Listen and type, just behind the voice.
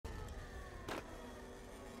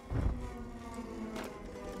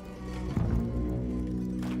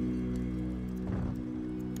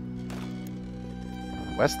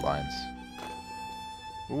Quest lines.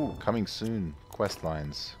 Ooh, coming soon. Quest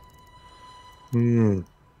lines. Hmm.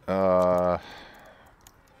 Uh...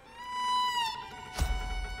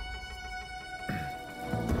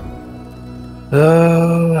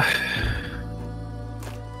 Uh,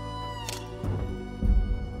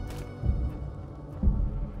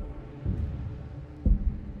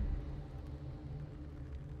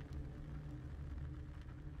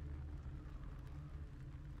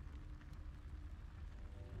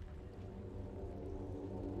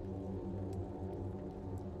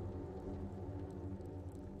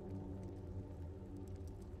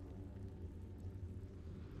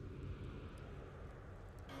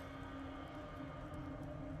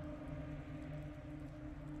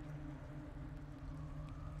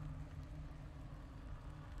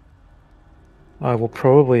 I will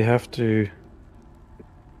probably have to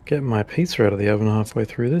get my pizza out of the oven halfway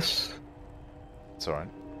through this. It's alright.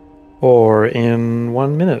 Or in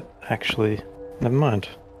 1 minute, actually. Never mind.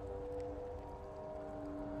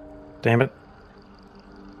 Damn it.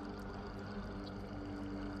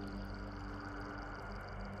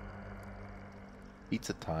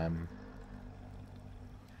 Pizza time.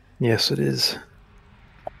 Yes, it is.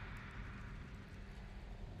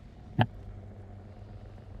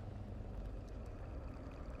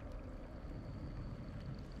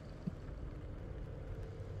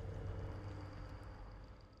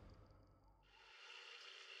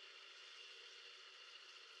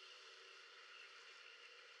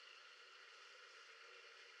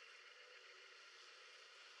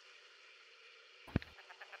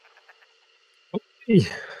 Hey.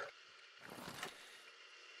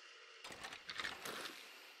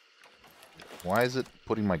 Why is it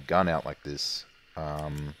putting my gun out like this?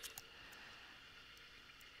 Did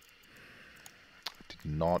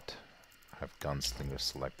not have gunslinger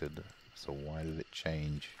selected, so why did it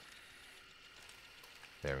change?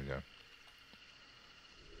 There we go.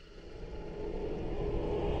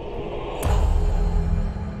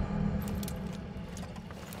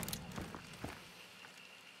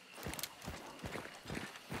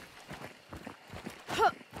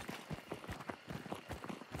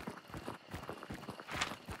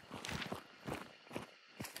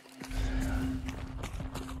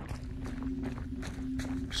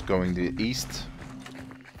 Just going to the east.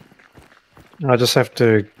 I just have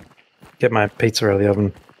to get my pizza out of the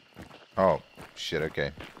oven. Oh, shit,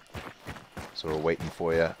 okay. So we're waiting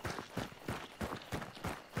for you.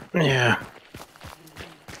 Yeah.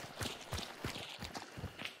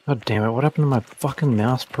 God damn it, what happened to my fucking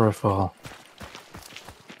mouse profile?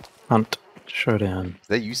 Hunt. Showdown. Is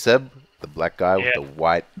that you, Seb? The black guy with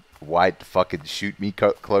the white fucking shoot me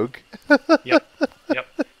cloak? Yep. Yep.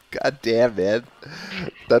 God damn, man.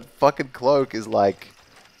 That fucking cloak is like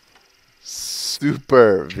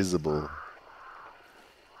super visible.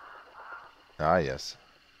 Ah, yes.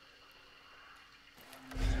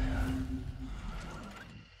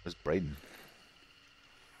 Where's Brayden?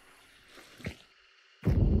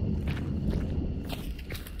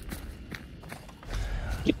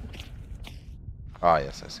 Ah,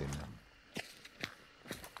 yes, I see him now.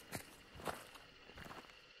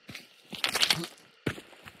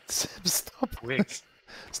 Seb, stop. Wigs.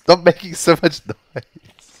 Stop making so much noise.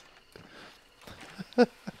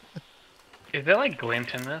 Is there like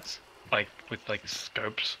glint in this? Like with like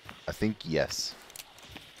scopes? I think yes.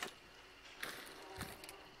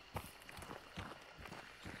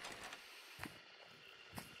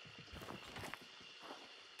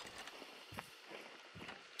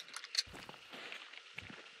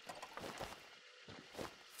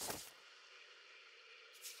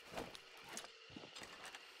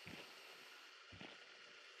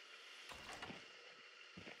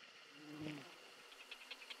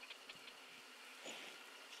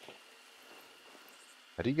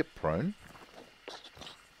 How do you get prone?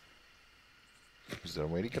 Is there a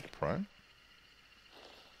way to get prone?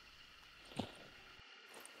 I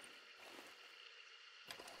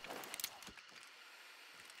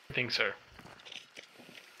think so.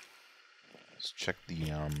 Let's check the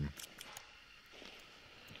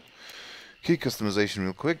key customization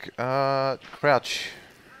real quick. Crouch.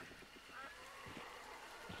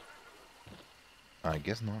 I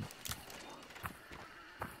guess not.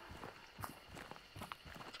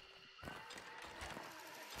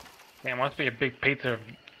 Man, it must be a big pizza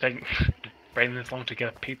taking waiting this long to get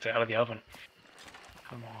a pizza out of the oven.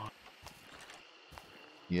 Come on.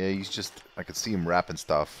 Yeah, he's just... I could see him wrapping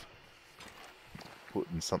stuff.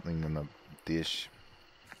 Putting something in a dish.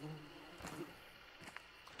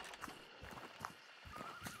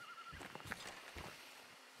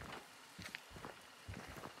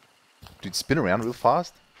 Dude, spin around real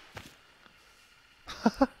fast.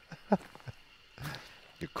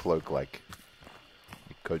 Your cloak, like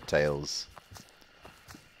your coattails,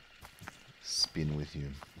 spin with you.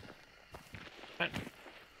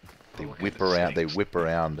 They whip around. They whip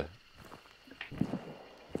around.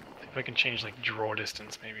 If I can change like draw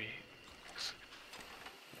distance, maybe.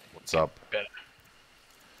 What's up? Better.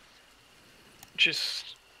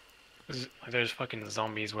 Just like those fucking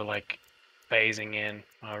zombies were like phasing in.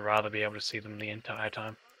 I'd rather be able to see them the entire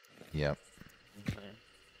time. Yep.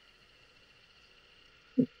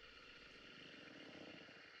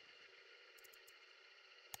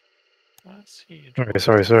 Let's see. Okay,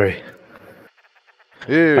 sorry.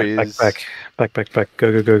 Here he is. Back. Go.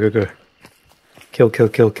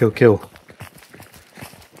 Kill.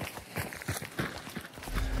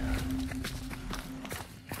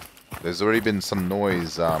 There's already been some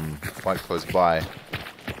noise quite close by.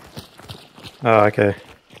 Oh, okay.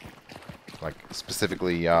 Like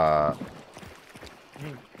specifically yeah,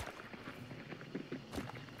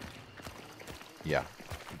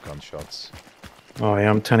 gunshots. Oh yeah,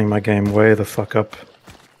 I'm turning my game way the fuck up.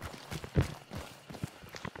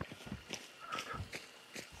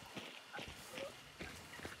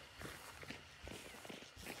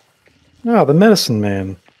 Oh, the medicine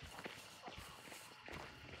man.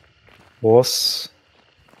 Horse.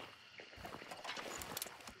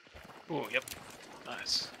 Oh, yep.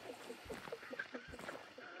 Nice.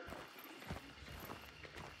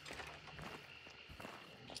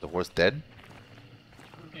 Is the horse dead?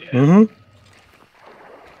 Yeah. Mm-hmm.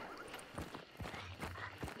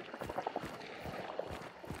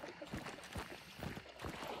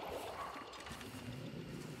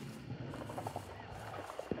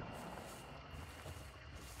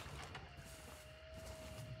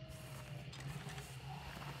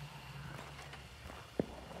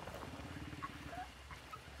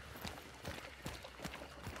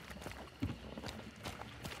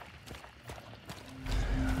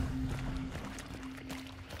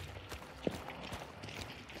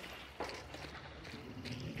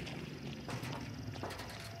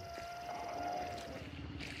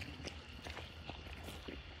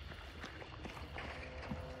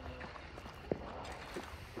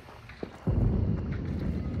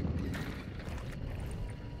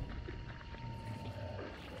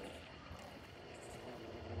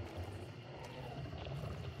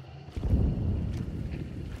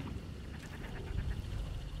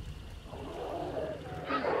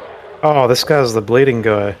 Oh, this guy's the bleeding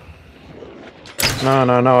guy. No,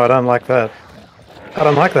 I don't like that. I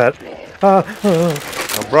don't like that. Oh,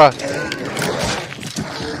 bruh.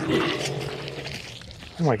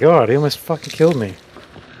 Oh my god, he almost fucking killed me.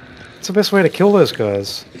 What's the best way to kill those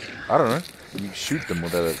guys? I don't know. You shoot them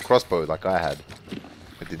with a crossbow like I had.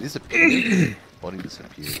 But they disappeared. Body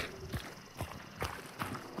disappeared.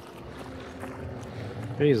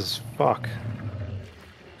 Jesus fuck.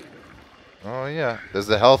 Oh yeah. There's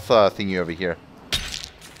the health thingy over here.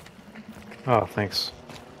 Oh, thanks.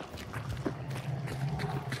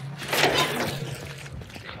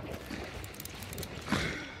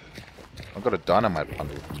 I've got a dynamite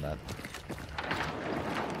bundle from that.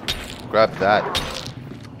 Grab that.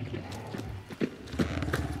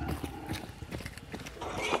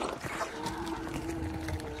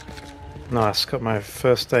 Nice, got my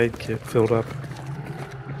first aid kit filled up.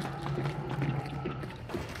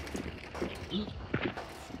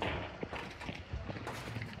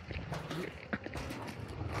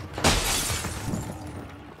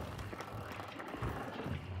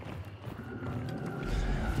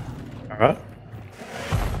 Alright.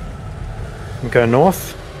 Go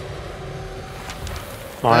north.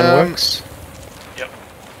 Ironworks. Yep.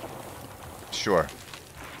 Sure.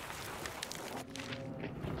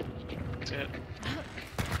 That's it.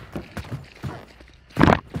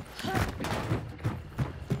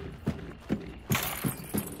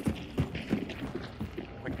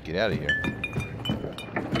 Get out of here.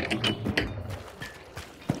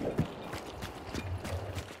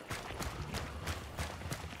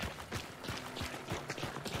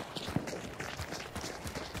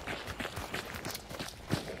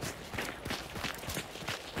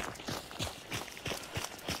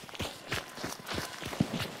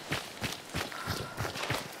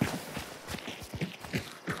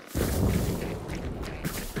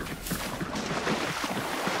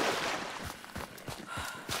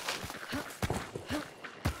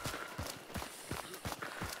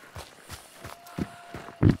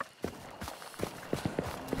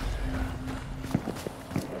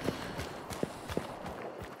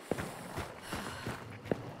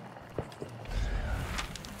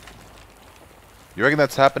 You reckon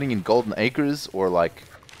that's happening in Golden Acres or like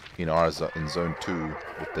in our in Zone 2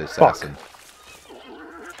 with the assassin?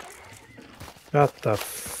 Shut the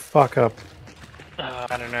fuck up.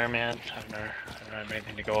 I don't know, man. I don't know. I don't have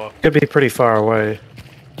anything to go up. Could be pretty far away.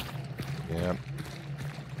 Yeah.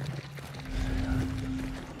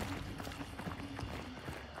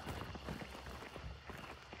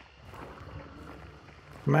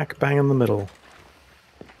 Smack bang in the middle.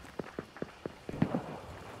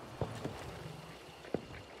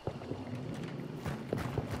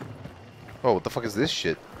 Oh, what the fuck is this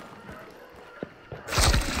shit?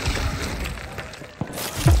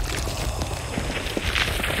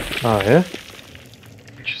 Oh yeah?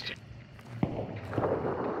 Interesting.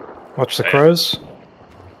 Watch the Hey. crows.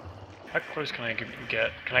 How close can I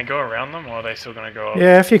get? Can I go around them, or are they still gonna go up?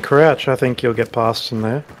 Yeah, if you crouch, I think you'll get past them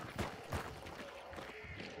there.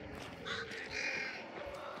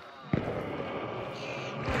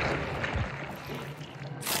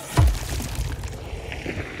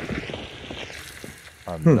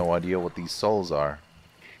 I have no idea what these souls are.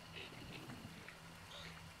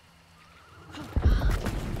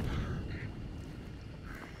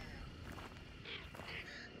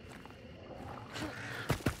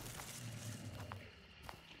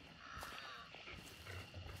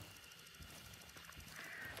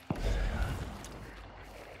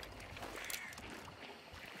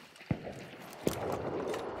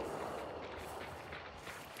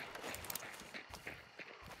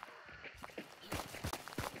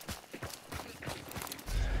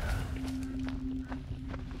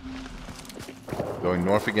 Going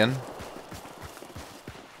north again?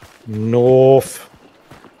 North.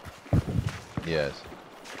 Yes.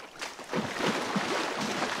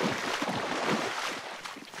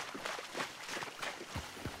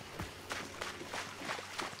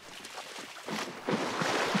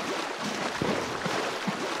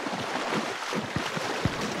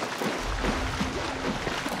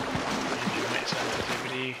 Joint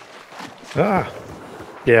sensitivity. Ah.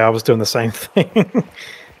 Yeah, I was doing the same thing.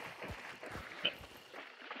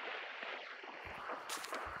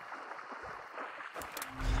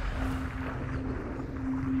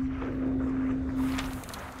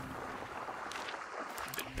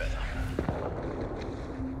 A bit better.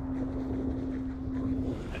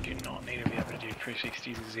 I do not need to be able to do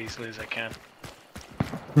 360s as easily as I can.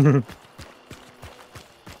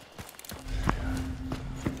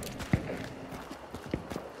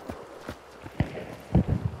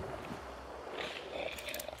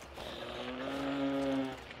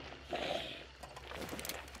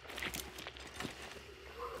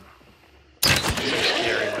 So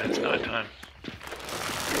scary when it's nighttime.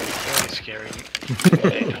 Very scary.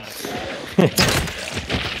 Daytime.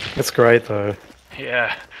 It's great though.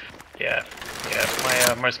 Yeah, yeah, yeah.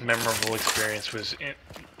 My most memorable experience was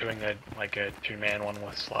doing a two-man one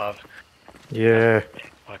with Slav. Yeah.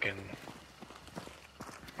 Fucking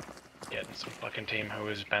getting some fucking team who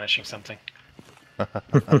was banishing something.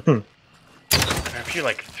 And if you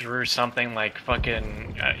like threw something like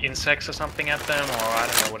fucking insects or something at them, or I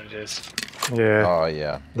don't know what it is. Yeah. Oh,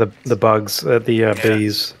 yeah. The bugs, the Yeah.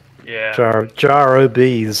 bees. Yeah. Jaro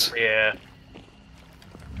bees. Yeah.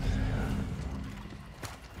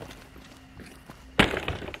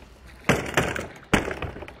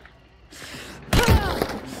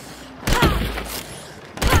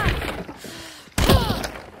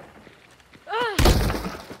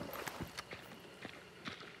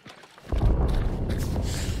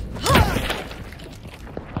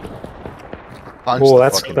 Punch Oh, the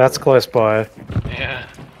that's fucking- close by. Yeah.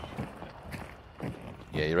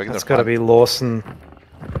 Yeah, you reckon That's they're got to be Lawson.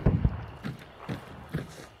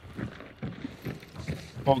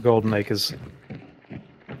 Or Golden Acres.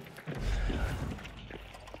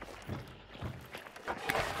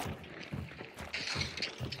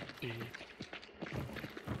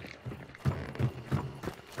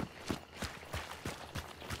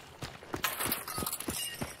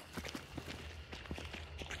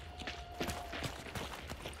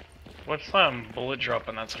 What's bullet drop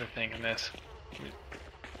and that sort of thing in this?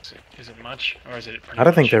 Is it much, or is it? Pretty I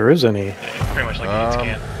don't think much- there is any. Yeah, it's pretty much like a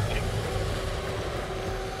hit scan.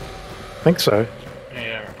 I think so.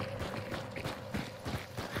 Yeah.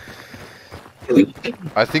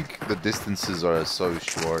 I think the distances are so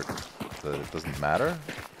short that it doesn't matter,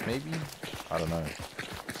 maybe? I don't know.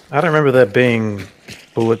 I don't remember there being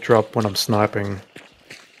bullet drop when I'm sniping.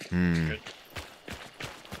 Hmm.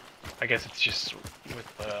 I guess it's just with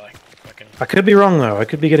like fucking. I could be wrong though. I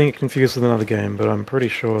could be getting it confused with another game, but I'm pretty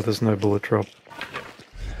sure there's no bullet drop.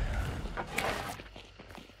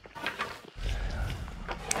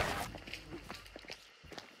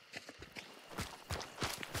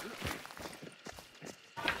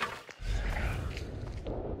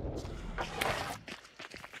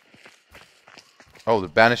 Oh, they're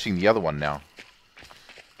banishing the other one now.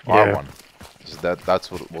 Yeah. R1.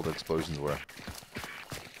 That's what all the explosions were.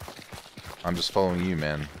 I'm just following you,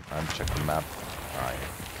 man. I'm checking the map. Alright.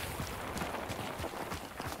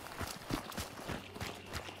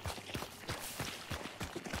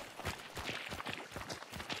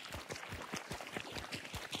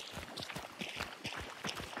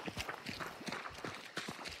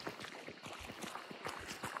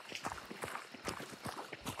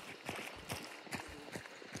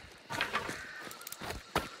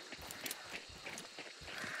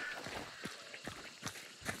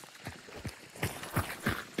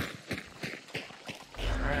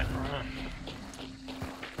 Alright, run.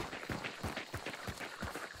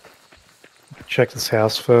 Check this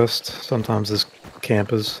house first. Sometimes there's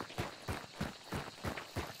campers.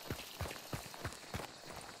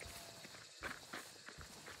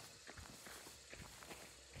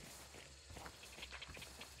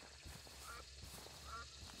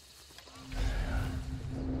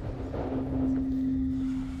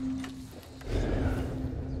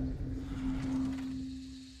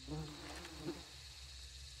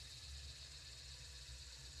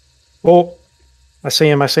 Oh, I see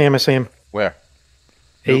him. I see him. I see him. Where?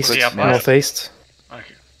 East, Was he up high? northeast.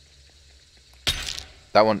 Okay.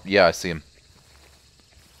 That one, yeah, I see him.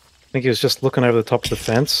 I think he was just looking over the top of the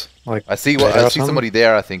fence. Like I see there or I see something. somebody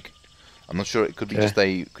there, I think. I'm not sure, it could be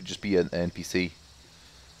Okay. could just be an NPC.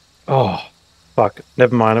 Oh, fuck.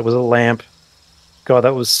 Never mind. It was a lamp. God,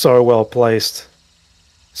 that was so well placed.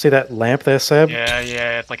 See that lamp there, Seb?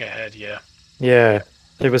 Yeah, it's like a head, yeah. Yeah.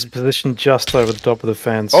 It was positioned just over the top of the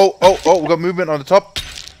fence. Oh, we got movement on the top.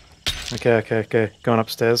 Okay. Going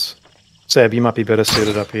upstairs. Seb, you might be better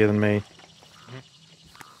suited up here than me.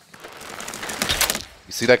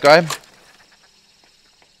 You see that guy?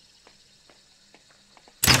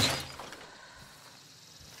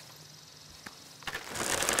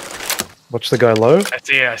 Watch the guy low.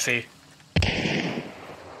 I see.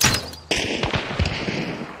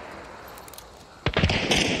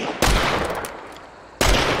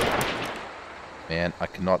 Man,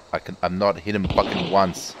 I'm not hit him fucking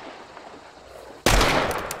once.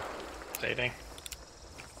 Saving.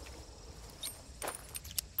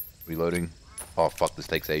 Reloading. Oh fuck, this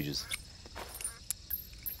takes ages.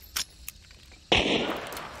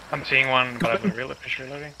 I'm seeing one, but I haven't really finished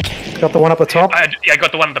reloading. Got the one up the top. I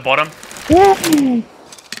got the one at the bottom. Woo!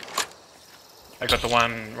 I got the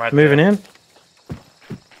one right Moving there. in.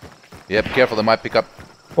 Yeah, be careful, they might pick up.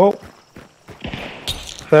 Whoa.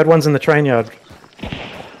 Third one's in the train yard.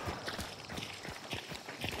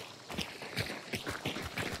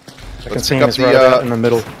 I can Let's see pick him. up He's right out in the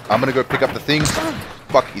middle. I'm gonna go pick up the thing.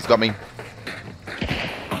 Fuck, he's got me.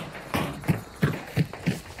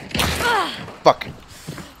 Fuck.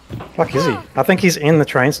 Fuck is he? I think he's in the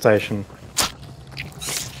train station.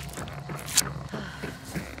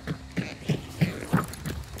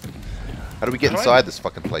 How do we get How do I- inside this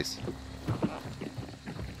fucking place?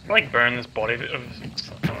 Like burn this body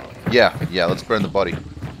of... Yeah, let's burn the body.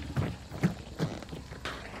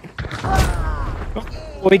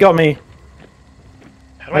 Oh, he got me.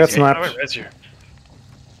 How do I got how do I sniped. res you?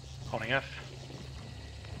 Holding F.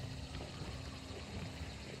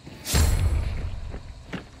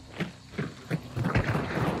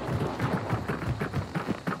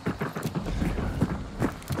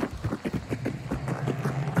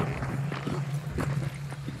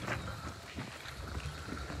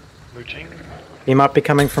 Looting. He might be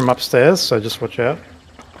coming from upstairs, so just watch out.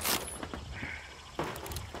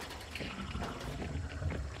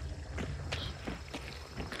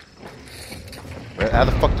 How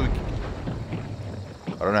the fuck do we...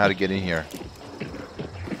 I don't know how to get in here.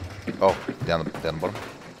 Oh, down the bottom.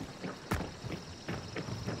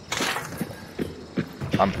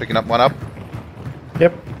 I'm picking up one up.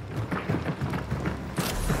 Yep.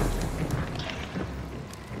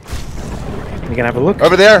 You can have a look.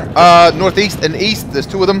 Over there, northeast and east, there's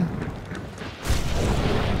two of them.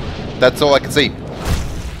 That's all I can see.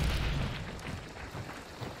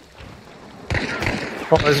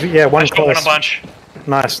 Oh, there's, yeah, one I got one a close. bunch.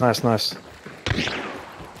 Nice.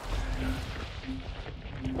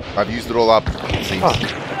 I've used it all up. It seems. Oh,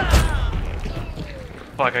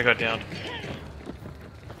 Fuck, I got down.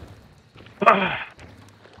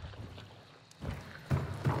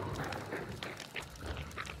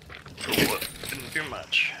 Didn't do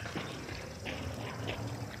much.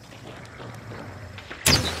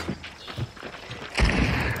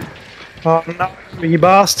 oh no, you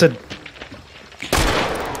bastard.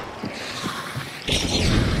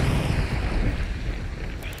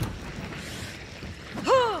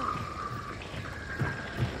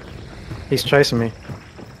 He's chasing me.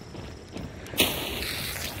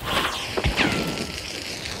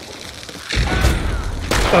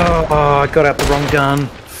 Oh, I got out the wrong gun.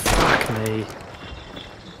 Fuck me.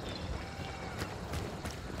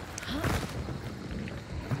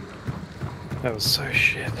 That was so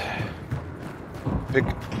shit. Pick.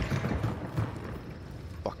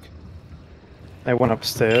 Fuck. They went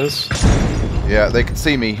upstairs. Yeah, they can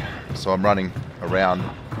see me, so I'm running around.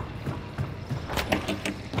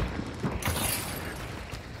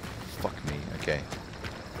 Fuck me. Okay.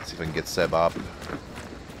 Let's see if I can get Seb up.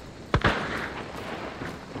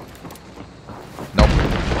 Nope.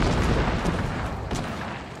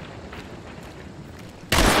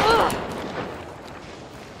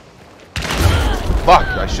 Fuck!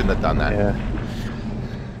 I shouldn't have done that. Yeah.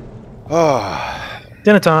 Oh.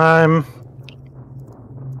 Dinner time.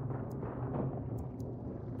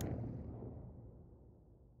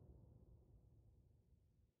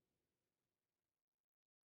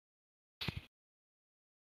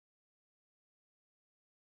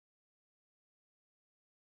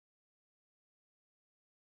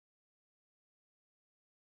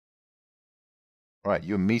 Alright,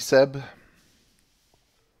 you and me, Seb?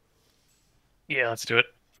 Yeah, let's do it.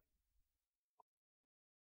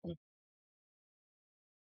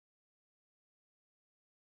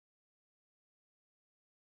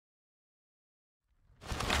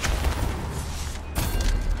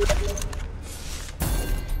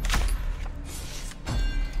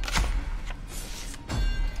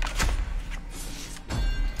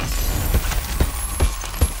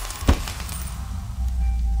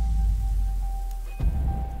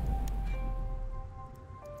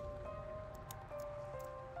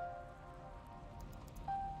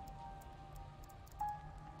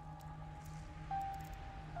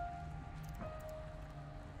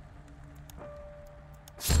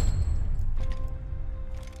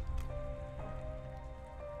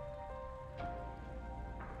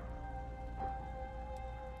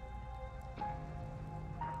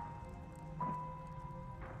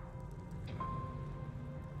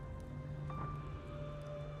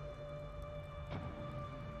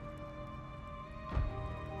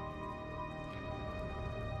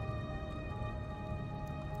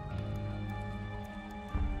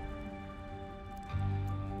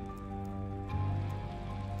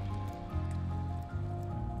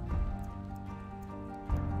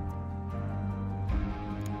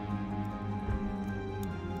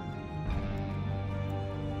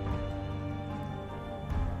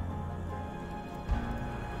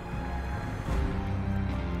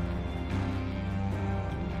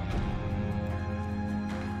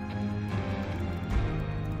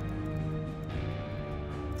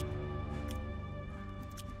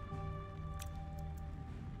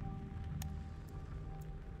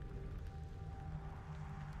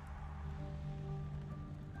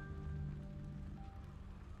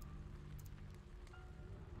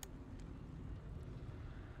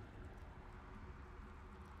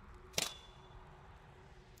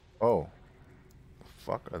 Oh. The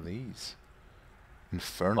fuck are these?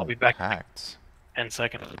 Infernal I'll be back. pacts. 10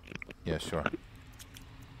 seconds. Yeah, sure.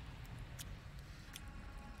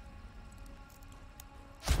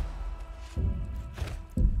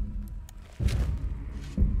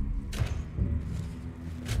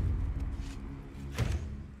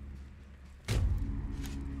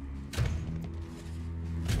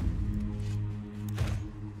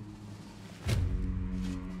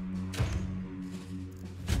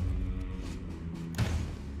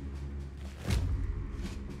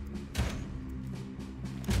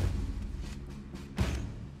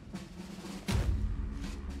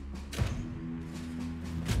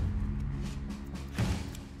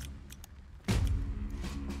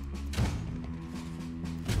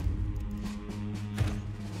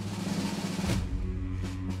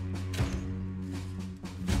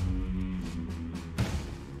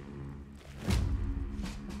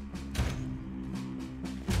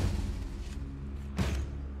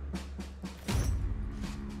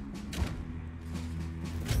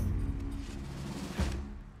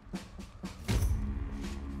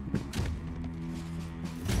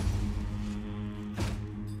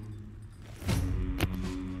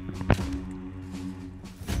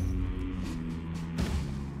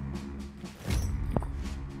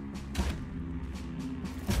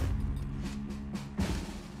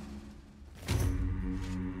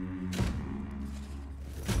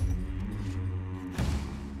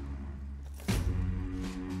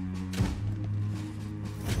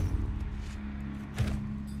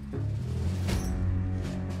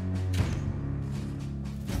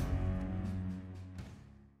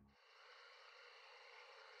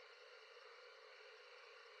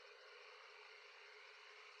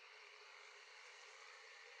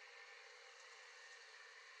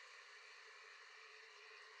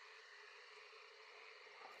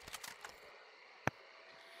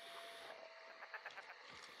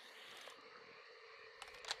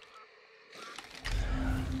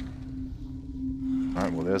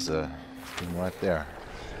 Oh, there's a thing right there.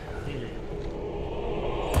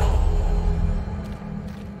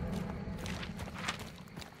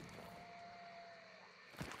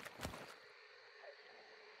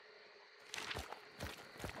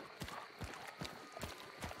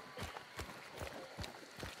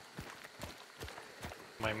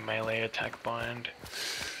 My melee attack bind.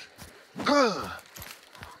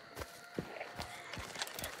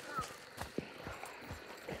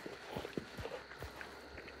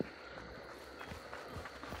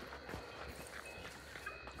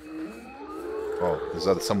 Oh, is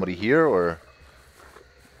that somebody here, or?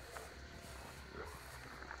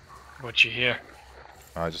 What you hear?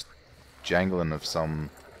 Just jangling of some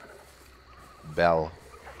bell.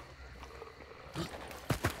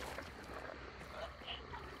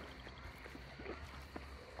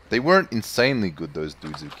 They weren't insanely good, those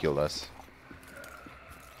dudes who killed us.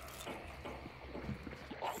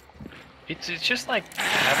 It's just like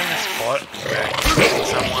having a spot where you can see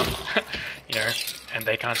someone, you know, and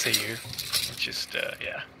they can't see you. It's just,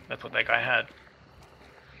 yeah, that's what that guy had.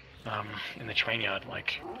 In the train yard,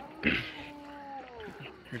 like,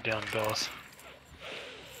 you're down bells.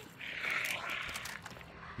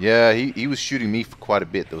 Yeah, he was shooting me for quite a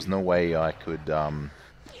bit. There was no way I could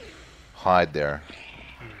hide there.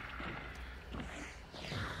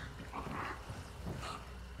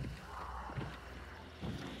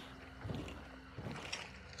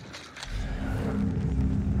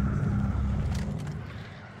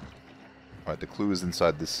 Alright, the clue is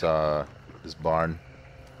inside this this barn.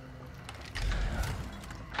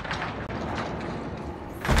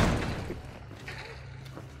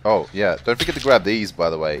 Oh, yeah, don't forget to grab these, by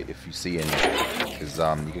the way, if you see any, because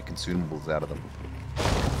you get consumables out of them.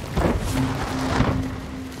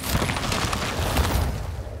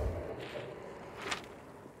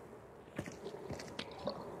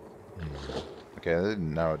 Okay, that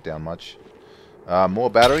didn't narrow it down much. More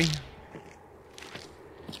battery.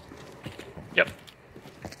 Yep.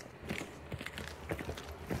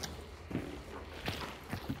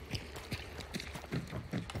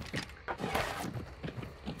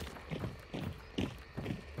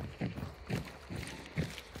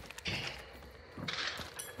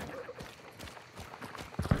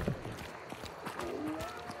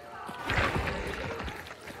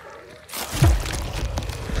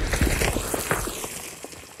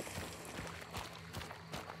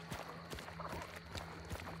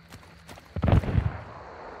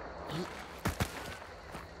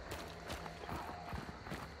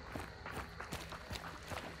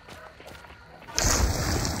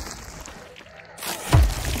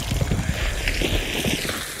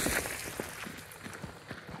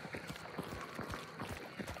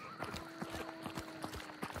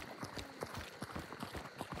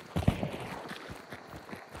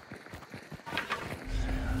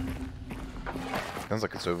 Sounds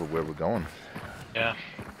like it's over where we're going. Yeah.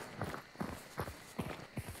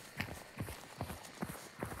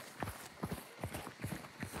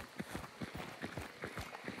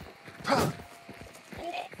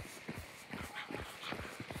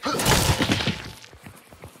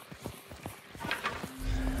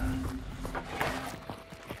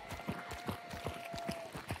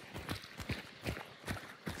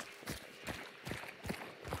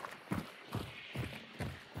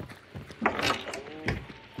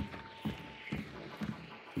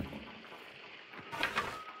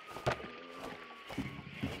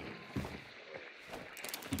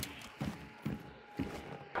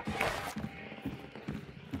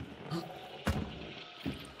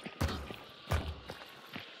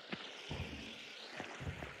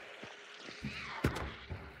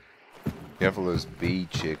 Careful those bee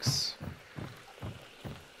chicks.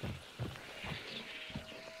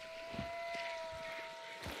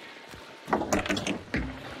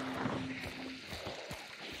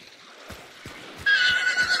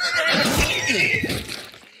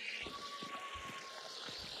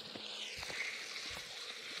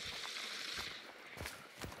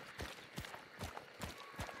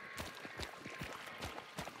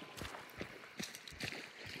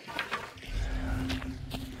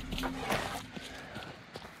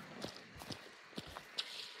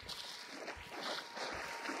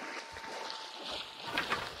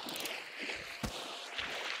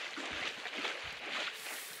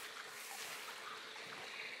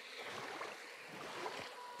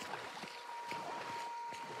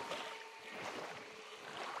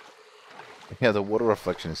 Yeah, the water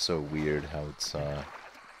reflection is so weird how it's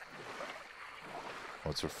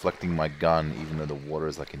reflecting my gun even though the water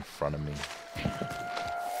is like in front of me.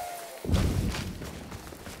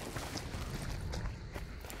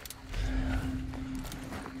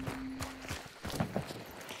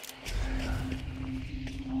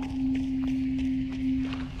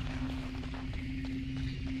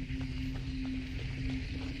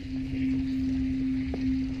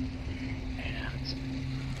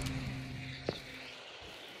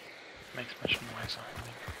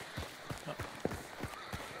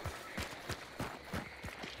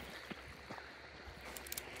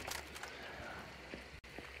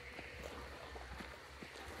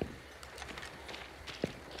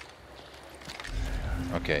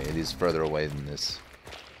 Okay, it is further away than this.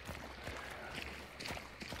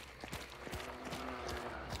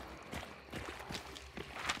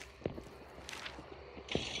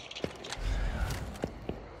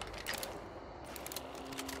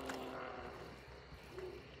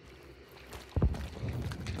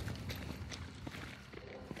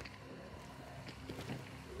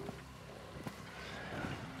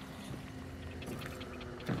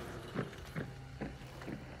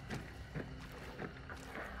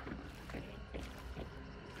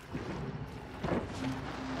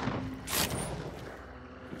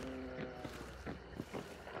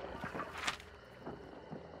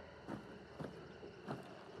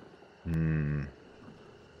 Hmm.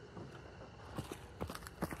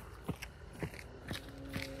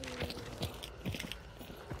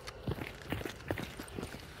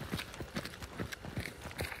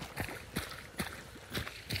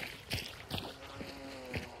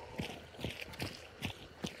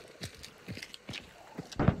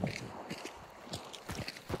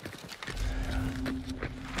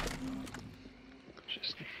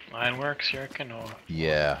 Just ironworks, you reckon, or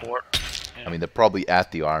Yeah. port? Yeah. I mean, they're probably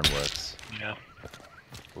at the ironworks. Yeah.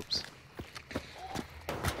 Whoops.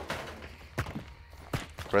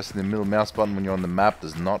 Pressing the middle mouse button when you're on the map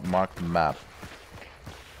does not mark the map.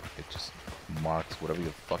 It just marks whatever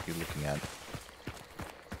the fuck you're looking at.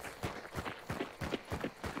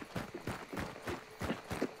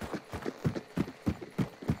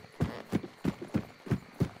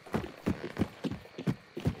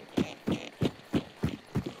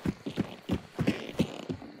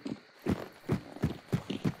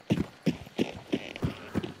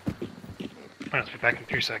 I'll be back in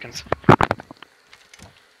 3 seconds.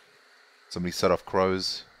 Somebody set off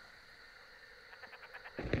crows.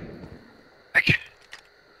 Okay.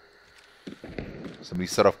 Somebody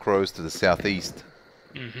set off crows to the southeast.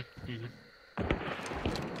 Oh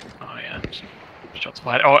yeah. Shots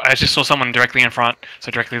fired. Oh, I just saw someone directly in front, so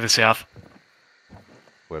directly to the south.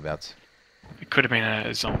 Whereabouts? It could have been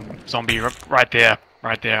a zombie right there.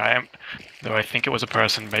 Right there. Though I think it was a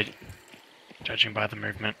person, but judging by the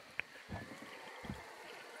movement.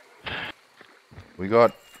 We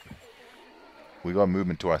got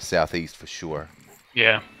movement to our southeast for sure.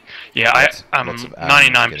 Yeah. Yeah, I'm lots of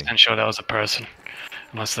animals 99% sure that was a person.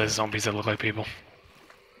 Unless there's zombies that look like people.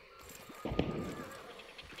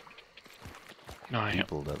 No, yeah.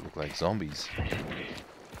 People that look like zombies.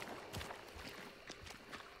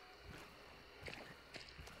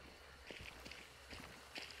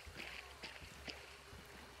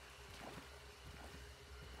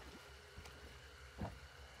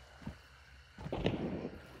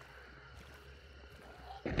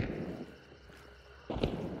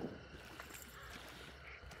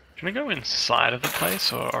 Can we go inside of the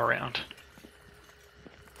place or around?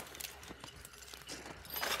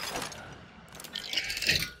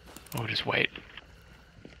 Or just wait?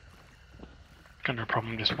 Got no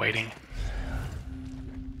problem just waiting.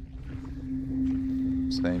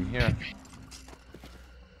 Same here.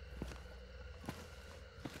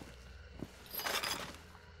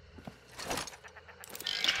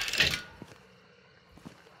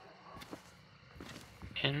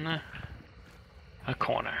 In a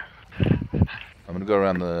corner. I'm gonna go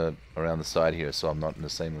around the side here, so I'm not in the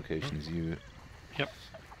same location as you. Yep.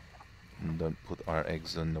 And don't put our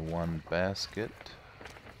eggs in the one basket.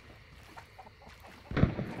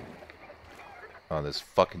 Oh, there's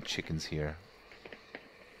fucking chickens here.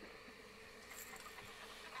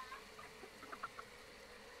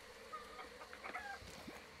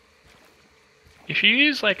 If you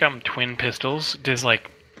use like twin pistols, does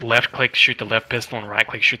like left click shoot the left pistol and right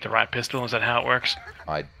click shoot the right pistol? Is that how it works?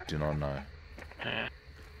 I do not know. Yeah.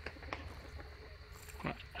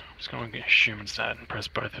 I'm just going to shoot him inside and press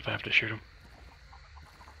both if I have to shoot him.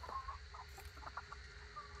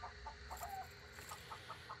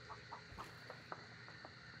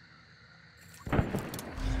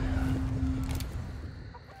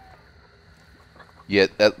 Yeah,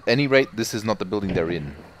 at any rate, this is not the building they're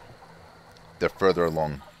in. They're further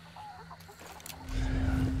along.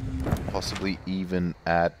 Possibly even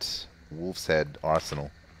at Wolf's Head Arsenal.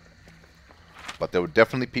 But there were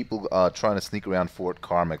definitely people trying to sneak around Fort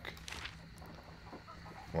Carmack.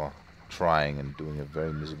 Well, trying and doing a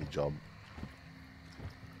very miserable job.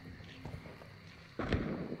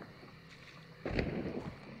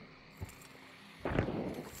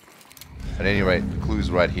 At any rate, the clue's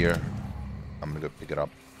right here. I'm gonna go pick it up.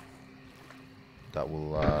 That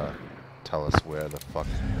will tell us where the fuck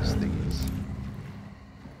this thing is.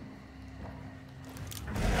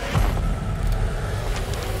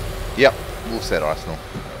 Yep, Wolf's Head Arsenal.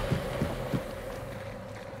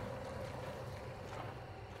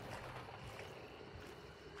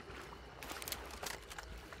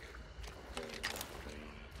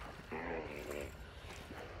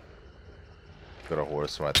 Got a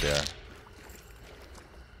horse right there.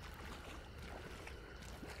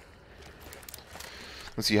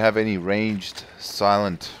 Unless you have any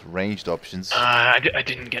silent ranged options. I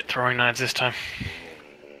didn't get throwing knives this time.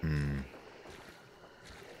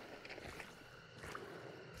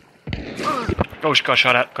 Oh, got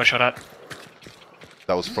shot at. Got shot at.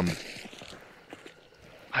 That was from...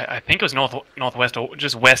 I think it was northwest or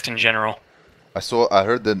just west in general. I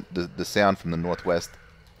heard the sound from the northwest.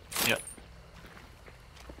 Yep.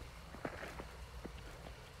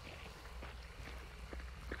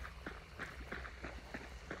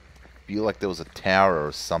 Feel like there was a tower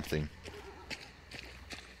or something.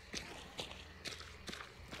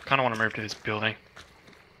 Kind of want to move to this building.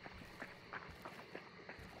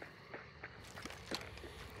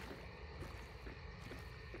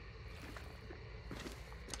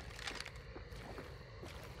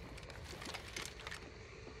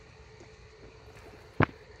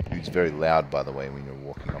 It's very loud, by the way, when you're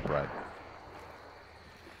walking upright.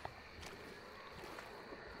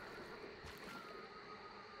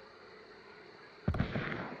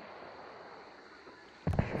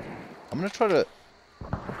 I'm gonna try to...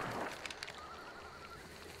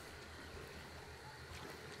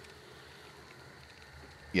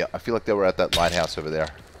 Yeah, I feel like they were at that lighthouse over there.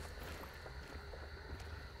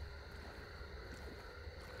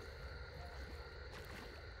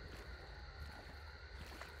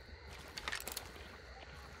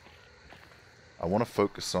 I want to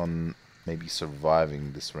focus on maybe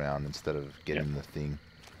surviving this round instead of getting the thing.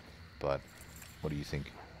 But what do you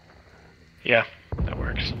think? Yeah, that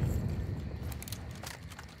works.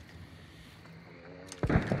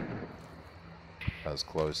 That was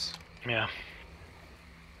close. Yeah.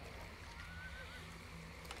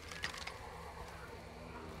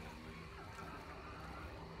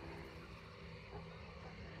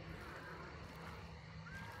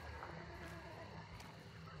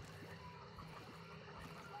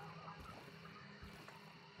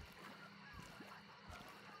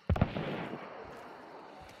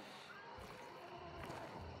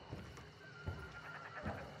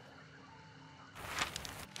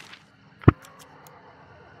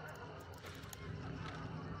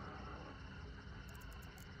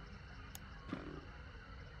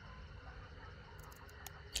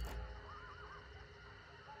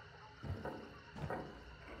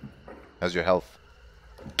 How's your health?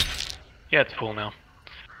 Yeah, it's full now.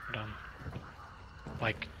 But,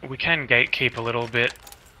 like, we can gatekeep a little bit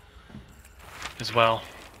as well.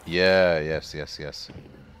 Yeah, yes.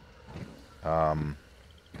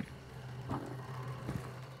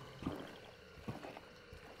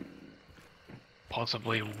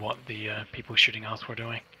 Possibly what the people shooting us were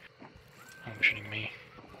doing. Shooting me.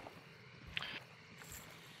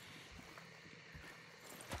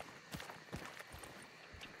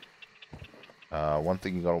 One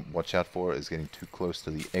thing you gotta watch out for is getting too close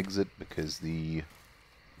to the exit because the...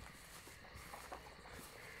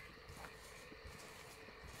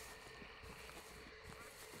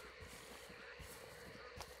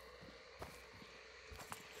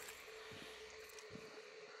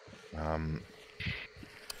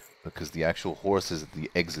 because the actual horses at the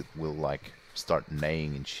exit will, like, start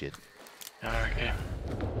neighing and shit. Okay.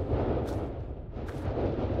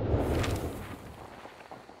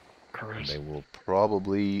 And they will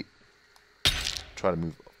probably try to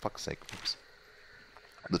move... Oh, fuck's sake. Oops.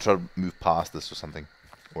 They'll try to move past us or something.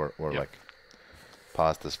 Or like,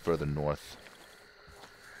 past us further north.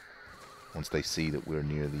 Once they see that we're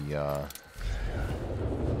near the,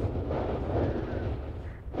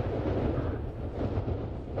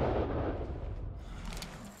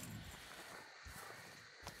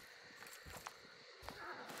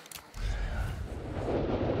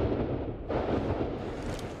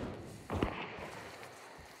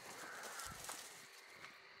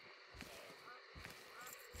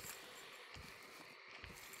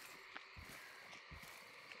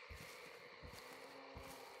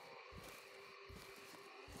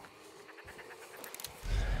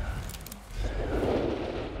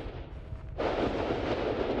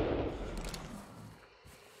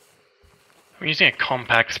 I'm using a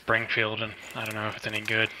compact Springfield, and I don't know if it's any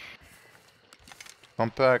good.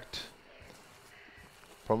 compact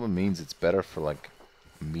probably means it's better for, like,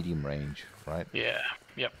 medium range, right? Yeah,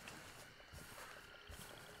 yep.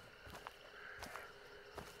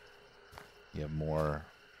 You have more...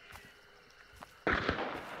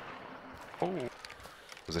 Oh,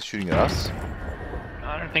 Was that shooting at us?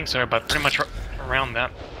 I don't think so, but pretty much around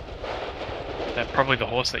that. That's probably the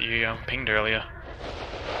horse that you pinged earlier.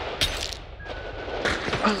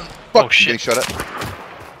 Fuck, Oh I'm shit. getting shot at.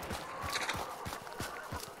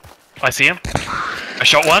 I see him. I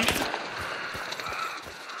shot one.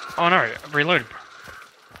 Oh no, reload.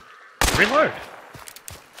 Reload!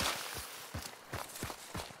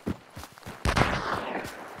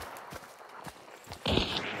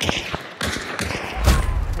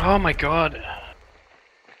 Oh my god.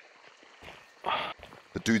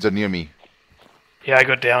 The dudes are near me. Yeah, I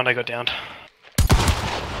got downed, I got downed.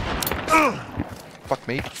 Fuck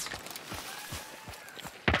me.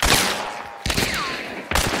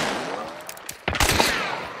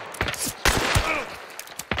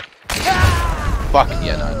 Fuck,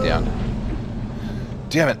 yeah, no, down.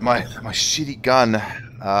 Damn it, my shitty gun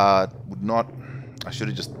would not... I should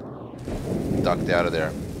have just ducked out of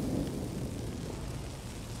there.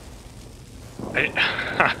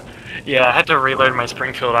 Yeah, I had to reload my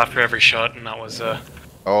Springfield after every shot, and that was,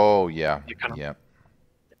 Oh, yeah, kind of... yeah.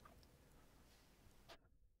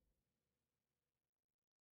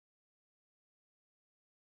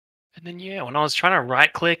 And then, yeah, when I was trying to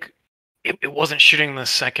right-click, it wasn't shooting the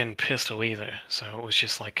second pistol either, so it was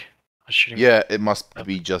just like... I was shooting... Yeah, it must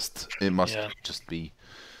be just... It must just be...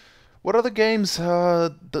 What other games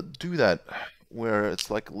that do that? Where it's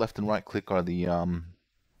like left and right click are the...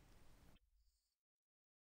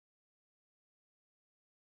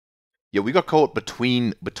 Yeah, we got caught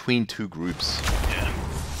between two groups. Yeah.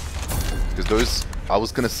 Because those... I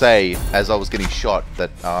was gonna say, as I was getting shot,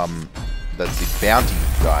 that that the bounty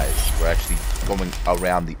guys were actually going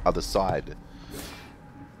around the other side.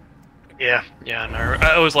 Yeah, no.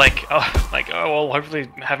 I was like, oh, well, hopefully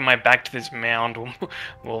having my back to this mound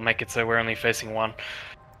will make it so we're only facing one.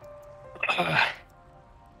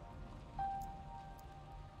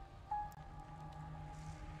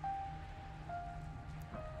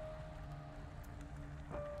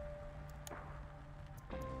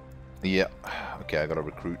 Yeah. Okay, I gotta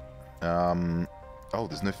recruit. Oh,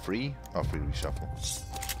 there's no free? Oh, free reshuffle.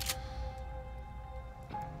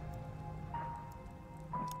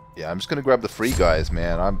 Yeah, I'm just gonna grab the free guys,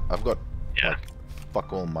 man. I've got like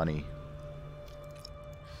fuck all money.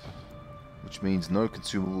 Which means no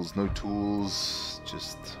consumables, no tools,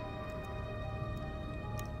 just...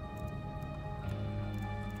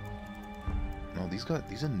 No,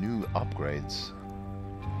 these are new upgrades.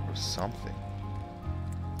 Or something.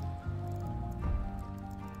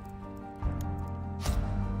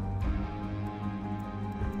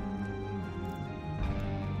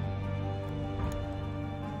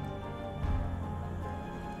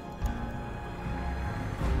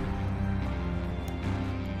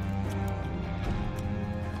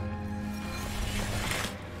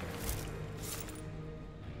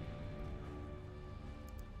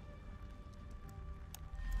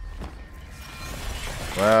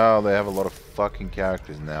 Well, they have a lot of fucking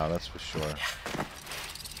characters now, that's for sure.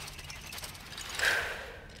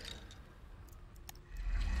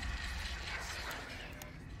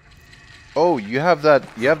 Oh, you have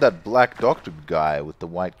that black doctor guy with the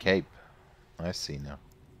white cape. I see now.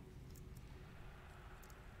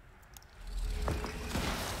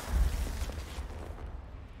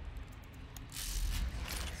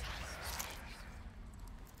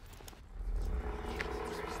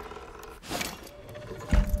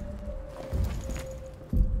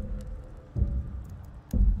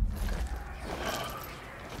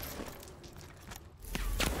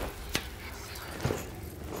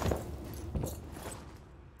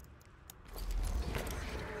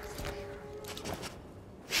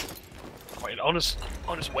 Wait, I'll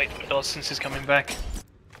just wait for Dawes since he's coming back.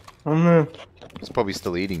 He's probably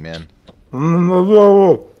still eating, man.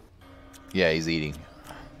 Yeah, he's eating.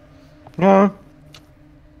 No,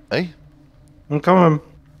 Hey? I'm coming.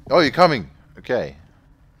 Oh, you're coming. Okay. It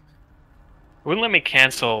wouldn't let me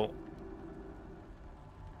cancel.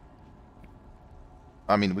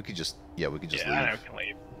 I mean, we could just... Yeah, we could just leave. I know we can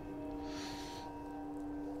leave.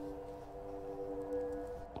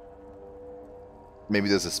 Maybe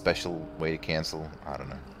there's a special way to cancel. I don't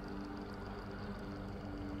know.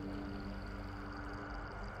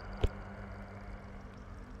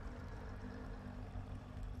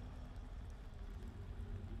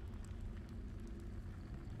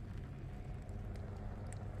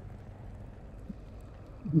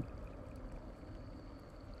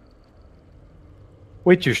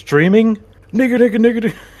 Wait, you're streaming? Nigga, nigga,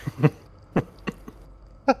 nigga,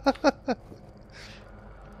 nigga.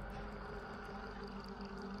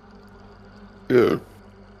 Yeah.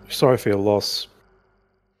 Sorry for your loss.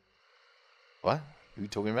 What? Who are you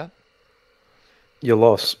talking about? Your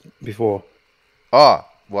loss before. Oh,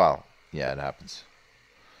 well, yeah, it happens.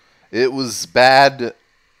 It was bad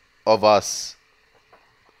of us.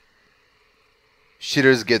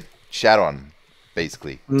 Shitters get shat on,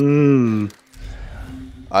 basically. Mm.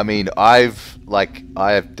 I mean, I've like,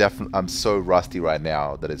 I'm so rusty right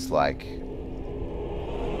now that it's like...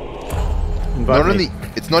 Invite Not me. only...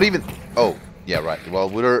 It's not even... Oh, yeah, right. Well,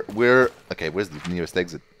 we're... Okay, where's the nearest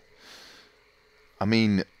exit? I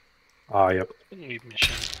mean... Ah, yep. Leave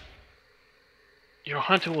mission. Your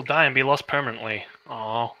hunter will die and be lost permanently.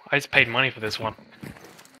 Oh, I just paid money for this one.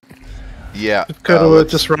 Yeah. Just go to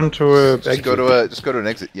just run to a Just exit. go to an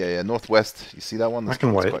exit. Yeah, yeah. Northwest. You see that one? I can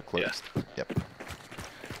It's wait. quite close. Yeah.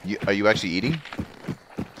 Yep. Are you actually eating?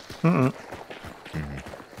 Mm-mm.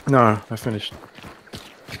 No, I finished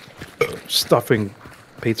stuffing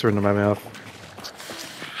pizza into my mouth.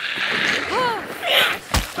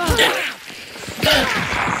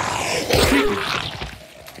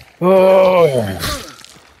 Oh,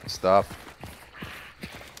 Stop.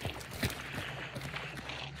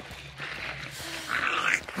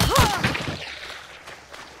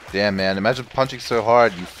 Damn, man. Imagine punching so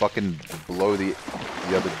hard you fucking blow the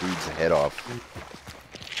other dude's head off.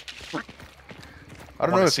 I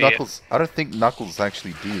don't know if Knuckles... I don't think Knuckles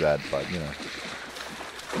actually do that, but, you know.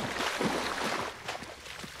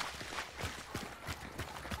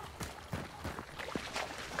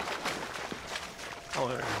 Oh,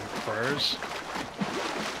 there are birds.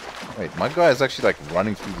 Wait, my guy is actually, like,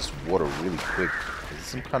 running through this water really quick. Is it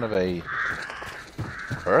some kind of a...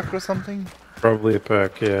 perk or something? probably a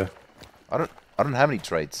perk, yeah. I don't have any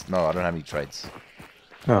traits. No, I don't have any traits.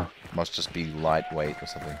 Oh, Must just be lightweight or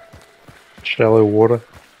something. shallow water.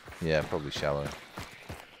 Yeah, probably shallow.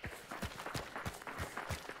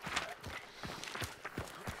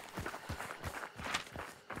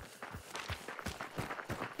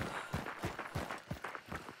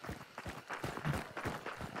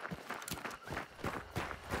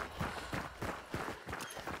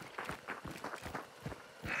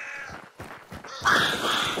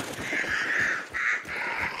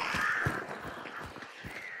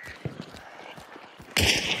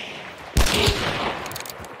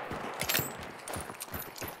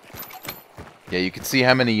 Yeah, you can see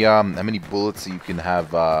how many bullets you can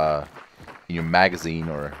have in your magazine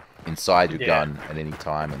or inside your gun at any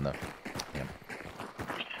time, and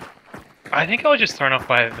I think I was just thrown off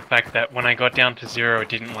by the fact that when I got down to 0, it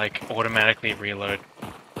didn't like automatically reload.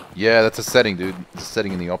 yeah, that's a setting, dude. It's a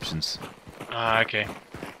setting in the options. Ah, okay.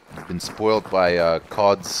 It's been spoiled by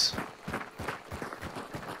COD's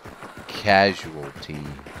casualty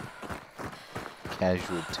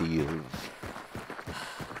of...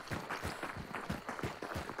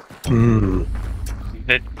 Hmm.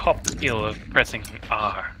 The pop skill of pressing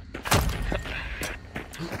R.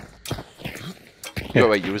 Yo,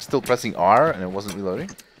 wait, you were still pressing R and it wasn't reloading?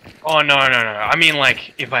 Oh, no. I mean,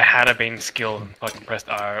 like, if I had been skilled and fucking pressed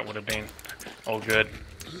R, it would have been all good.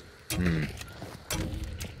 Hmm.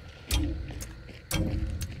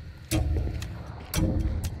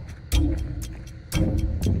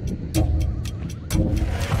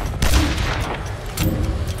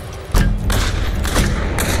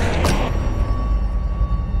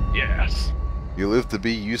 Yes. You live to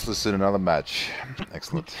be useless in another match.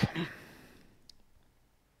 Excellent.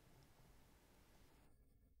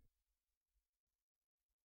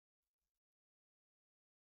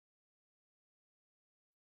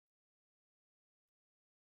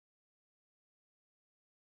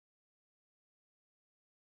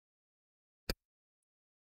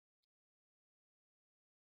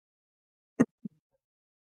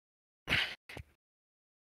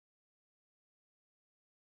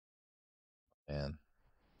 Man.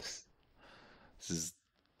 This is...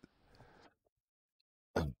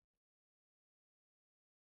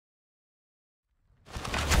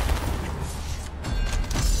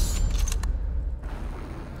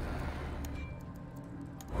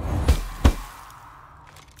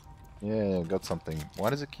 Yeah, got something. Why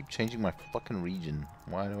does it keep changing my fucking region?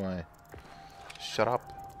 Why do I... Shut up.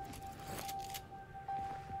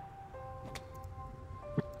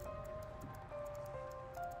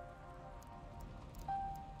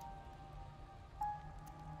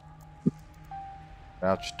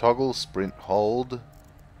 Crouch, toggle, sprint, hold.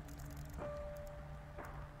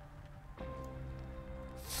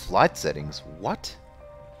 Flight settings? What?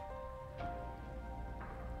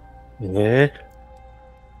 Yeah.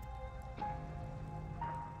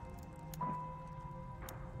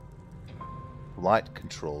 Flight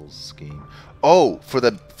controls scheme. Oh, for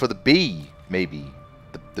the B, maybe.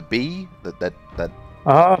 The B? That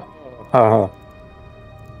Ah. Uh-huh.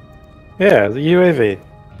 Yeah, the UAV.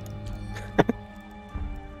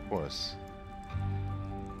 of course.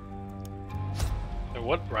 So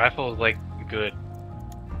what rifle is, like, good?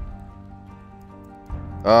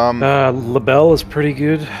 Labelle is pretty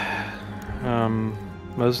good.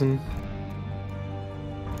 Mosin.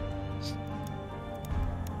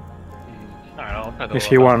 I'll try the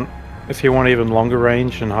If you lever. want even longer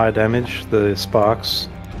range and higher damage, the sparks.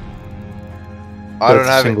 I That's don't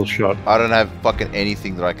a have single shot. I don't have fucking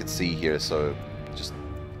anything that I can see here, so just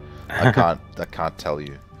I can't tell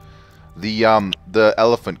you. The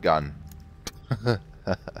elephant gun.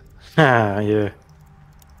 Ah, yeah.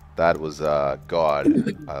 That was God.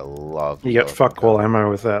 I love You the get elephant fuck all gun. ammo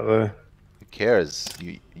with that though. Who cares?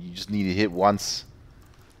 You just need to hit once.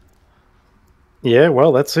 Yeah,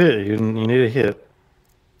 well, that's it. You need a hit.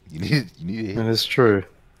 You need to hit. That is true.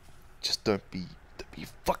 Just don't be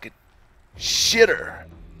fucking shitter.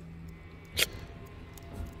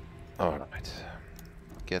 All right.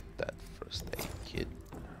 Get that first aid kit.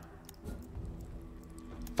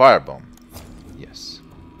 Firebomb. Yes.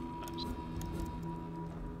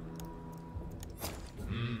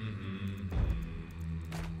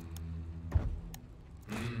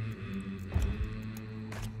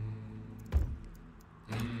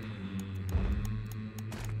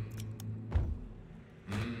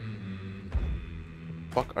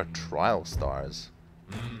 Fuck are trial stars?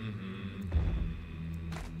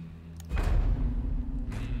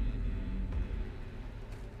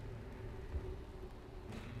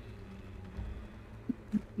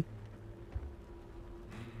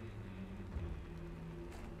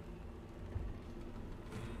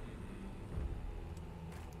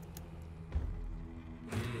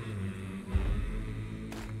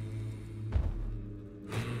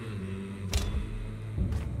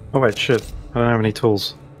 Oh wait, shit. I don't have any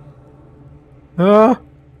tools. Ah!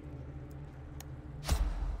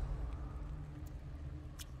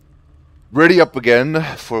 Ready up again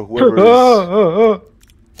for Oh, whoever is. oh, oh.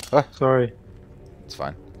 Huh, Sorry. it's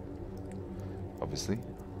fine. Obviously.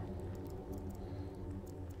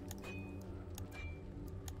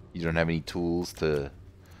 You don't have any tools to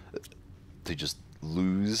just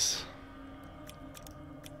lose.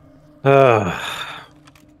 Ah.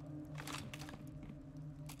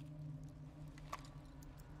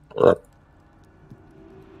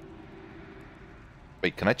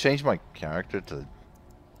 Wait, can I change my character to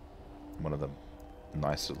one of the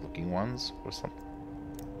nicer looking ones or something?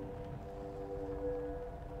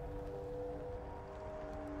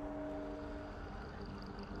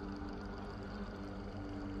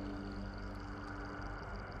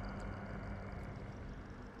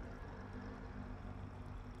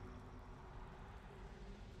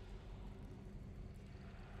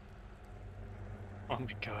 Oh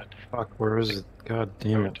my god. Fuck, where is it? God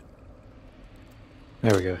damn it.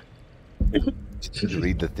 There we go. Did you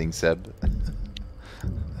read the thing, Seb?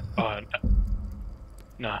 Oh,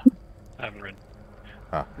 no. I haven't read.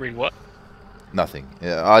 Huh. Read what? Nothing.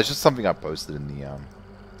 Yeah, it's just something I posted in the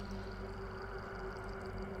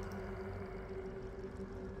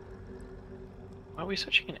Why are we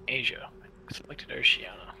searching in Asia? I selected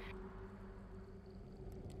Oceania.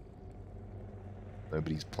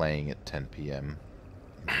 Nobody's playing at 10 p.m.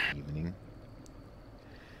 in the evening.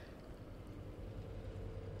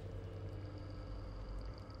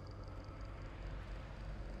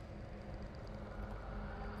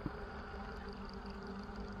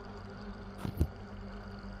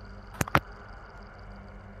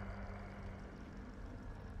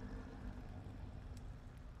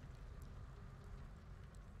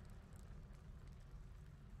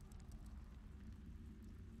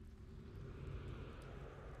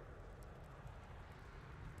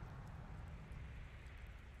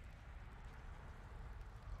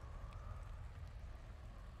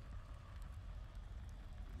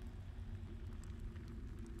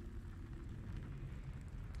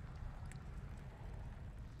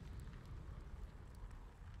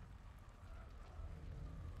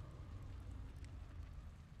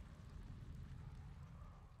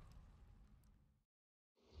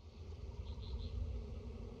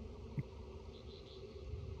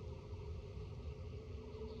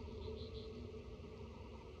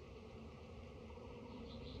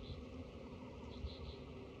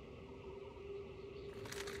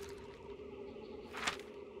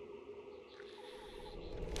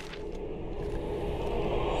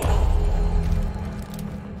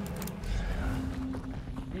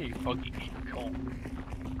 You foggy cool.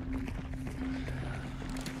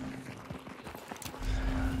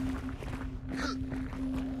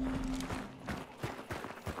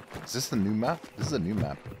 Is this the new map? This is a new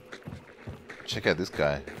map. Check out this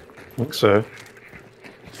guy. I think so.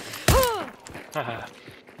 Haha.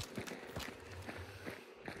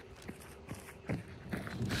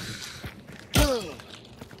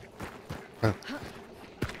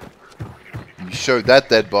 You showed that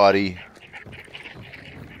dead body.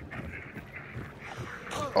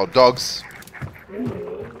 Oh, dogs.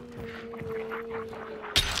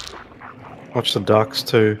 Watch the ducks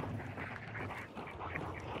too.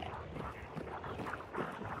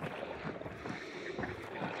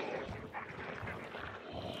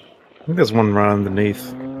 I think there's one right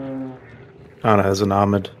underneath. Oh no, there's an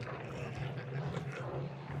armored.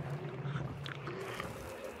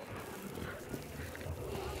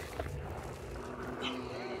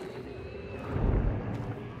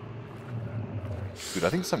 Dude, I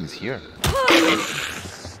think something's here.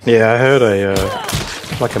 Yeah, I heard a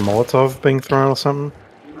like a Molotov being thrown or something.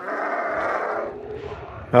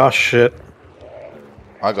 Oh shit!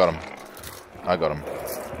 I got him. I got him.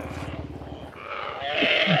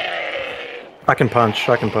 I can punch.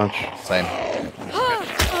 I can punch. Same.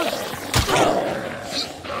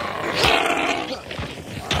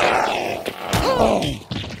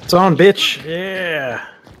 It's on, bitch! Yeah,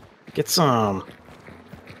 get some.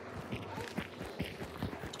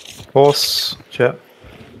 Horse, chat.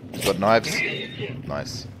 Got knives.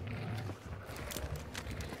 Nice.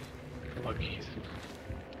 Buggies.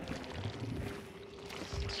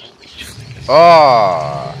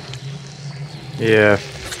 Ah! Yeah.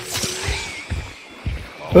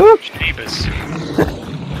 Oh, Jeebus.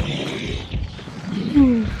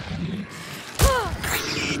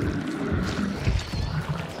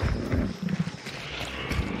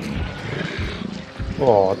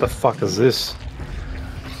 Oh, what the fuck is this?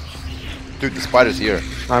 Dude, the spider's here.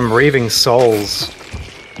 I'm reaving souls.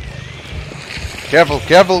 Careful,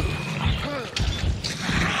 careful!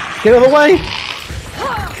 Get out of the way!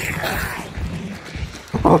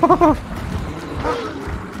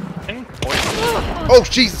 Oh,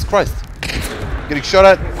 Jesus Christ! Getting shot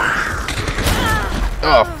at.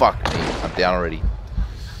 Oh, fuck me. I'm down already.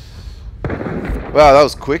 Wow, that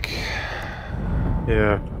was quick.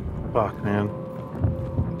 Yeah. Fuck, man.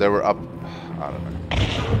 They were up. I don't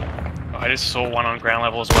know. I just saw one on ground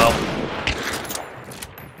level as well.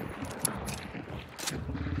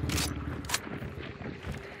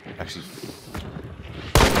 Actually,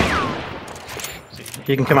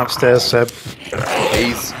 You can come upstairs, Seb.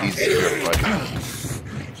 he's here, right?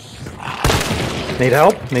 Need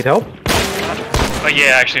help? Need help? Oh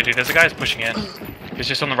yeah, actually, dude, there's a guy who's pushing in. He's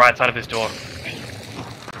just on the right side of this door.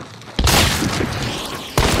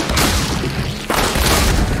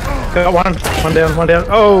 Got one. One down, one down.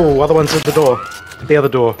 Oh, other one's at the door. The other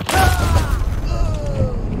door.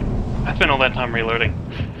 I spent all that time reloading.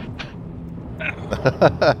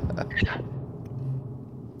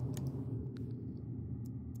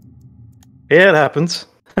 Yeah, it happens.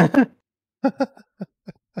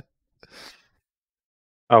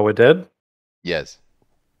 Oh, we're dead? Yes,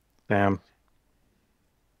 Damn.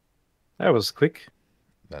 That was quick.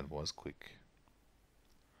 that was quick.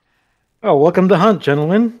 Oh, welcome to Hunt,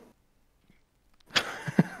 gentlemen.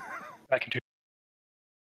 Back into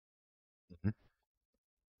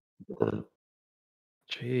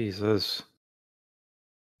Jesus.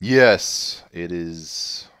 Yes, it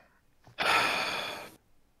is.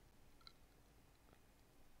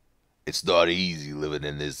 It's not easy living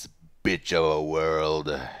in this bitch of a world.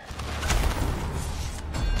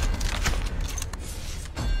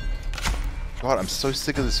 God, I'm so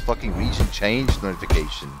sick of this fucking region change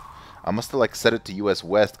notification. I must have like set it to US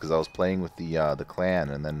West because I was playing with the clan,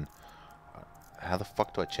 and then how the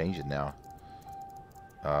fuck do I change it now?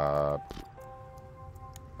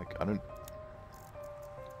 Like I don't.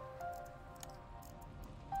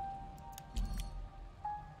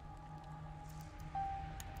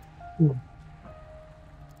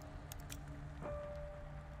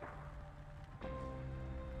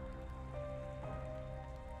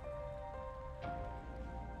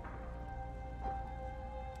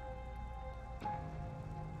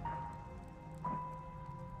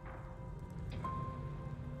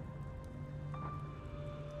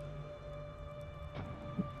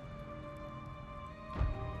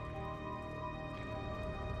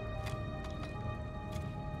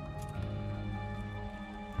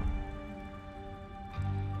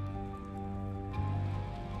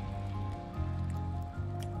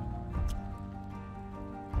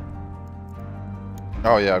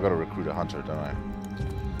 Oh yeah, I gotta recruit a hunter, don't I?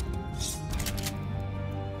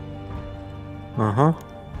 Uh-huh.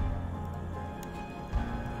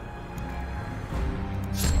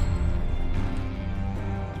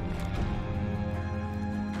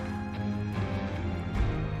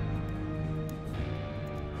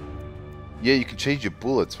 Yeah, you can change your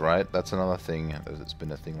bullets, right? That's another thing. It's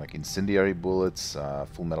been a thing like incendiary bullets,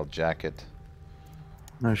 full metal jacket.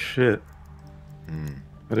 No shit. Hmm.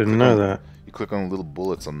 I didn't know that. You click on little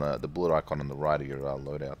bullets on the bullet icon on the right of your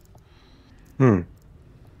loadout. Hmm.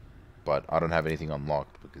 But I don't have anything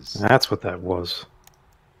unlocked because... That's what that was.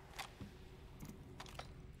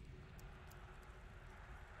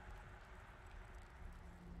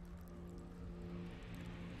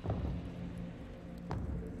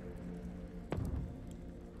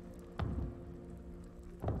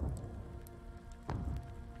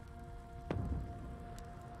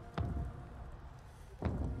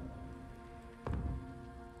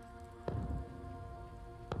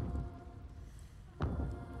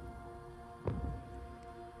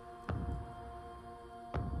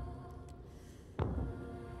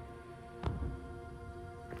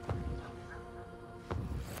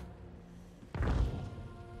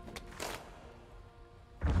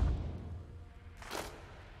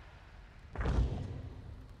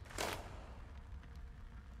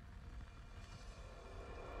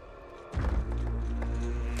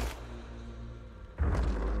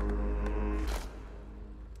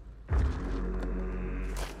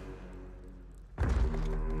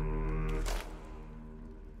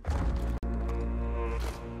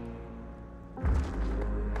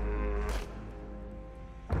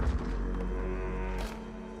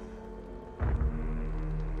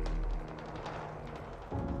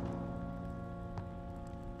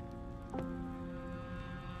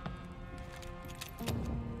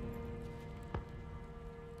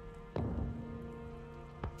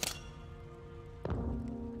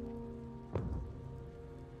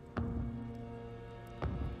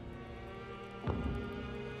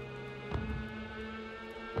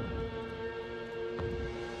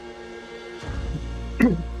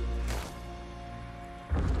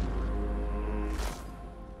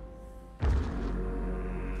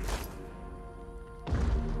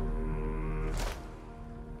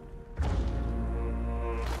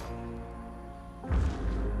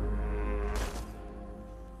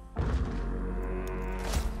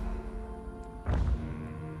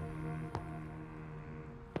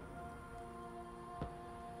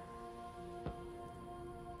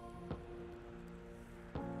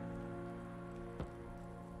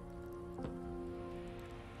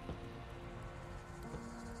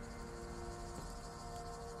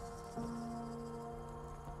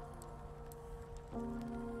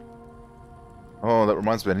 Oh, that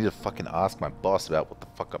reminds me, I need to fucking ask my boss about what the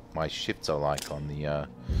fuck up my shifts are like on the,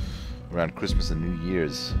 around Christmas and New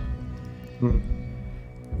Year's.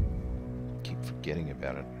 Keep forgetting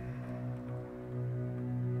about it.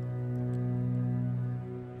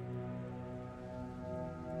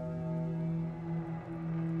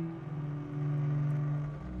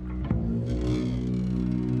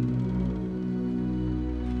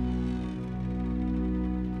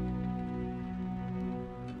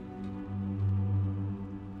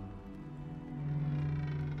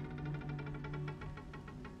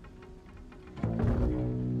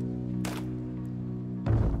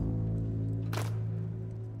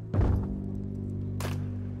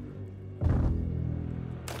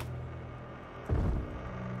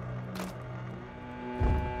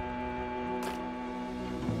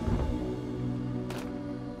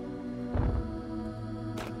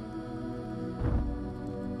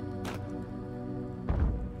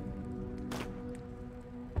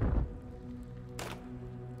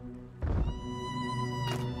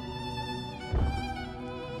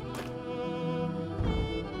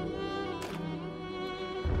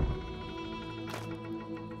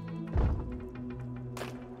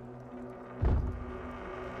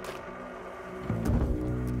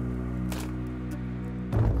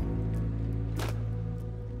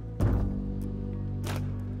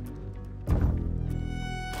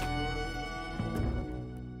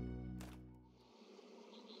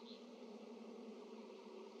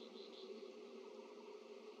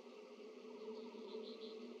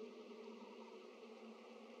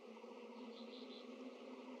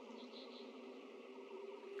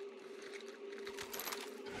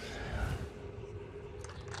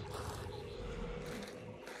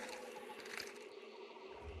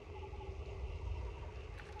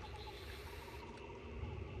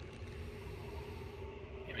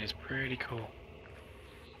 It's pretty cool.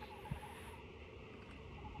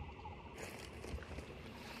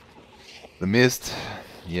 The Mist,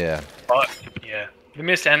 yeah. But yeah, the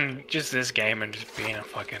Mist and just this game and just being a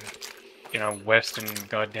fucking, you know, Western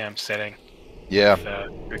goddamn setting. Yeah.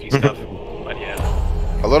 With, tricky stuff. But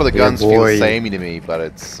yeah. A lot of the Yeah, guns feel boy. samey to me, but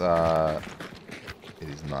it's it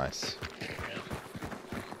is nice.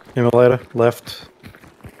 Immolator, left.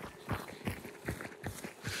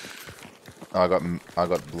 I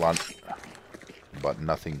got blunt, but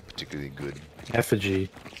nothing particularly good. Effigy.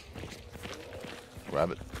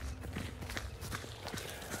 Grab it.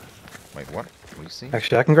 Wait, what? What are you seeing?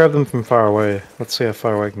 Actually, I can grab them from far away. Let's see how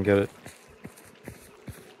far away I can get it.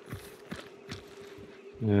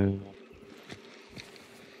 Yeah.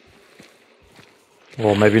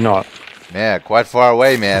 Well, maybe not. Yeah, quite far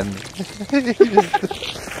away, man.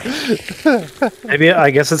 Maybe, I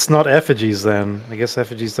guess it's not effigies then. I guess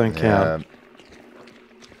effigies don't count.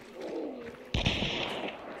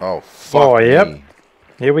 Oh, fuck Oh, yep. me.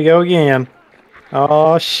 Here we go again.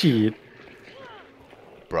 Oh, shit.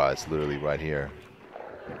 Bruh, it's literally right here.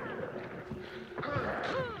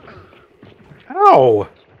 Ow!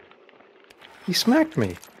 He smacked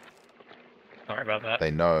me. Sorry about that. They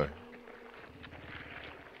know.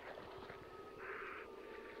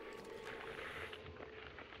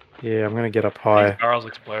 Yeah, I'm gonna get up high. Barrels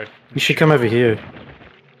explode. You should come over here.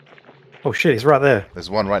 Oh shit, he's right there. There's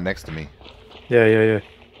one right next to me. Yeah.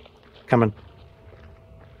 Coming.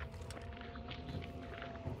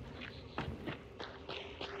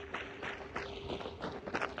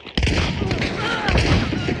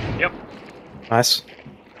 Yep. Nice.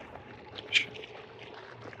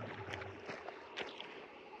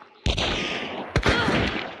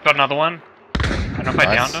 Got another one. I don't know if I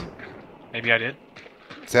Nice. downed him. Maybe I did.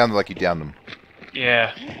 Sounded like you downed them.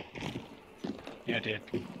 Yeah. Yeah, I did.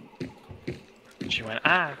 She went,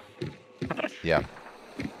 ah. Yeah.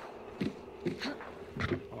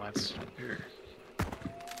 Well, that's weird.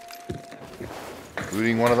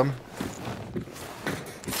 Looting one of them.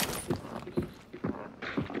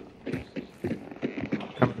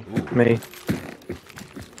 Come me.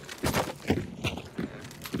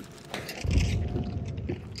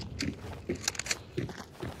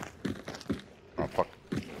 Oh, fuck.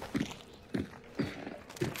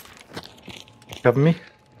 Cover me.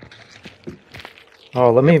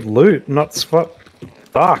 Oh, let me loot, not spot.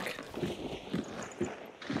 Fuck.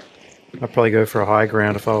 I'd probably go for a high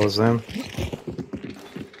ground if I was them.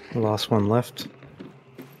 The last one left.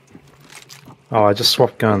 Oh, I just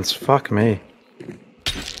swapped guns. Fuck me.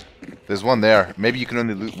 There's one there. Maybe you can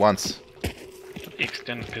only loot once. The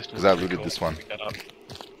extended pistol. Because I looted this one. Pick that up.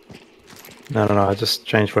 No, I just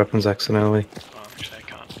changed weapons accidentally. Oh, actually, I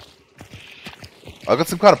can't. I got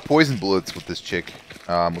some kind of poison bullets with this chick.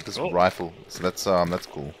 With this Oh. rifle. So that's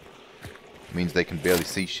cool. Means they can barely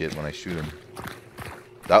see shit when I shoot them.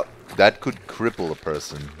 That could cripple a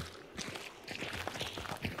person.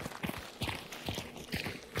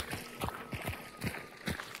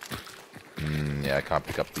 Yeah, I can't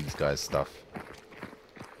pick up these guys' stuff.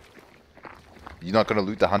 You're not gonna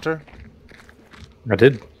loot the hunter? I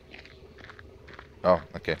did. Oh,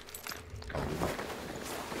 okay. I'll loot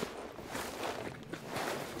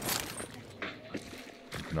it.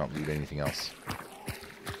 Do not loot anything else.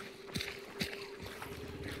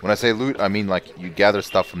 When I say loot, I mean like you gather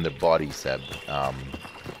stuff from their body, Seb.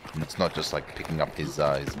 It's not just like picking up his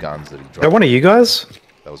guns that he dropped. Is that one of you guys?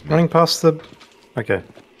 That was me. Running past the... Okay.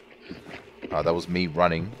 That was me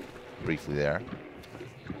running briefly there.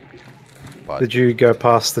 But Did you go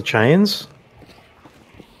past the chains?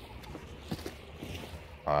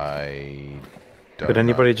 I don't Did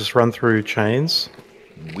anybody just run through chains?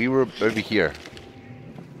 know. We were over here.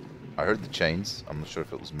 I heard the chains. I'm not sure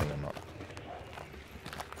if it was me or not.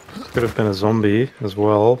 Could have been a zombie as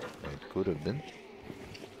well. It could have been.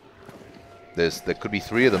 There could be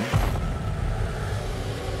 3 of them.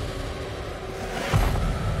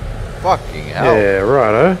 Fucking hell. Yeah,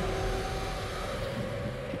 righto.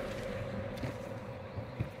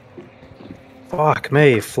 Fuck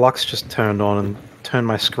me, Flux just turned on and turned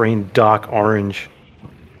my screen dark orange.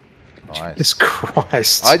 Nice. Jesus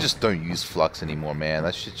Christ. I just don't use Flux anymore, man.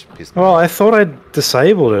 That shit just pissed me Well, off. I thought I'd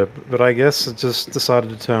disabled it, but I guess it just decided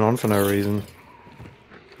to turn on for no reason.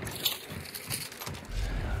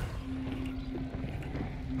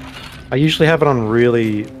 I usually have it on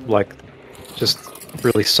really, like, just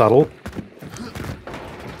really subtle.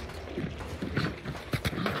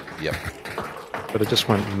 Yep. But it just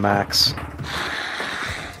went max.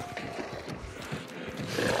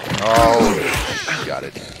 Oh, got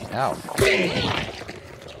it. Ow.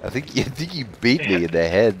 I think you beat me in the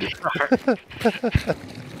head.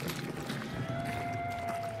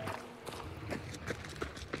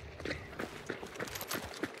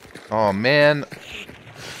 Oh man.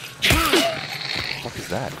 What is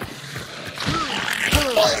that?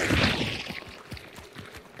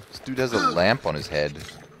 This dude has a lamp on his head.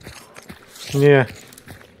 Yeah.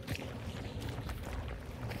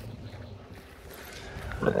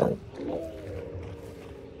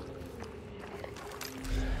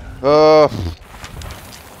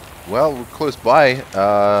 Well, we're close by,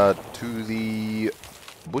 to the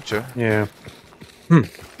butcher. Yeah.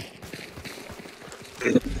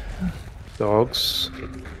 Dogs.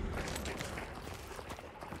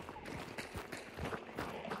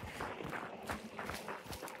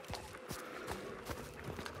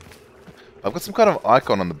 I've got some kind of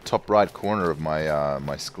icon on the top right corner of my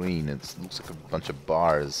my screen. It looks like a bunch of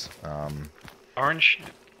bars. Orange?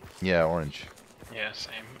 Yeah, orange. Yeah,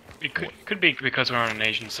 same. It could be because we're on an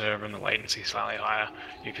Asian server and the latency is slightly higher,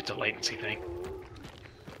 if it's a latency thing.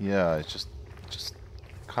 Yeah, it's just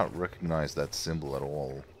can't recognize that symbol at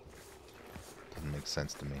all. Doesn't make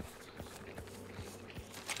sense to me.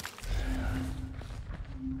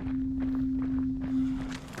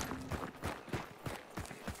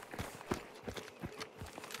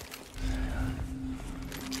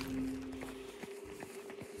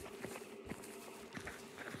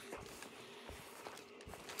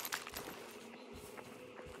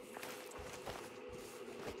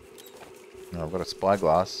 Now I've got a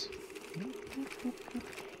spyglass.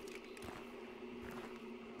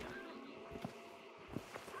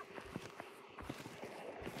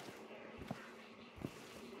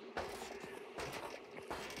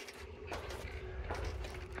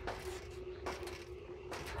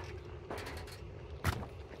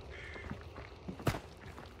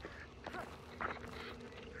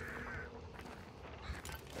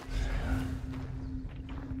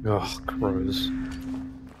 Ugh, crows.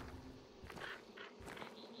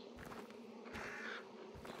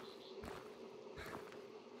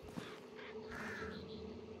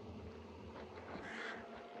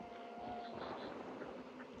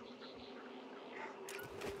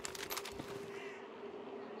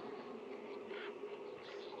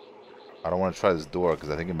 I don't want to try this door because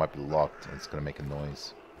I think it might be locked and it's going to make a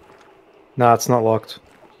noise. Nah, it's not locked.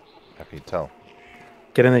 How can you tell?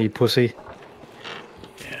 Get in there, you pussy.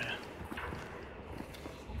 Yeah.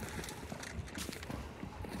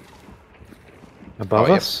 Above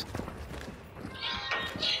Oh, yep. us?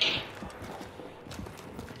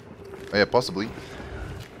 Oh yeah, possibly.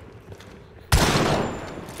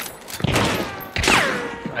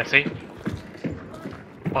 I see.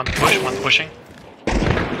 One push, one pushing.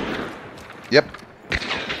 Yep.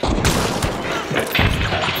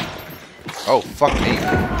 Oh, fuck me.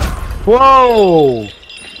 Whoa!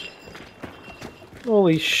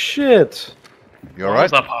 Holy shit! You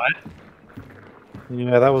alright? One's up high.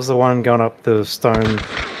 Yeah, that was the one going up the stone.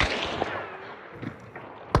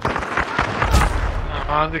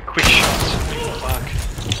 Ah, the quick shots. Fuck.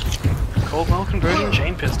 Cold well conversion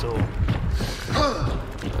chain pistol.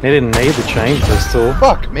 He didn't need the chain pistol.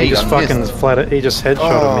 Fuck me! He just I fucking missed. flat. He just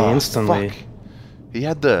headshotted me instantly. Fuck. He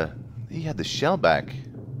had the shell back.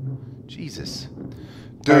 Jesus.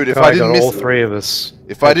 Dude, That if guy I didn't got miss all three of us.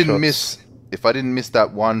 if I didn't headshots. miss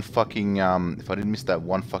that one fucking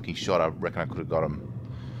shot, I reckon I could have got him.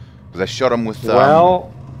 Because I shot him with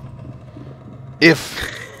Well, if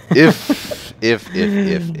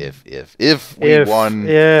we won,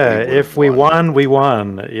 yeah, we if we won, we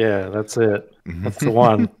won. Yeah, that's it. That's the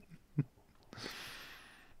one.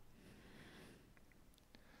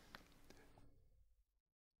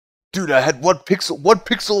 Dude, I had one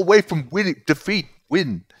pixel away from win.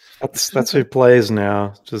 That's who plays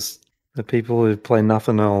now. Just the people who play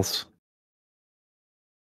nothing else.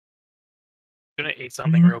 I'm gonna eat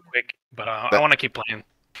something real quick, but I want to keep playing.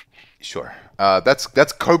 Sure. That's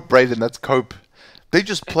Cope, Brayden. That's Cope. They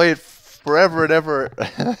just play it forever and ever.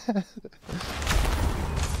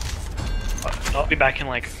 I'll be back in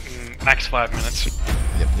like max 5 minutes.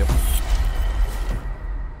 Yep.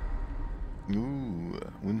 Ooh,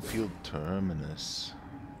 Winfield Terminus.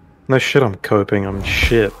 No shit, I'm coping. I'm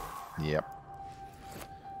shit. Yep.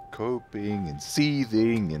 Coping and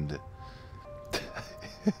seething and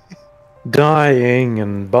Dying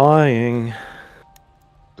and buying.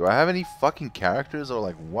 do I have any fucking characters or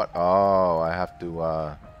like what? Oh, I have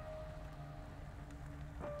to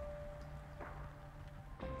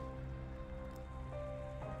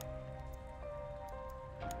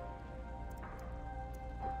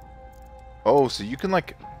Oh, so you can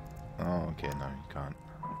like oh, okay, no, you can't.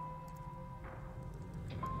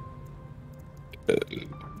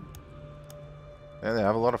 Yeah, they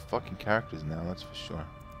have a lot of fucking characters now, that's for sure.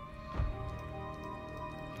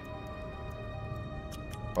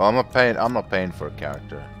 Well, I'm not paying for a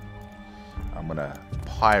character. I'm gonna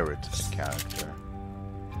pirate a character.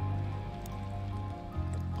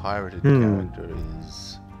 The pirated character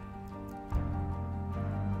is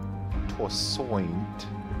Toysint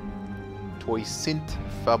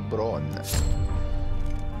Fabron.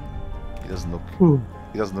 He doesn't look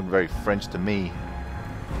very French to me.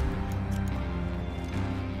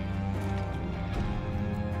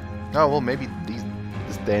 Oh well, maybe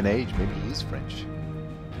this day and age, maybe he is French.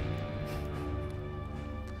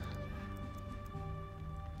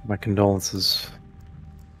 My condolences.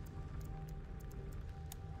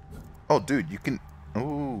 Oh, dude, you can.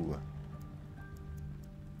 Ooh.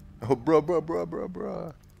 Oh,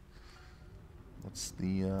 bruh. What's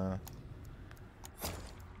the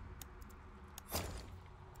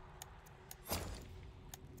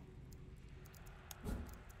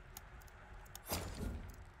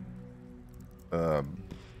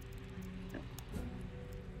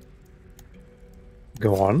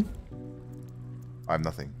Go on. I have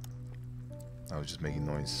nothing. I was just making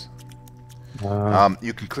noise. Uh,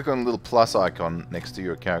 You can click on a little plus icon next to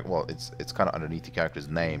your character. Well, it's kind of underneath the character's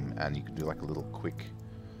name, and you can do like a little quick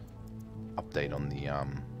update on the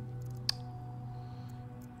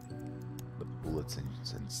bullets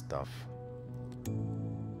and stuff.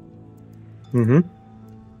 mm-hmm.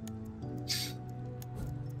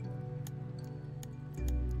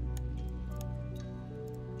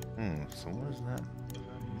 So what is that?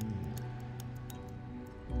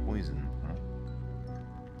 Poison, huh?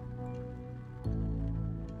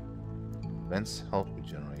 Vents health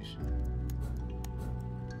regeneration.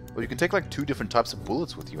 Well, you can take like 2 different types of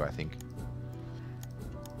bullets with you, I think.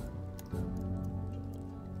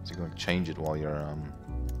 So you're going to change it while you're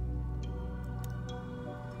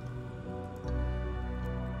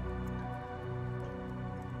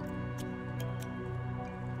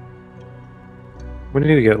We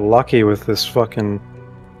need to get lucky with this fucking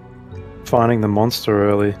finding the monster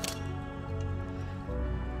early.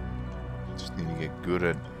 just need to get good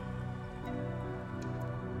at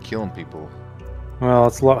killing people. Well,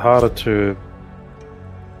 it's a lot harder to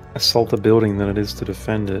assault a building than it is to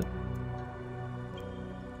defend it.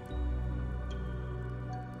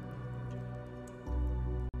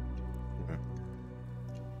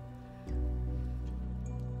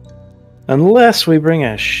 Unless we bring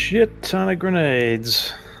a shit ton of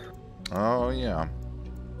grenades. Oh, yeah.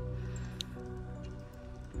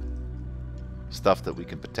 Stuff that we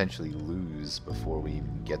can potentially lose before we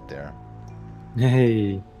even get there.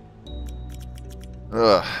 Hey.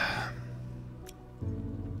 Ugh.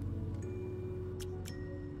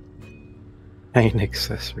 Paint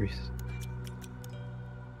accessories.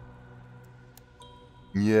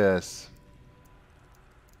 Yes.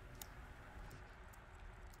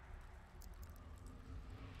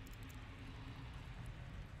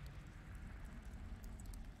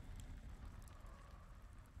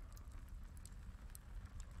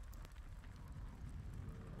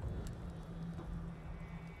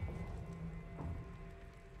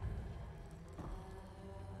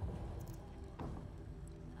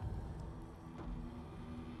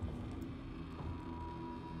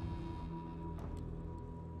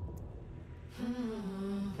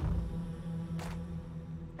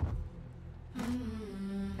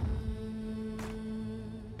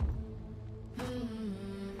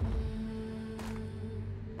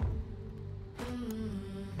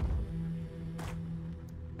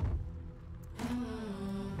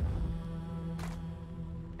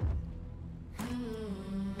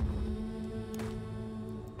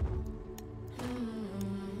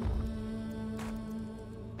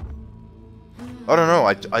 I don't know.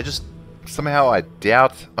 I just somehow I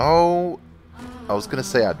doubt. Oh, I was gonna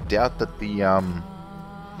say I doubt that the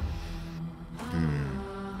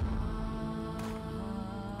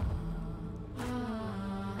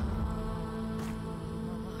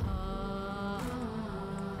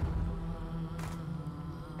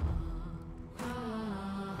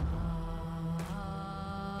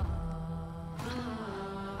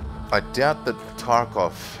I doubt that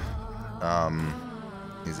Tarkov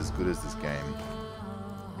is as good as this game,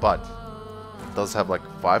 but it does have like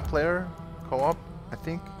 5-player co-op, I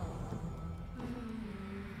think.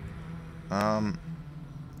 I'm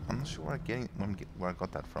not sure where I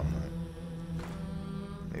got that from though.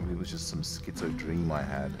 Maybe it was just some schizo dream I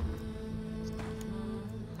had.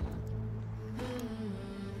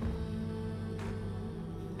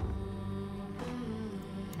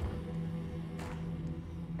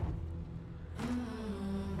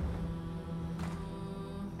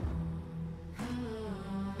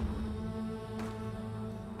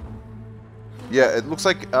 Yeah, it looks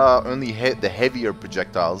like only the heavier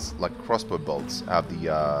projectiles, like crossbow bolts, have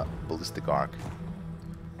the ballistic arc.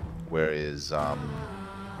 Whereas the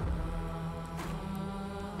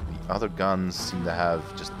other guns seem to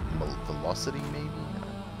have just velocity, maybe?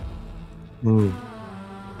 Hmm.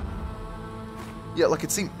 Yeah, like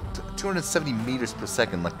it seemed 270 meters per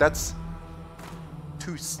second. Like that's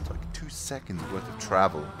 2 seconds worth of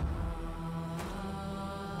travel.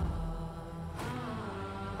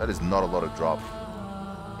 That is not a lot of drop.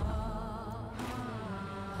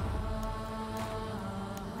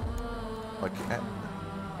 Like,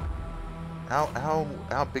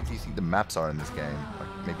 how big do you think the maps are in this game? Like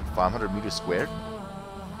maybe 500 meters squared?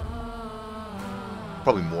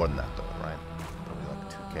 Probably more than that, though, right? Probably like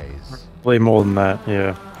 2Ks. Way more than that,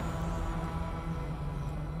 yeah.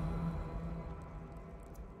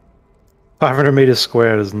 $500 meters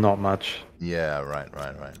squared is not much. Yeah, right.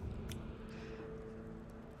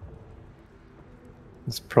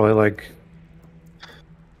 It's probably like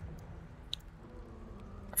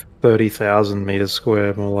 30,000 meters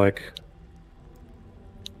squared, more like.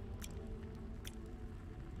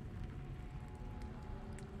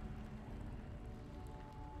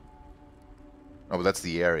 Oh, but that's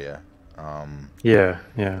the area. Yeah.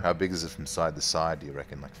 How big is it from side to side, do you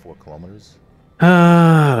reckon? Like 4 kilometers?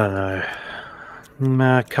 I don't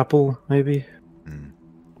know. A couple, maybe. Hmm.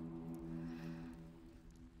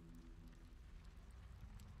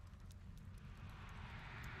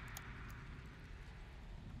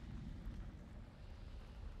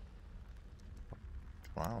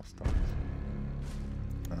 Wow, stuff.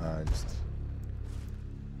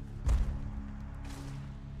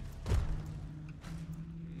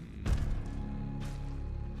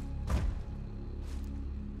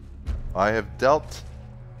 I have dealt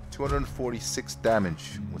 246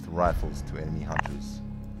 damage with rifles to enemy hunters.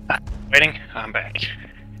 Waiting, I'm back.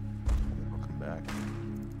 Welcome back.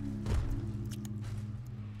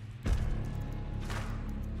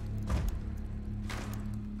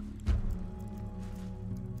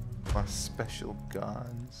 My special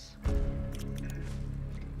guns.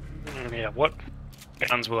 Yeah, what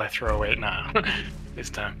guns will I throw away now? This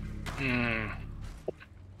time.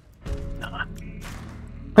 Nah.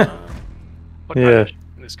 What Yeah.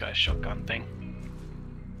 this guy's shotgun thing.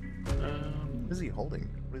 What is he holding?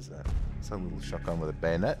 What is that? It's a little shotgun with a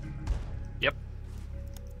bayonet. Yep.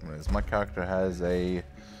 Whereas my character has a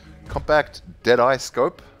compact dead-eye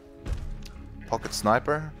scope, pocket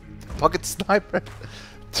sniper,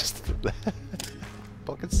 just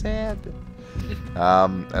pocket sand,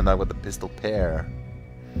 and I got the pistol pair,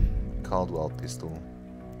 Caldwell pistol.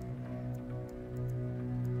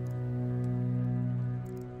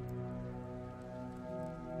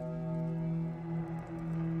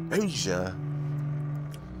 Asia.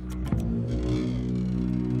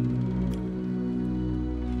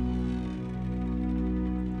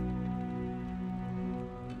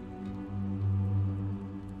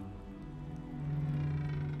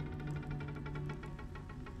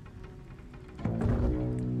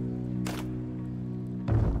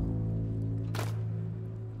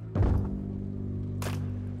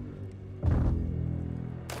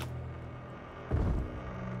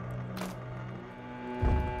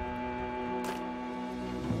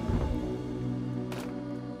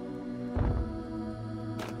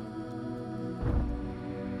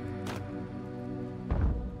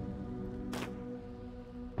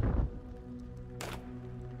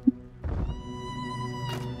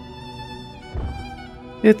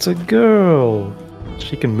 It's a girl.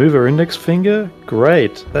 She can move her index finger?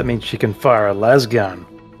 Great. That means she can fire a las gun.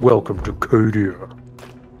 Welcome to Kodia.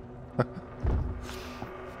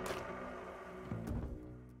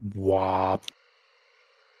 Wop.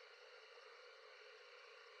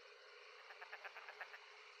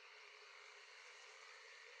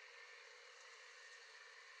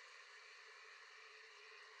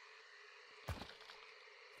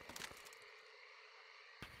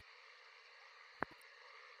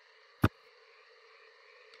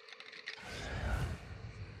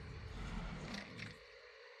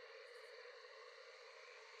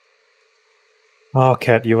 Oh,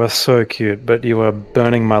 cat, you are so cute, but you are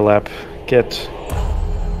burning my lap. Get...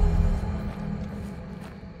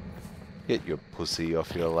 Get your pussy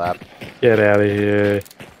off your lap. Get out of here.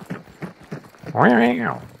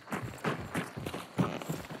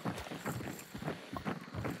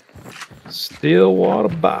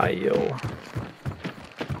 Stillwater Bayou.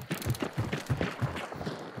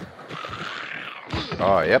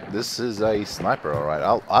 Oh, yep, this is a sniper,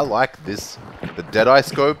 alright. I like this. The Deadeye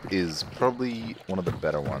scope is probably one of the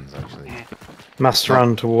better ones, actually. Must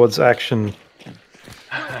run towards action.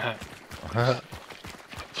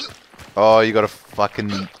 Oh, you got a fucking...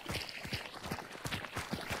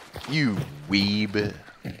 You weeb.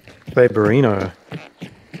 Faberino.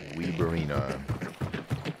 Weeberino.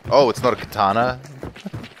 Oh, it's not a katana?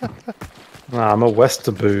 Nah, I'm a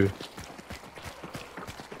Westerbo.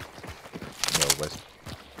 No, West.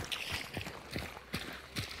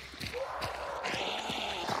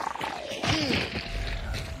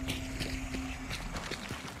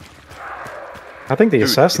 I think the Dude,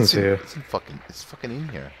 assassin's here. It's fucking in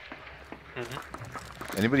here.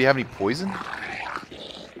 Anybody have any poison?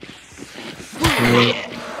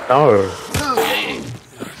 No.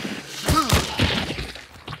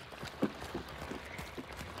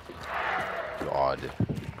 God.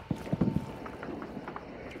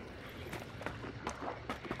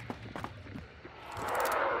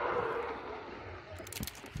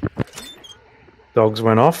 Dogs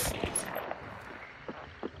went off.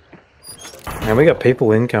 And we got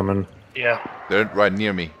people incoming. Yeah. They're right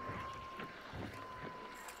near me.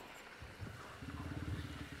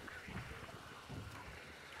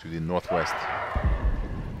 To the northwest.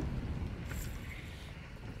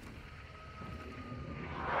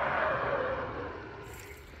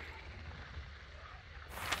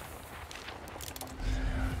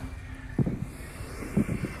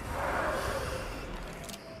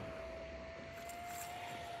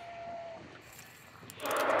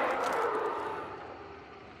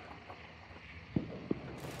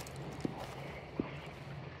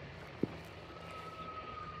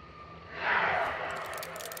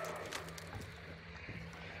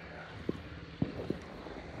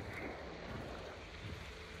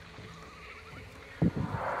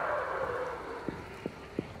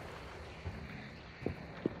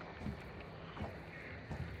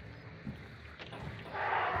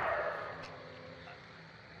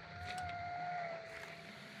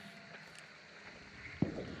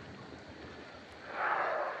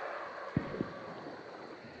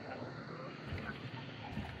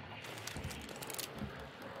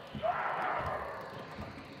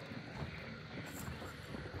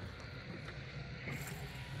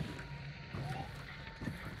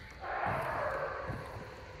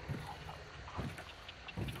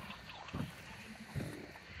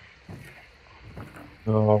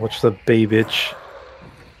 Oh, watch the bee bitch.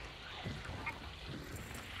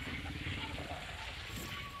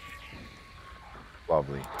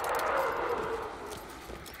 Lovely.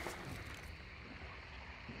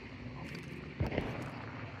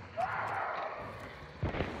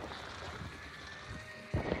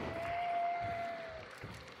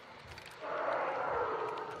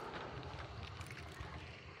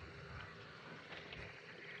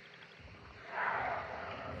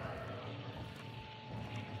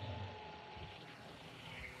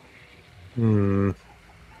 Hmm.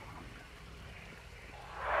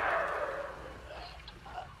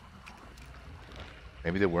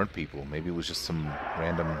 Maybe there weren't people. Maybe it was just some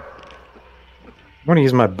random... I want to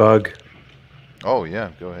use my bug. Oh, yeah,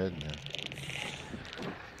 go ahead. Yeah.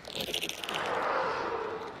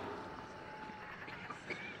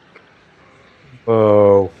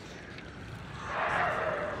 Whoa.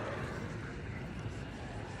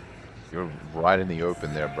 You're right in the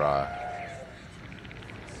open there, brah.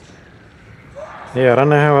 Yeah, I don't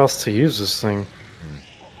know how else to use this thing.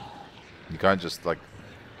 You can't just, like,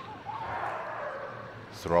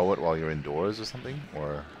 throw it while you're indoors or something?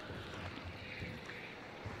 Or...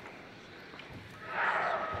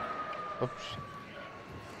 Oh, shit.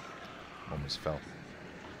 Almost fell.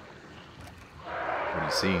 What are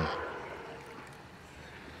you seeing?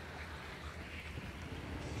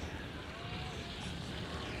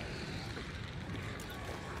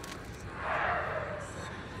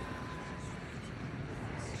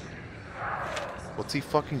 What's he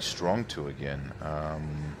fucking strong to again?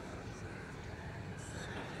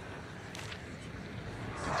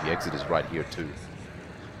 The exit is right here too.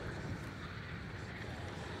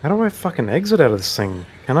 How do I fucking exit out of this thing?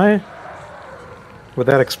 Can I?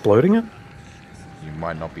 Without exploding it? You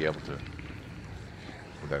might not be able to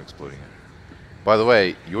without exploding it. By the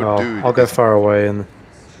way, your dude. I'll go far away and.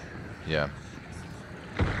 Yeah.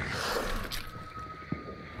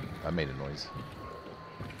 I made a noise.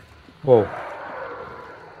 Whoa.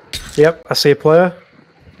 Yep, I see a player.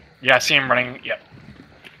 Yeah, I see him running. Yep.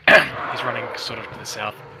 He's running sort of to the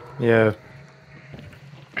south. Yeah.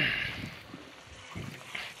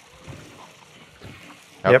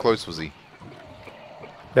 How Yep. close was he?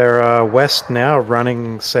 They're west now,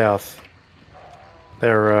 running south.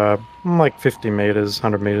 They're like 50 meters,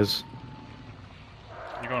 100 meters.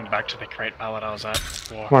 You're going back to the crate pallet I was at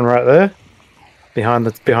before. One right there, behind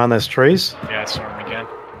those trees. Yeah, I saw him again.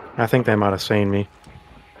 I think they might have seen me.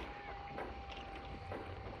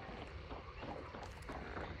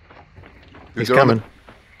 Dude, He's they're on the- coming.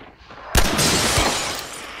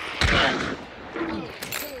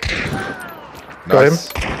 Got him.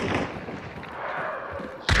 Nice.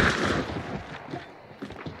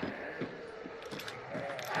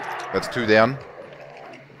 That's 2 down.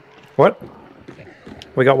 What?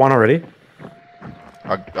 We got one already.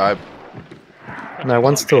 I No,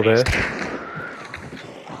 one's still there.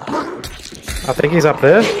 I think he's up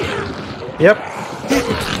there. Yep,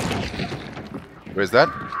 Where's that?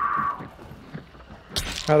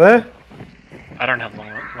 right there. I don't have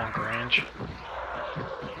longer range.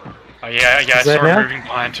 Oh yeah, I Is saw that him now? moving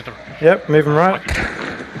behind to the. Yep, moving right.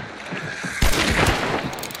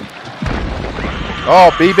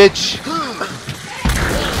 Oh, B bitch.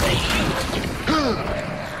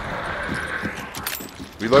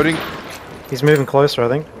 Reloading. He's moving closer, I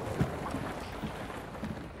think.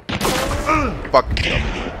 Fuck.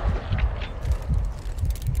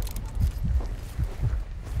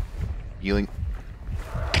 Healing.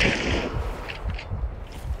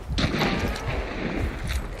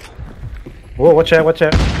 Whoa, watch out, watch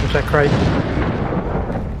out. Watch that crate.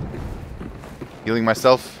 Healing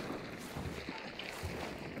myself.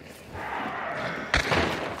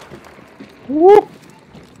 Whoop.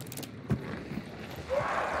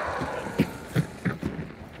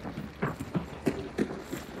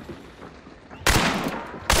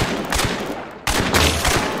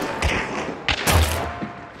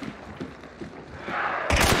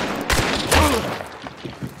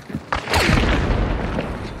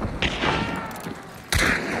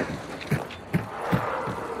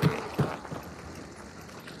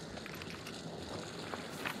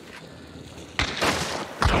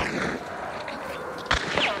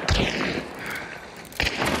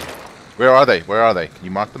 Where are they? Where are they? Can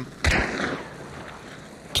you mark them?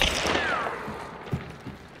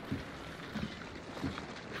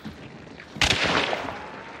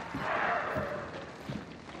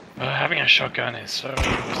 Having a shotgun is so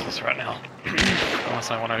useless right now.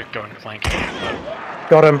 Unless I want to go and flank.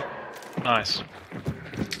 Got him. Nice.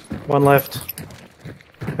 One left.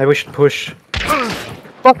 Maybe we should push.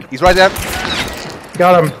 Fuck! He's right there.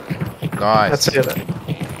 Got him. Nice. That's it.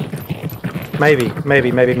 Maybe.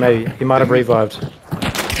 He might have revived.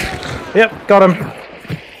 Yep, got him.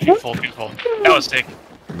 Beautiful, beautiful. That was sick.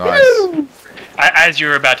 Nice. As you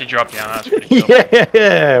were about to drop down, that was pretty cool.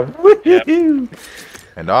 Yeah. Woohoo.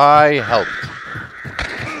 And I helped.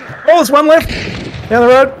 Oh, there's one left. Down the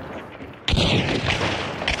road.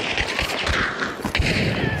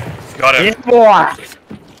 Got him. Yeah,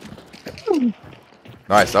 boy.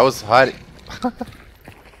 Nice. I was hiding.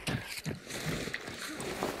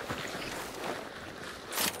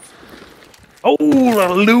 Oh,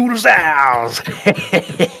 the losers.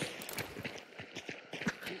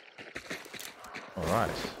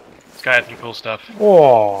 Alright. This guy had some cool stuff.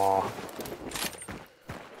 Oh.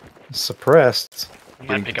 Suppressed. I might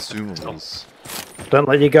Getting pick up the pistol. consumables. Don't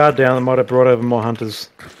let your guard down. They might have brought over more hunters.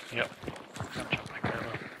 Yep. I'll jump back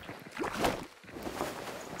over.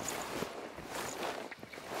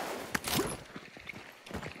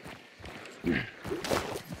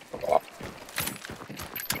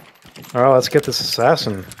 Alright, let's get this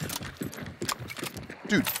assassin.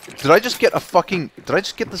 Dude, did I just get a fucking... Did I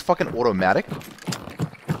just get this fucking automatic?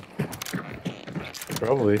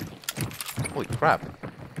 Probably. Holy crap.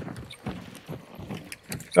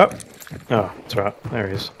 Oh. Oh, that's right. There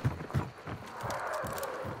he is.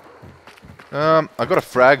 I got a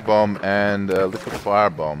frag bomb and a liquid fire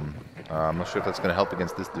bomb. I'm not sure if that's gonna help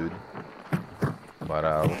against this dude. But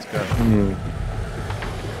let's go.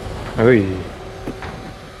 Oy.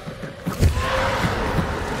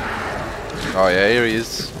 Oh yeah, here he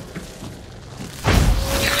is.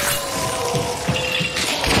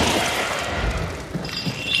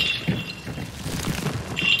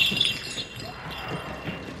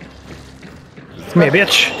 Come here,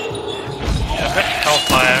 bitch. Yeah, I've got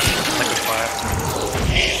hellfire, liquid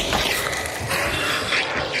fire.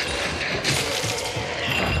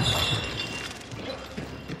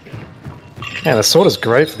 Yeah, the sword is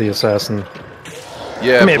great for the assassin.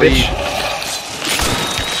 Yeah, Come here, bleed. bitch.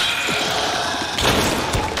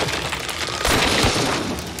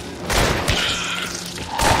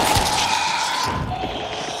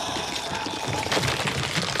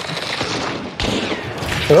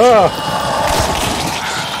 Ah!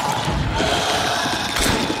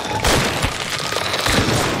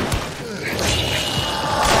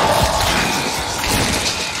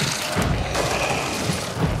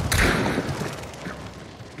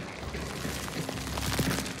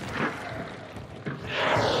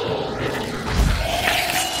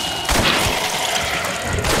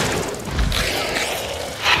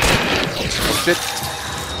 Shit.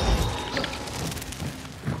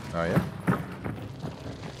 Oh yeah.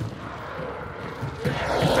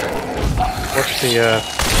 Watch the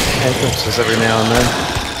entrances every now and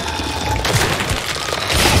then.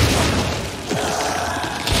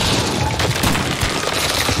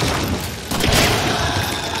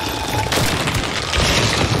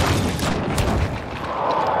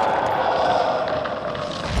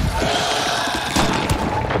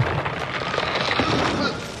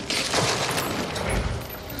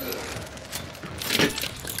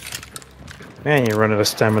 Man, you run out of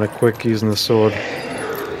stamina quick using the sword.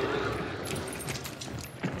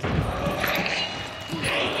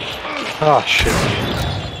 Oh shit.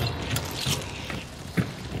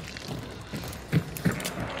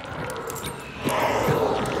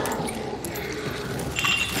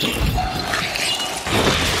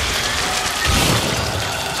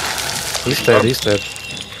 He's dead, he's dead.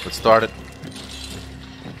 Let's start it.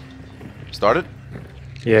 Start it?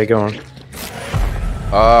 Yeah, go on.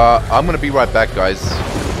 I'm gonna be right back, guys.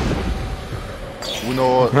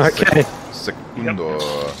 Uno Okay. segundo.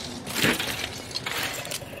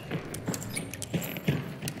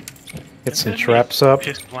 Get some traps up.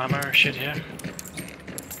 Pistol ammo shit here.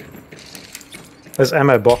 There's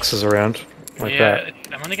ammo boxes around, like Yeah,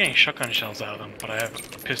 I'm only getting shotgun shells out of them, but I have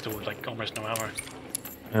a pistol with like almost no ammo.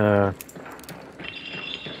 that.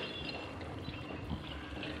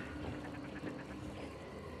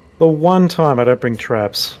 The one time I don't bring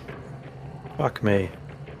traps. Fuck me.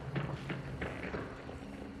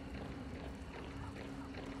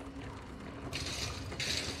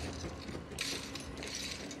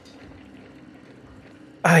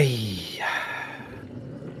 Ay.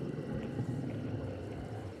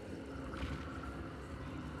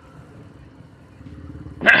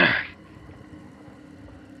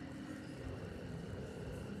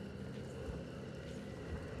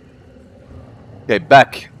 Okay,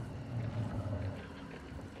 back.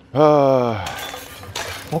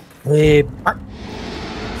 Okay. Do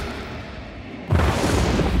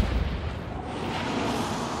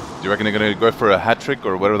you reckon they're gonna go for a hat trick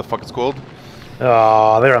or whatever the fuck it's called?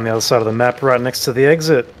 Oh, they're on the other side of the map, right next to the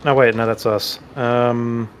exit. No, wait, no, that's us.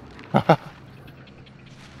 Yeah,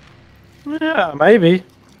 maybe.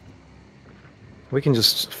 We can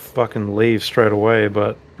just fucking leave straight away,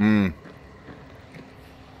 but Hmm.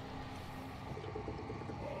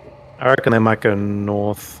 I reckon they might go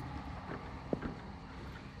north.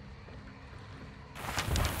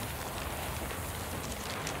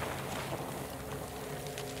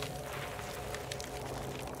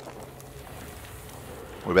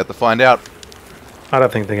 We're about to find out. I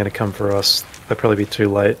don't think they're going to come for us. They'll probably be too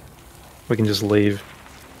late. We can just leave.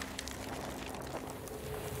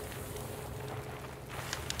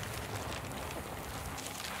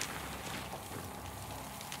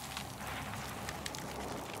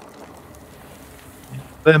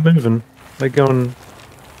 They're moving. They're going...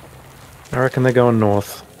 I reckon they're going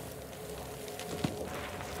north.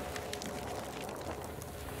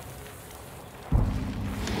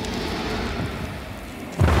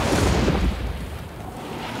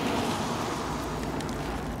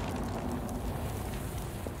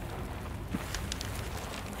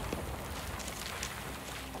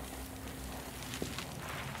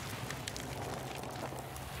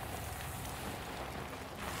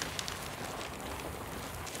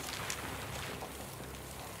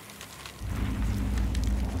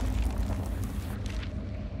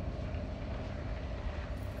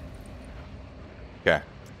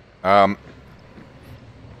 I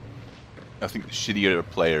think the shittier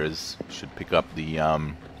players should pick up the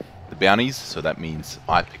bounties, so that means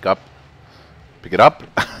I pick it up,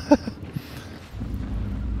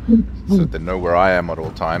 so that they know where I am at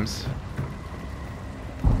all times.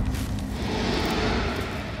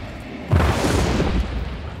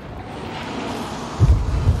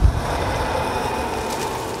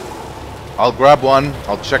 I'll grab one.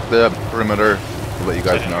 I'll check the perimeter to let you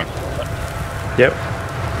guys know. Yep.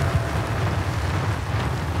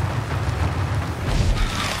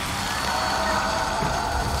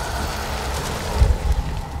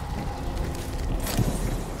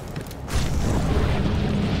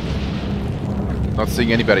 Not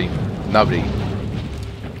seeing anybody. Nobody.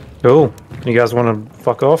 Cool. You guys want to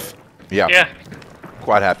fuck off? Yeah. Yeah.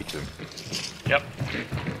 Quite happy to. Yep.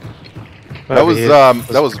 That was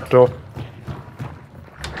that was. Door.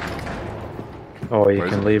 Oh, you Where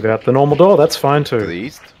is can it? leave out the normal door. That's fine To the too.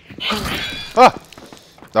 east. Ah!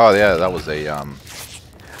 Oh yeah, that was a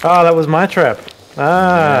Ah, that was my trap.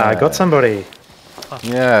 Ah, I got somebody.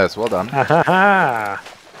 Yes, well done. Ha ha ha.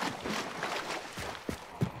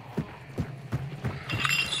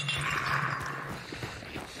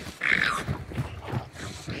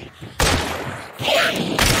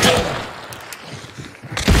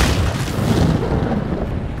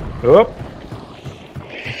 Oop.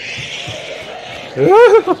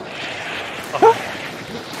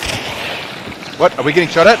 What? Are we getting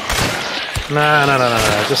shot at?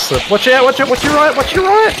 No. Just slip. Watch out, watch your right, watch your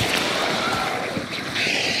right.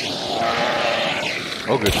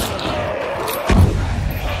 Oh, good.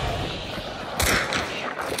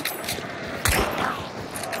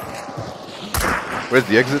 Where's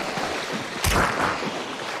the exit?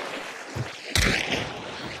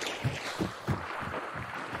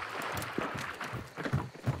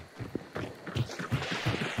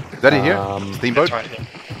 Is that it here? Steamboat? That's right. Yeah.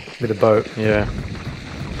 With a boat, yeah.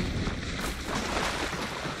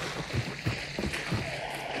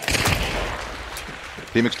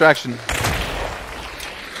 Team extraction.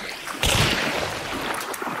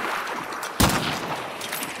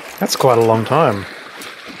 That's quite a long time.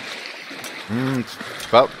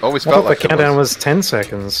 Always I felt thought like the it countdown was. was 10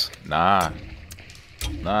 seconds. Nah.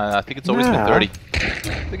 Nah, I think it's always been Nah. 30. I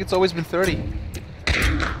think it's always been 30.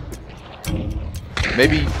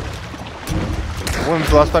 Maybe... When was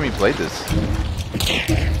the last time you played this?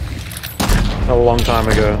 A long time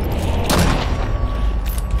ago.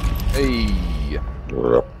 Hey.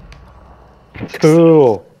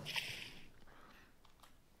 Cool.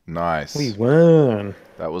 Nice. We won.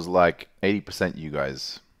 That was like 80% you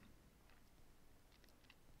guys.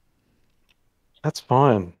 That's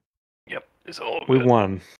fine. Yep. It's all We good.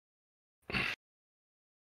 won.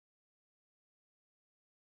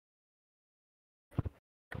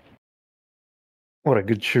 What a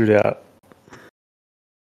good shootout.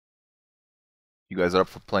 You guys are up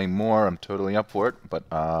for playing more. I'm totally up for it, but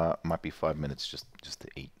might be 5 minutes just to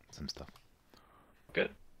eat some stuff.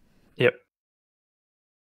 Good. Yep.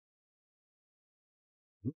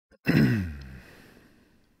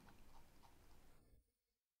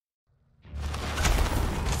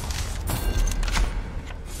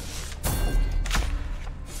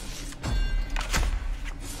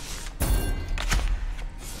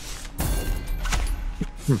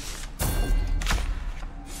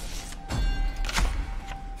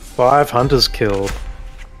 Five hunters killed.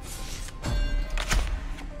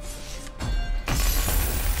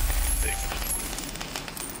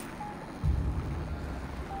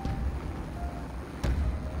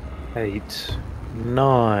 Eight,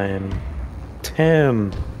 9,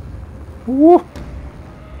 10. Woo!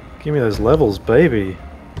 Give me those levels, baby.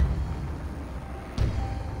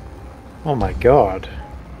 Oh my god.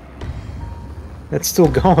 It's still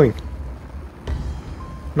going.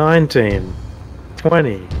 19,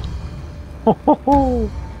 20. Ho ho ho!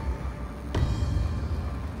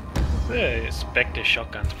 The Spectre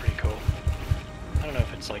shotgun's pretty cool. I don't know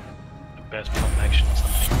if it's like the best pump action or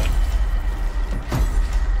something, but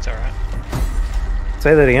it's alright.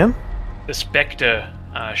 Say that again? The Spectre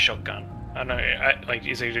shotgun. I don't know, like,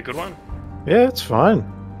 is it a good one? Yeah, it's fine.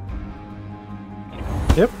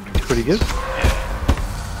 Yep, pretty good.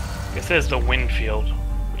 I guess there's the Winfield,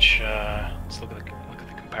 which, let's look at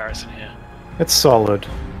the comparison here. It's solid.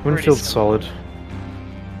 Winfield's similar. solid.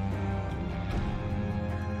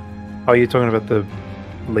 Oh, you're talking about the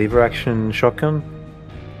lever action shotgun?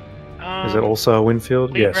 Is it also a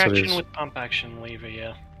Winfield? Lever Yes, it action is. with pump action lever,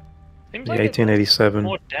 yeah. Seems The like it does 1887.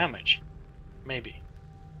 more damage. Maybe.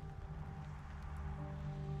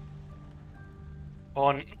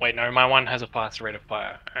 Oh, wait, no, my one has a faster rate of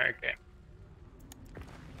fire. Okay.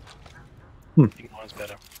 I think mine's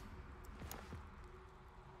better.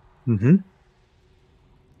 Mm-hmm.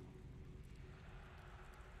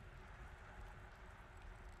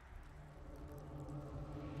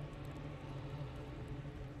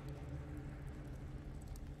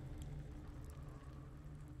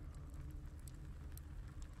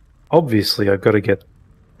 Obviously, I've got to get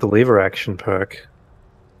the lever action perk.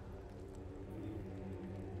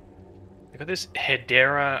 I got this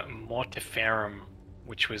Hedera Mortiferum,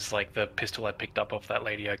 which was like the pistol I picked up off that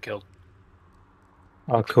lady I killed.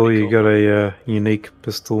 Oh, Looks cool. pretty You cool. got a unique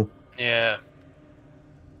pistol. Yeah.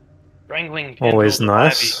 Wrangling Always Tendrils of Ivy.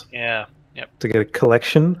 nice Yeah. Yep. to get a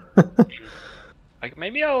collection. Like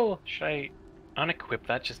maybe should I unequip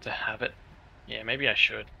that just to have it? Yeah, maybe I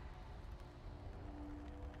should.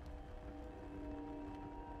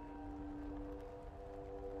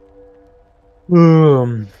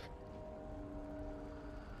 um,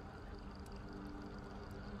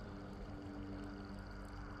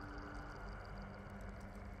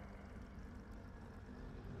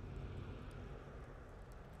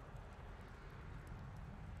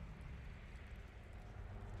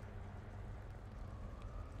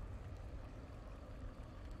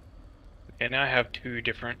 Okay, now I have two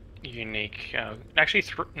different unique, actually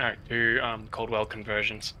two Coldwell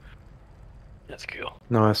conversions. That's cool.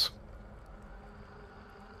 nice.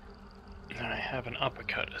 And I have an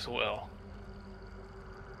uppercut as well.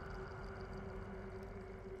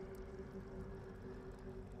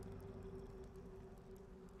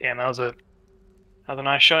 Damn, that was a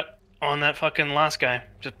nice shot on that fucking last guy.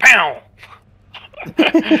 Just pow!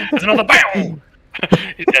 There's another pow!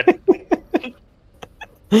 He's dead.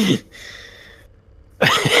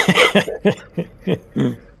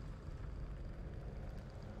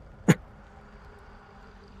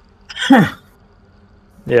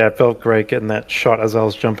 Yeah, it felt great getting that shot as I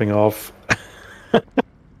was jumping off.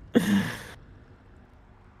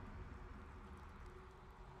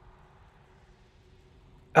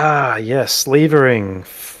 Ah, yes, levering.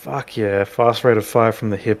 Fuck yeah, fast rate of fire from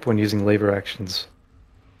the hip when using lever actions.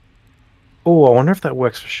 Oh, I wonder if that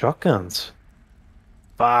works for shotguns.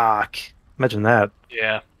 Fuck. Imagine that.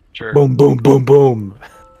 Yeah, true. Boom, boom, boom, boom.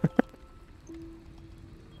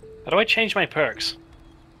 How do I change my perks?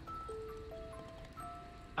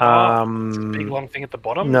 It's a big long thing at the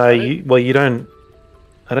bottom? No, Is that it? well, you don't.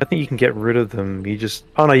 I don't think you can get rid of them. You just.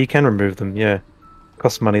 Oh no, you can remove them. Yeah,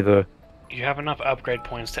 costs money though. You have enough upgrade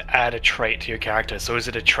points to add a trait to your character, so is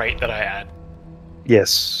it a trait that I add?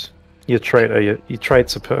 Yes, your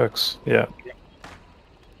traits are perks. Yeah.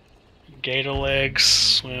 Gator legs,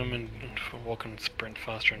 swim, and walk and sprint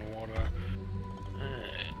faster in water.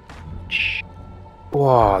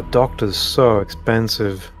 Wow, doctor's so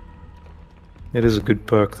expensive. It is a good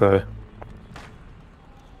perk though.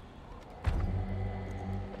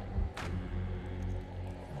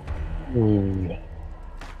 Ooh.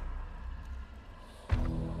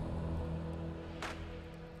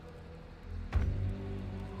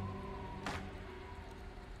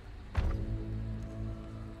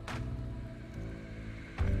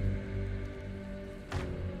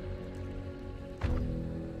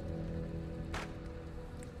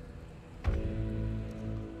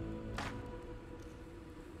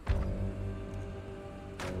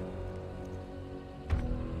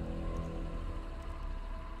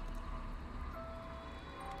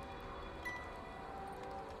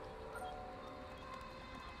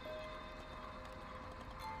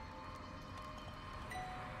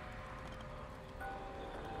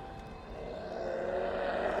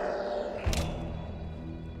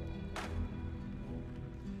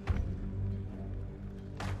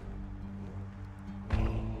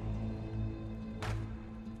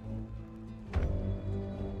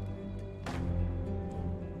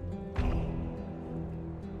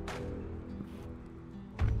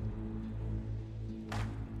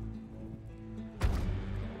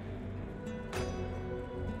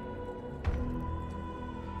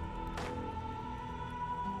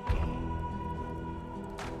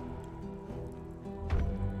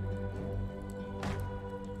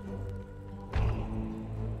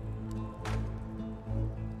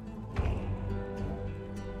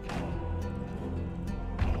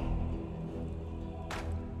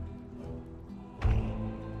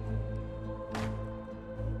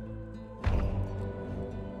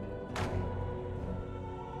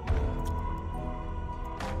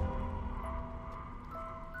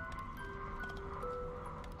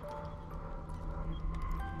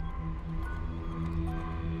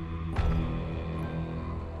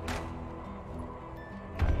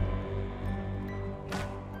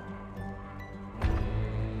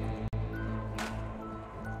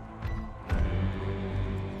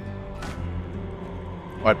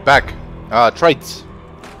 Alright, back. Traits.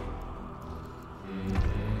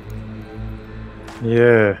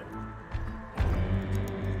 Yeah,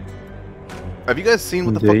 Have you guys seen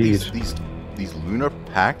what the indeed. fuck these lunar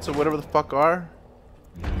pacts or whatever the fuck are?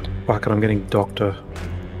 Fuck it, I'm getting doctor.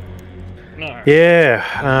 No.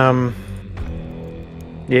 Yeah,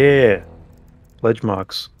 yeah. Pledge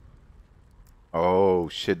marks. Oh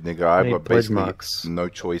shit, nigga! I've Need got pledge basically marks. no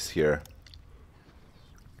choice here.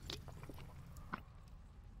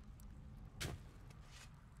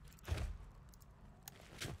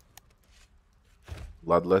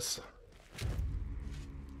 Bloodless.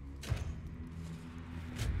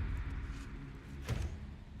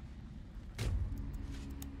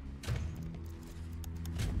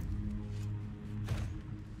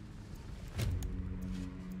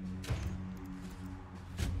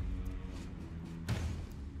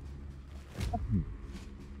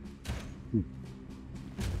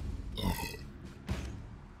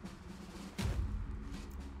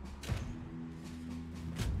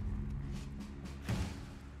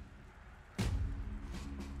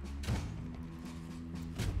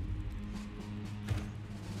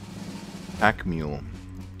 Pack mule.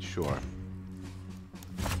 Sure.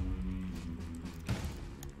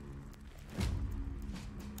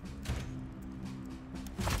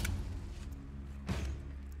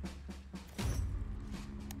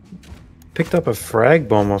 Picked up a frag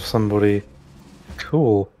bomb off somebody.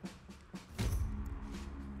 Cool.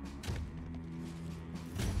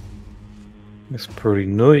 It's pretty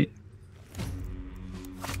neat.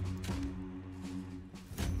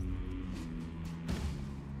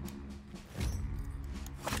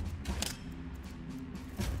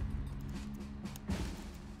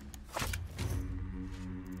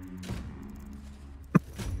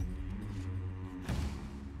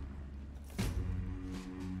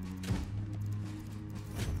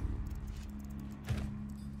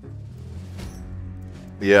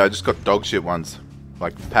 Yeah, I just got dog shit ones.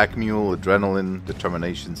 Like pack mule, adrenaline,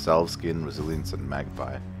 determination, salve skin, resilience, and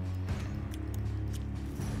magpie.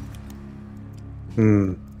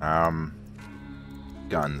 Hmm.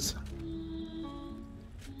 Guns.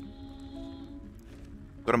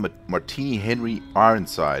 Got a Martini Henry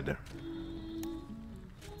Ironside.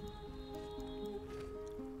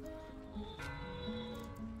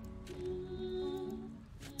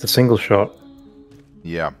 It's a single shot.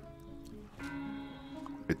 Yeah.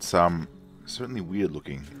 It's certainly weird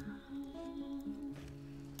looking.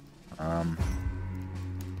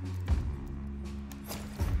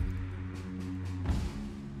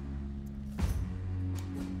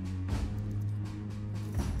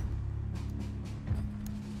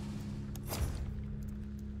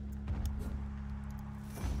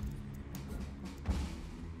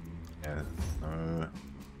 Yeah.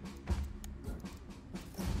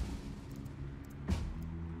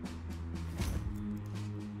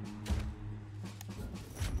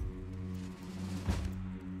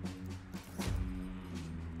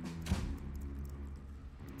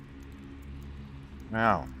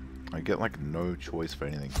 Wow. I get like no choice for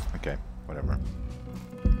anything. Okay, whatever.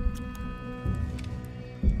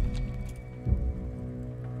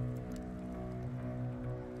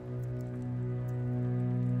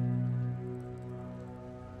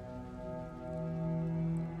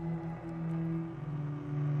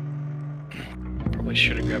 Probably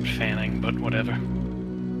should have grabbed fanning, but whatever.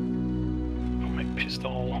 Oh, my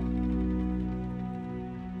pistol.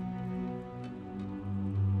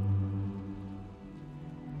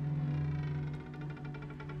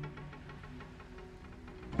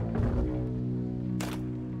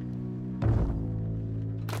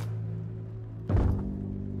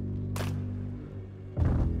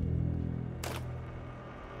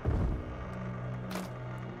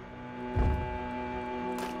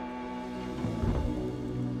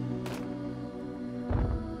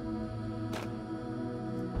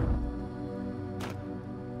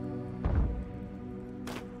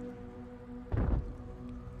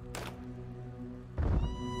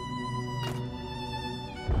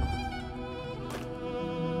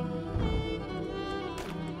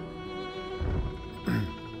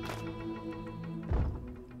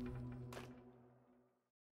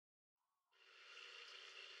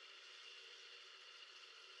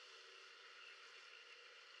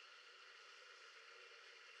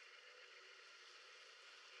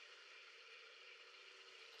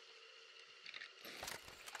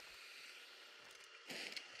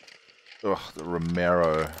 Ugh, the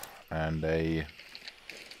Romero and a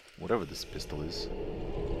whatever this pistol is.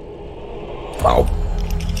 Wow.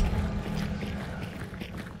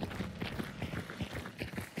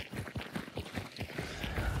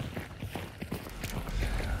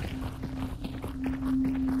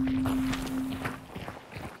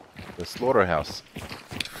 The slaughterhouse.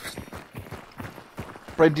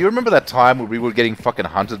 Brian, do you remember that time where we were getting fucking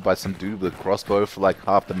hunted by some dude with a crossbow for like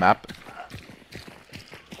half the map?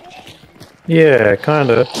 Yeah,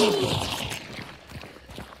 kinda.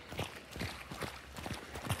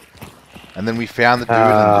 And then we found the dude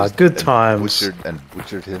and just good times.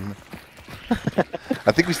 butchered him.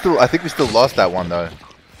 I think we still lost that one though.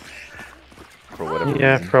 For whatever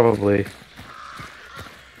Yeah, reason. probably.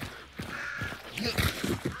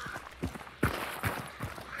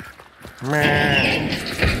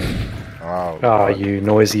 Oh, Oh, you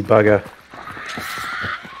noisy bugger.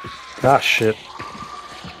 Ah, shit.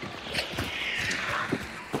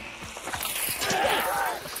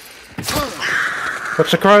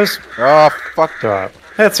 Watch the crows. Oh, fuck. It's alright.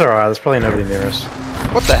 That's alright, there's probably nobody near us.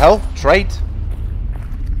 What the hell? Trait?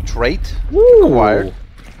 Trait? Woo! Acquired.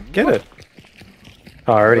 Get it.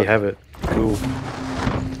 Oh, I already have it. Cool.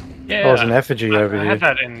 Yeah. Oh, there's an effigy over I here. had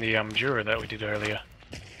that in the Jura that we did earlier.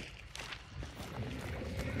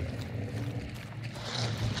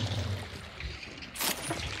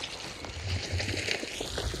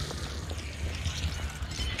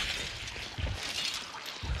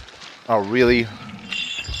 Oh, really?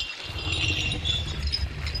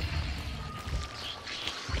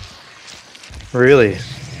 Really?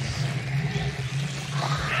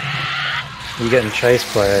 You're getting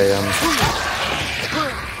chased by a,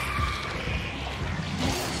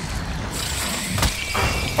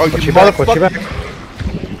 Oh, Watch you your back, watch your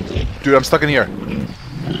motherfucker! back. Dude, I'm stuck in here.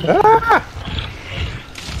 Ah!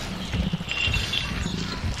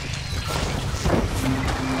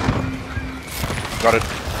 Got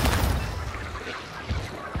it.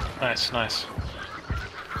 Nice, nice.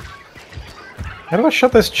 How do I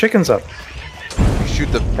shut those chickens up? You shoot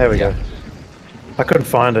the. There we yeah. go. I couldn't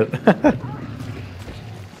find it.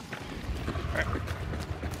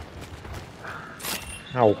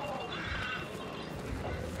 Ow.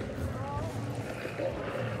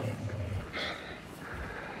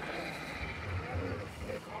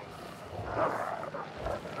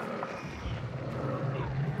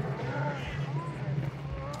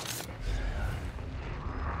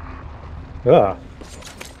 Ah.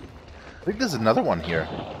 I think there's another one here.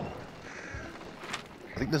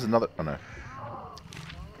 I think there's another. Oh no.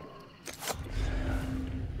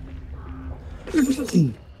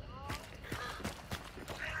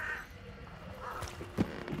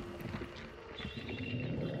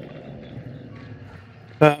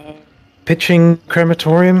 Pitching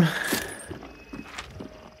crematorium.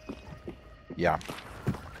 Yeah.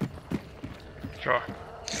 Sure.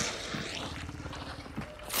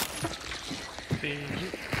 See.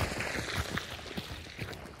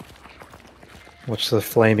 Watch the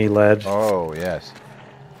flamey lead. Oh yes.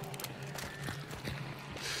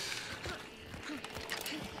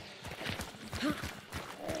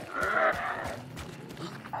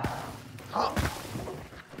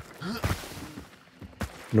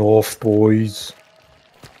 North boys.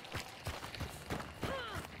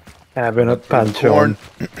 Having a punch Corn.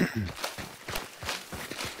 on.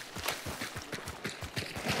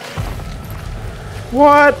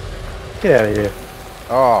 What? Get out of here.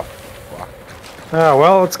 Oh. Oh,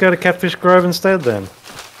 well, let's go to Catfish Grove instead then.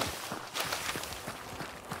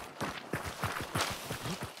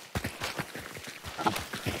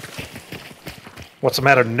 What's the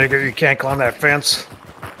matter, nigger? You can't climb that fence?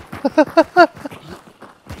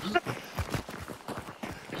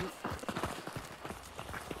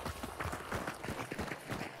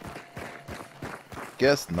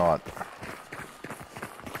 Guess not.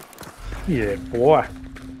 Yeah, boy.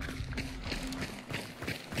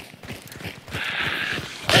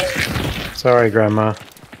 Sorry, Grandma.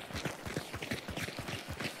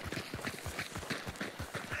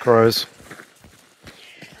 Crows.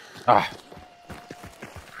 Ah.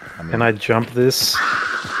 I mean, Can I jump this?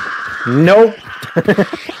 Nope. did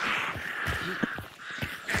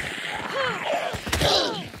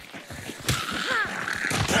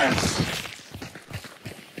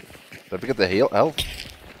I pick up the health?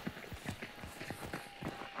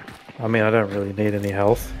 I mean, I don't really need any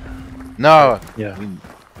health. No. Yeah.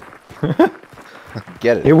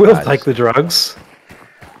 Get it. It will guys. take the drugs.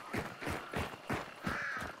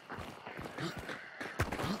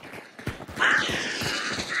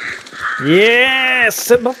 Yeah,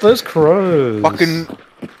 setting off those crows. Fucking.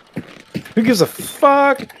 Who gives a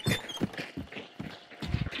fuck?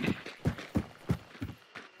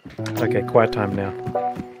 Okay, quiet time now.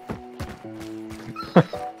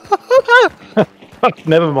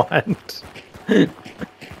 Never mind.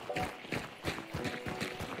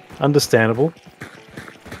 Understandable.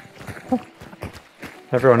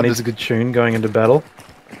 Everyone needs a good tune going into battle.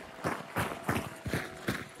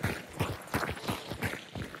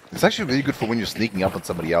 It's actually really good for when you're sneaking up on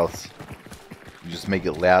somebody else. You just make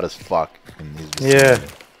it loud as fuck in his Yeah.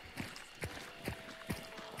 vicinity.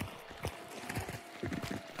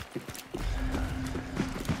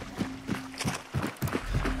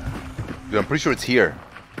 Dude, I'm pretty sure it's here.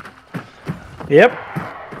 Yep.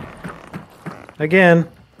 Again.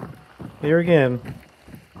 Here again.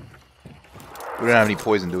 We don't have any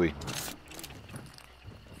poison, do we?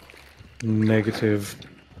 Negative.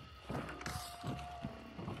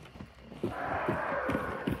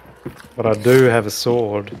 But I do have a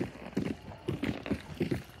sword.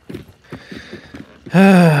 We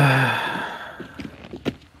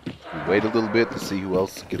wait a little bit to see who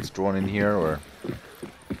else gets drawn in here, or...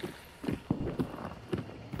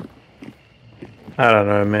 I don't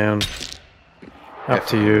know, man. Up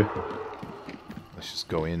to you. Let's just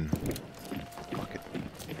go in. Fuck it.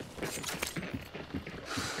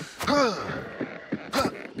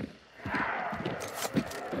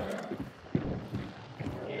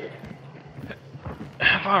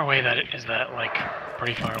 How far away is that? Like,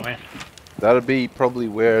 pretty far away. That'd be probably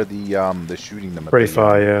where they're shooting them at. Pretty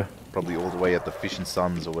far, yeah. Probably all the way at the Fish and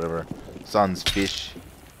Sons or whatever. Sons Fish.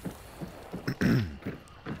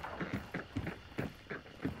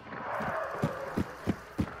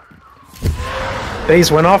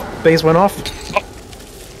 Bees went off. Bees went off. Oh.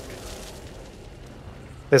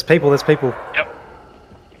 There's people. There's people. Yep.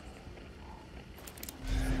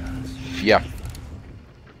 Yeah.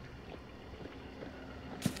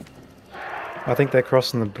 I think they're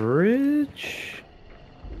crossing the bridge.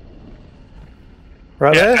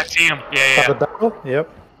 Right Yeah, there. I see him. Yeah, Up the double. Yep.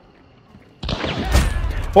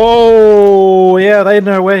 Oh, yeah. They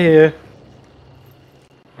know we're here.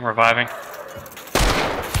 I'm reviving.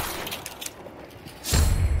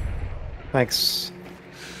 Thanks.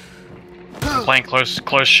 I'm playing close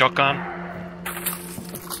shotgun.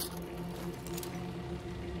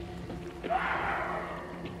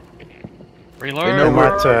 Reload. They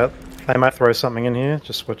know They might throw something in here.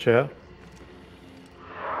 Just watch out.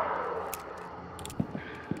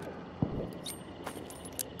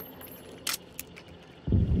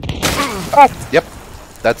 Oh! Yep.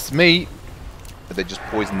 That's me. They just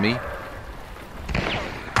poisoned me.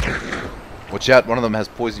 Watch out, one of them has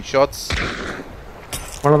poison shots.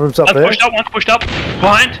 One of them's up there. Pushed up, one's pushed up.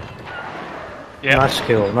 Behind. Yeah. Nice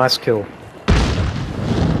kill. Nice kill.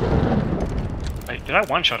 Wait, did I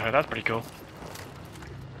one-shot her? That's pretty cool.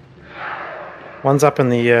 One's up in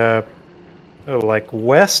the like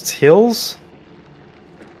west hills.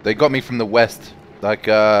 They got me from the west, like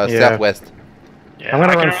southwest. Yeah, I'm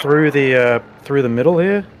gonna I run through the middle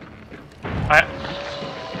here.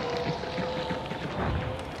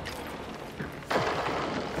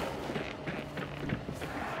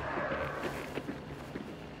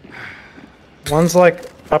 One's like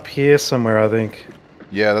up here somewhere, I think,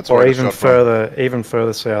 Yeah, that's or where I even shot from. even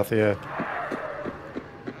further south. Yeah.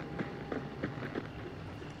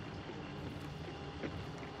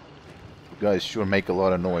 You guys sure make a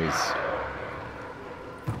lot of noise.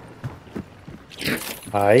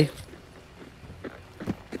 Aye.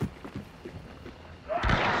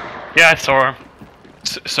 Yeah, I saw him.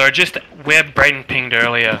 So just where Brayden pinged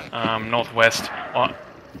earlier, northwest, on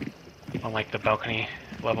like the balcony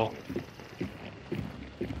level.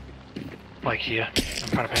 Like here, I'm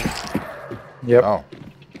trying to ping. Yep. Oh.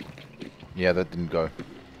 Yeah, that didn't go.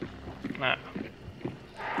 Nah.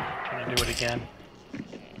 Trying to do it again.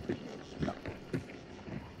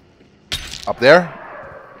 Up there?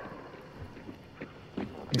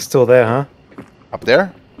 He's still there, huh? Up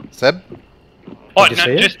there? Seb? Oh Did you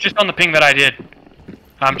no, see it? just on the ping that I did.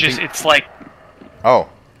 It's like, Oh.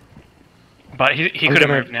 but he I'm could have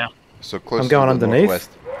gonna- moved now. So close I'm going to the underneath. northwest.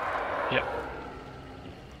 Yep.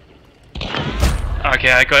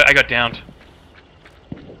 Okay, I got downed.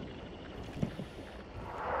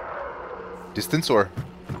 Distance or?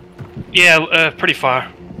 Yeah, pretty far.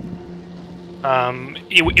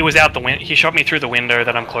 It was out the window. He shot me through the window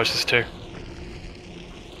that I'm closest to.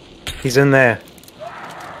 He's in there.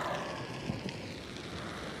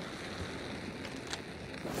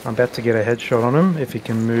 I'm about to get a headshot on him if he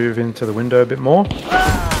can move into the window a bit more.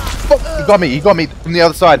 Fuck! He got me from the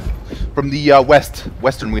other side. From the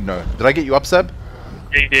western window. Did I get you up, Seb?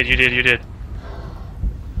 Yeah, you did.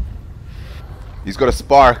 He's got a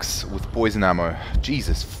Sparks with poison ammo.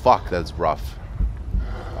 Jesus, fuck, that's rough.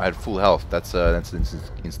 I had full health. That's an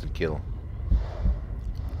instant kill.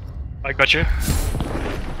 I got you.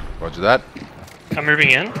 Roger that. I'm moving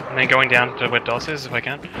in and then going down to where DOS is if I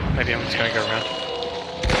can. Maybe I'm just gonna go around.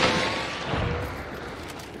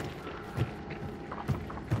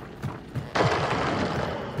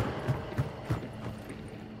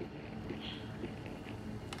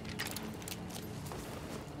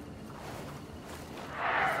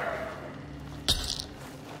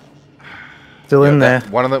 Still in there.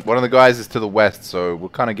 One of the guys is to the west, so we're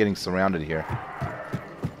kind of getting surrounded here.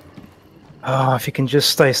 Oh, if you can just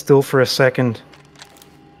stay still for a second.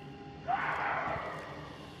 I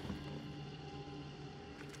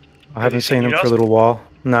haven't seen him for a little while.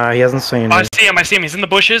 No, he hasn't seen me. I see him. I see him. He's in the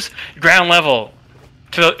bushes, ground level.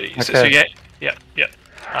 To the, Okay. so yeah.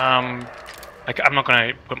 I'm not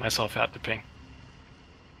gonna put myself out to ping.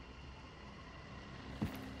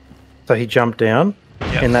 So he jumped down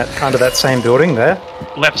Yep. in that under that same building there.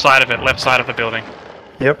 Left side of it. Left side of the building.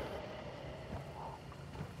 Yep.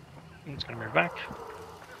 I'm just gonna move back.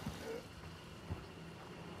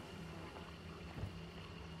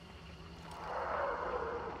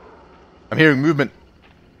 I'm hearing movement.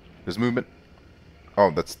 There's movement. Oh,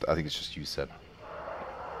 I think it's just you, Seb.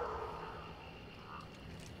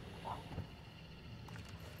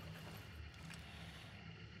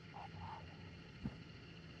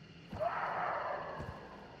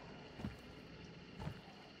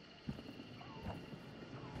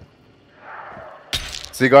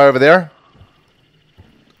 See a guy over there?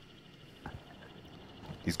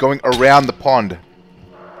 He's going around the pond.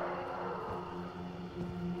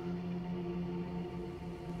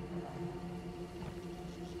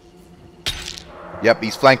 Yep,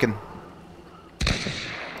 he's flanking.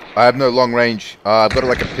 I have no long range. I've got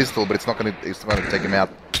like a pistol, but it's not gonna take him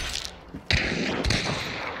out.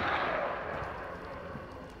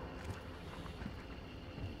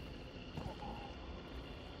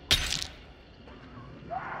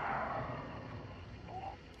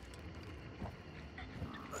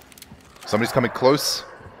 Somebody's coming close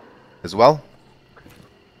as well.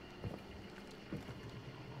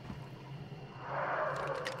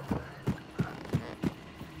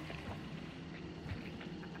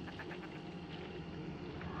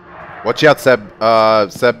 Watch out, Seb.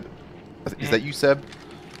 Seb, is that you, Seb?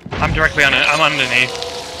 I'm directly on it. I'm underneath.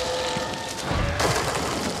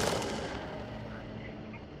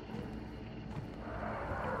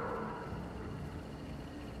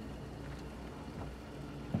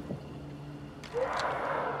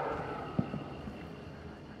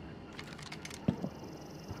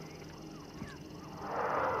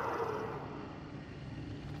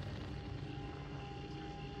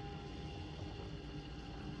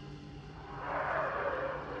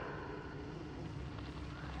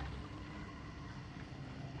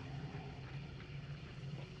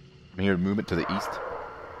 I'm hearing movement to the east.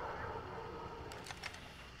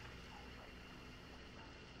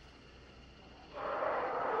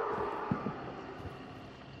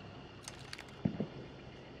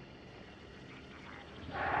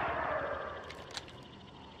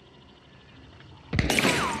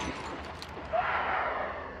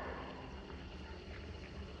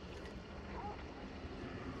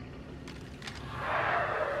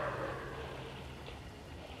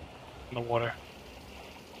 In the water.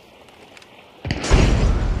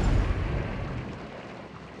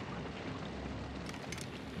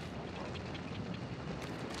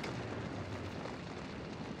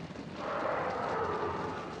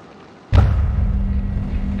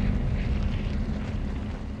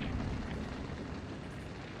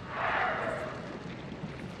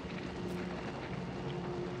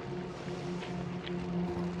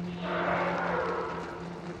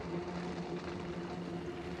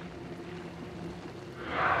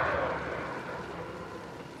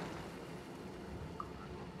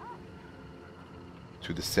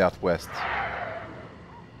 To the southwest.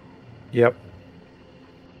 Yep.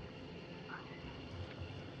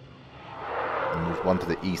 And there's one to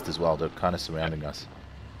the east as well. They're kind of surrounding us.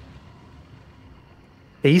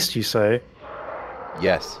 East, you say?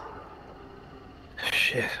 Yes.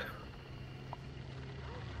 Shit.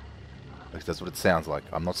 At least that's what it sounds like.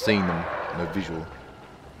 I'm not seeing them. No visual.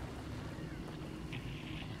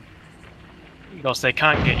 Because they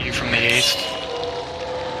can't get you from the east.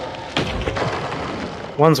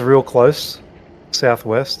 One's real close.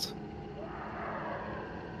 Southwest.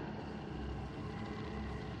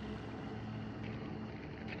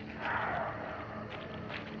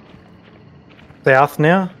 South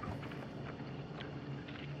now?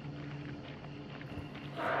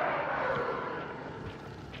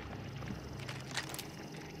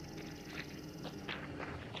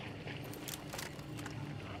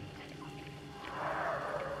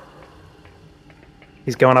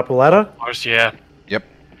 He's going up a ladder? Of course, yeah. Yep.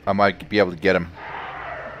 I might be able to get him.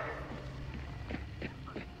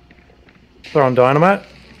 Throwing dynamite?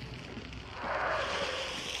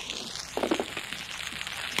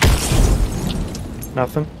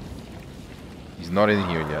 Nothing. He's not in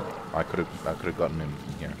here yet. I could have gotten him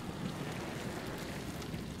from here.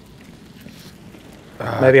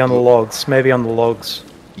 Maybe on the logs. Maybe on the logs.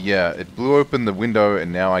 Yeah, it blew open the window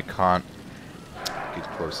and now I can't get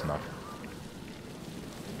close enough.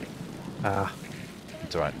 Ah.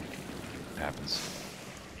 It's alright. It happens.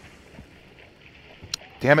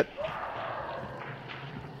 Damn it!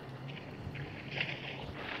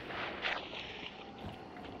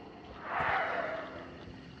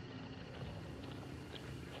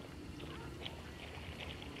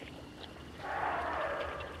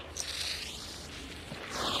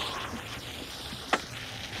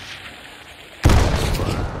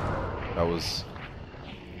 That was...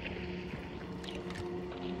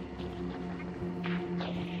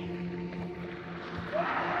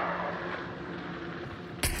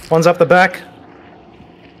 One's up the back.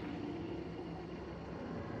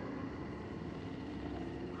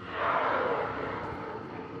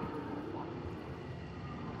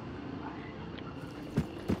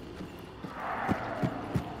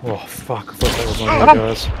 Oh fuck, I thought that was one of the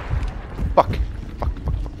guys. Fuck. Fuck.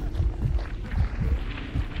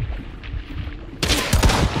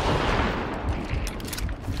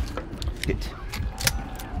 Hit.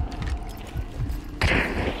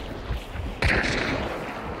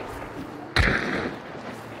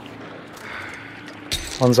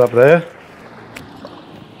 One's up there.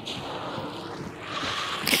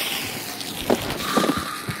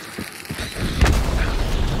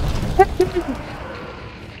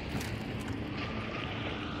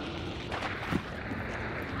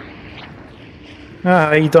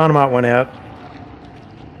 Ah, your dynamite went out.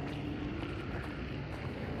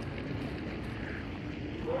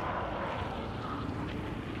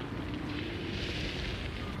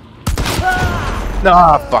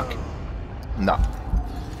 Nah, fuck. Nah.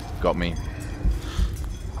 Got me.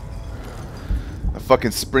 A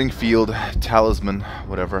fucking Springfield talisman,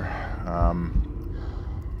 whatever.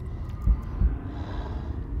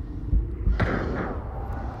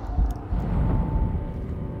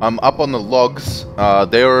 I'm up on the logs.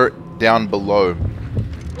 They're down below.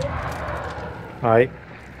 Alright.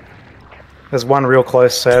 There's one real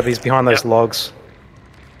close, Seb. He's behind those logs.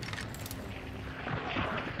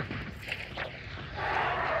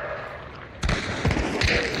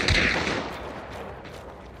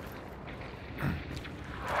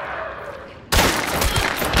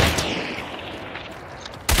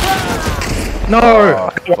 No!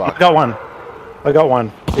 I got one. I got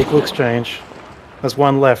one. Equal exchange. There's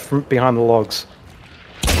one left from behind the logs.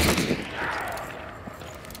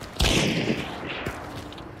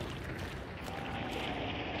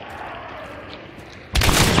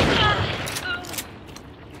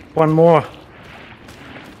 One more.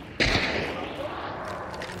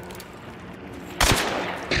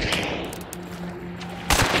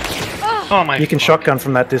 Oh my! You can shotgun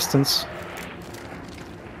from that distance.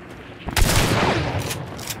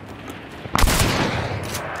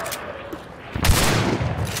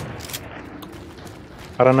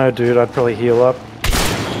 I don't know, dude. I'd probably heal up.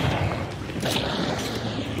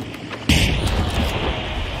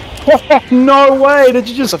 No way! Did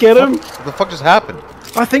you just get him? What the fuck just happened?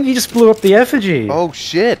 I think you just blew up the effigy. Oh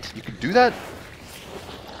shit! You can do that?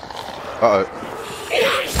 Uh-oh.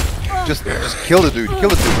 Just kill the dude. Kill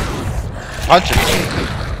the dude. Punch him.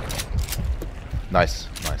 Nice.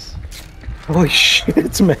 Nice. Holy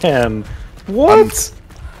shit, man. What?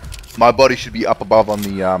 My body should be up above on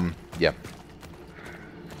the, yeah.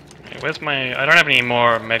 Where's my... I don't have any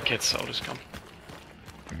more medkits, so I'll just come.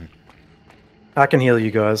 I can heal you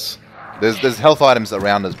guys. There's health items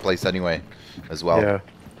around this place anyway, as well. Yeah.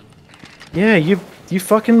 Yeah, you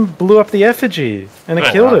fucking blew up the effigy, and it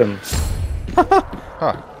killed him.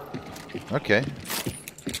 Huh. Okay.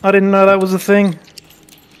 I didn't know that was a thing.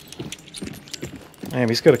 Damn,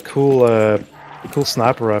 he's got a cool, cool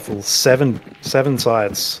sniper rifle. Seven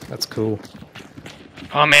sights. That's cool.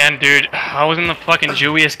 Oh man, dude, I was in the fucking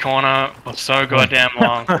Jewiest corner for so goddamn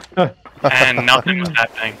long, and nothing was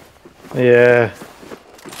happening. Yeah.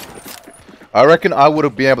 I reckon I would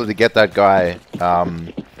have been able to get that guy,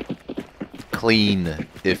 clean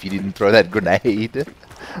if he didn't throw that grenade.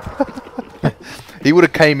 He would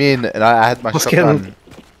have came in and I had my shotgun.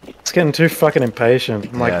 It's getting too fucking impatient.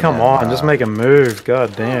 I'm like, come on, just make a move.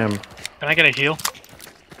 God damn. Can I get a heal?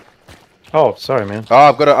 Oh, sorry, man. Oh,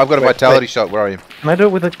 I've got a vitality shot. Where are you? Can I do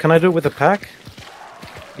it with a? Can I do it with a pack?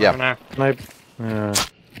 Yeah. No. Can I?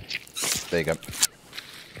 There you go.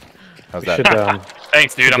 How's We that? should,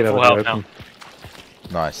 Thanks, dude. I'm get full out of health the now.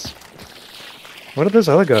 open. Nice. Where did those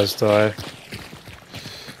other guys die?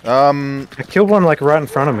 Um. I killed one like right in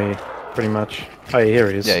front of me, pretty much. Oh, yeah, here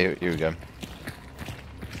he is. Yeah. Here we go.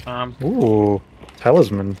 Ooh,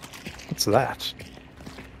 talisman. What's that?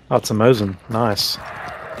 Oh, it's a Mosin. Nice.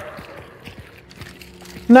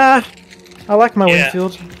 Nah, I like my Yeah.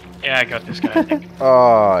 Winfield. Yeah, I got this guy, I think.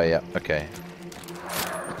 Oh yeah, okay.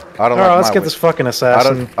 I don't Alright, like let's my get this fucking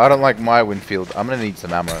assassin. I don't like my Winfield. I'm gonna need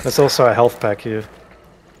some ammo. There's also a health pack here.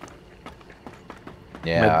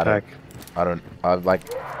 Yeah, Med pack. I like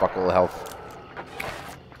fuck all health.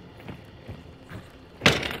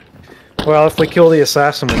 Well, if we kill the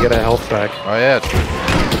assassin, we get a health pack. Oh yeah, true.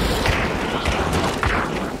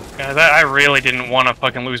 Guys, I really didn't want to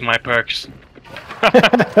fucking lose my perks.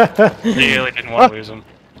 Really didn't want to lose them.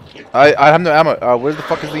 I have no ammo. Where the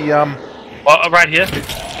fuck is the Well, right here.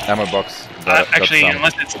 ammo box? Got Actually, some.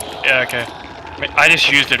 unless it's... Yeah, okay. I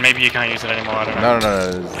just used it. Maybe you can't use it anymore. I don't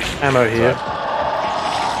know. No. Ammo here.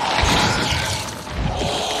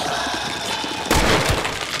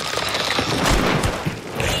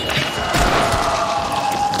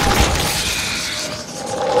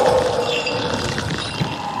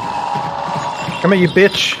 Come here, you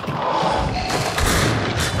bitch!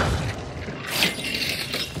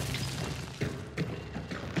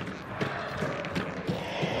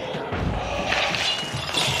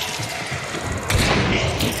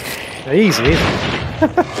 Easy. Need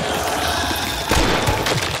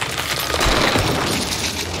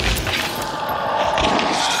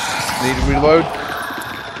to reload.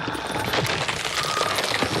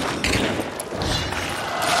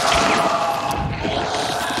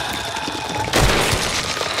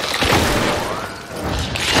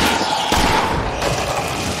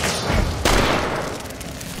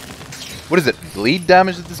 What is it? Bleed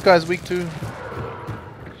damage that this guy's weak to?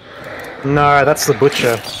 No, that's the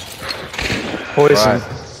butcher. Poison. Right.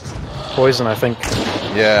 Poison, I think.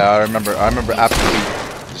 Yeah, I remember absolutely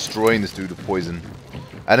destroying this dude with poison.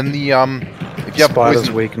 And in the if you have Spider's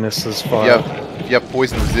poison, weakness is if fire. you have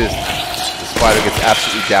poison resist, the spider gets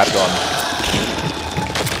absolutely dapped on.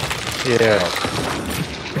 Yeah.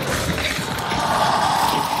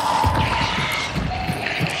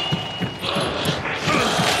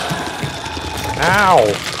 Ow!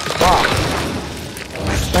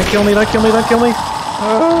 Fuck! Don't kill me! Don't kill me! Don't kill me!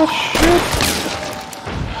 Oh shit!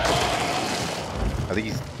 I think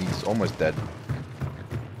he's almost dead.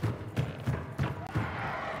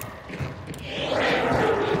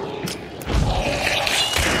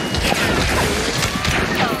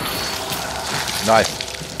 Nice.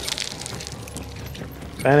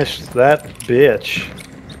 Finish that bitch.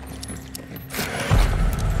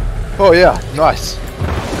 Oh yeah, nice.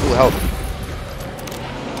 Cool health.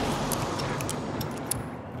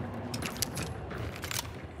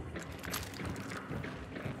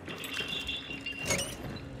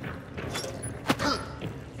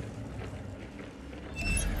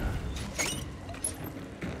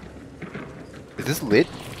 Is this lit?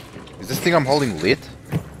 Is this thing I'm holding lit?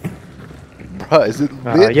 Bruh, is it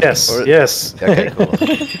lit? Yes, Or- yes. Okay, cool.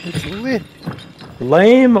 It's lit.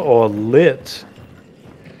 Lame or lit?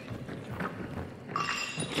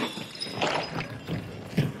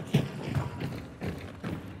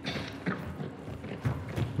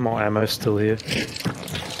 More ammo still here.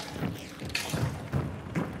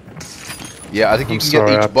 Yeah, I think you I'm can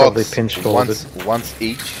sorry, get I each probably box pinch folded. once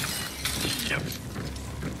each, Yep.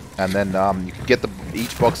 and then you can get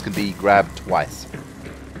each box can be grabbed twice.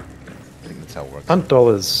 I think that's how it works.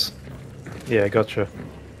 $100. Yeah, gotcha.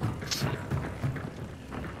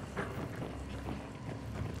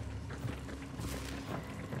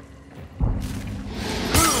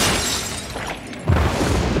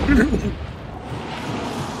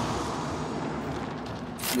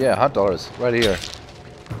 Yeah, $100 right here.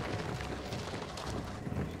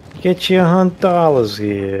 Get your $100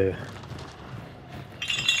 here.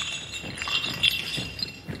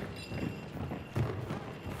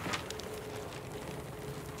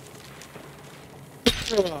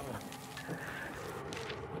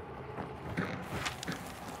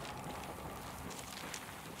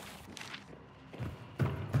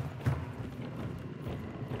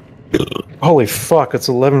 Holy fuck, it's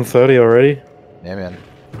 11:30 already. Yeah, man.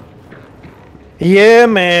 Yeah,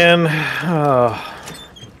 man.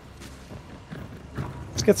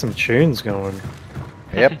 Let's get some tunes going.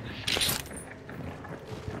 Yep.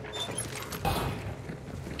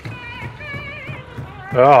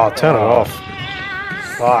 Oh, turn it off.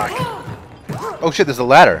 Fuck. Oh shit, there's a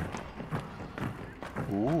ladder.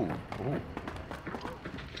 Ooh, ooh.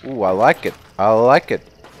 Ooh, I like it. I like it.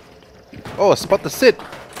 Oh, a spot to sit.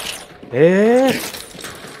 Yeah.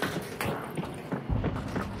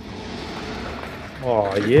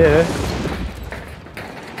 Oh, yeah.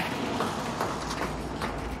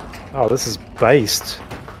 Oh, this is based.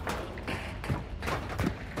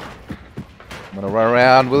 I'm gonna run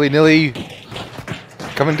around willy-nilly.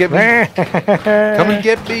 Come and get me. Come and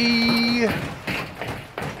get me.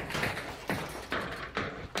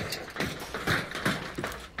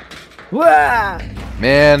 Wah!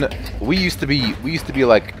 Man, we used to be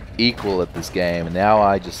like equal at this game, and now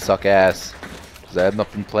I just suck ass because I have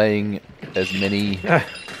not been playing as many.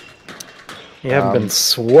 You haven't been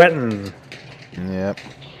sweating. Yep,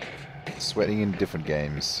 sweating in different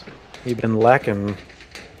games, You've been lacking.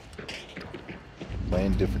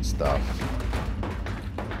 playing different stuff.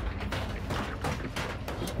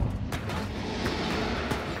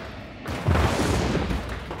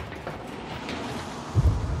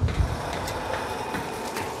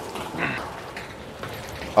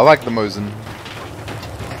 I like the Mosin.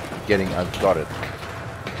 I've got it.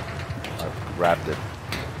 I've grabbed it.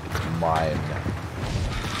 It's mine.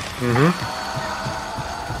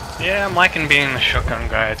 Mm-hmm. Yeah, I'm liking being the shotgun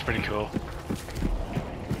guy. It's pretty cool.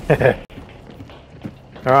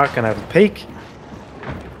 Alright, can I have a peek?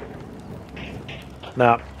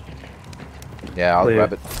 No. Yeah, I'll Clear.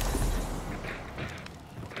 grab it.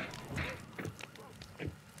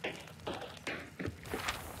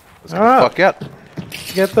 Let's get the fuck out.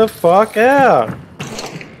 Get the fuck out!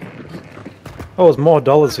 Oh, there's more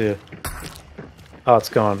dollars here. Oh, it's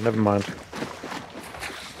gone. Never mind.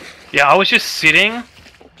 Yeah, I was just sitting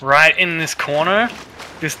right in this corner,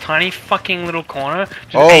 this tiny fucking little corner.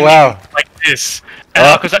 Just Oh, aiming wow. like this.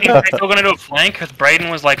 And because I thought they were gonna do a flank, because Braden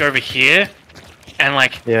was like over here, and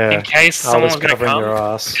like Yeah. in case I someone was was gonna covering come. your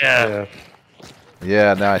ass. Yeah.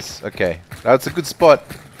 Yeah, nice. Okay. That's a good spot.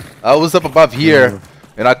 I was up above here,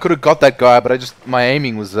 and I could have got that guy, but my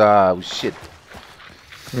aiming was shit.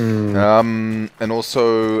 And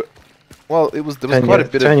also, well, there was quite a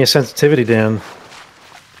bit turn of... your sensitivity down,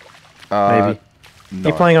 maybe. No. Are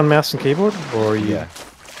you playing on mouse and keyboard, or are you... Yeah.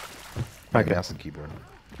 Okay. Mouse and keyboard.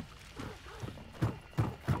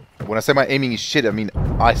 When I say my aiming is shit, I mean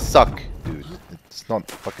I suck, dude. It's not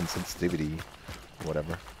fucking sensitivity,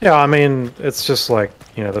 whatever. Yeah, I mean, it's just like,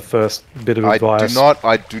 you know, the first bit of advice.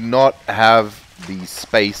 I do not have the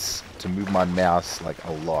space to move my mouse like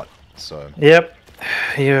a lot, so. Yep.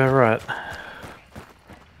 Yeah, right.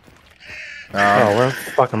 Oh, where the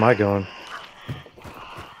fuck am I going?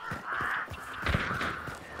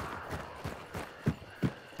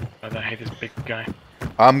 I hate this big guy.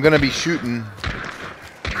 I'm gonna be shooting.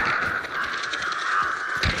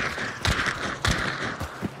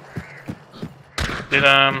 Did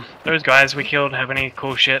those guys we killed have any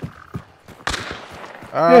cool shit?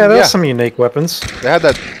 Yeah, there's some unique weapons. They had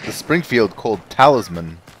the Springfield called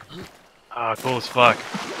Talisman. Ah, cool as fuck.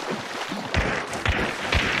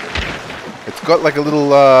 It's got like a little,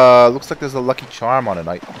 looks like there's a lucky charm on it.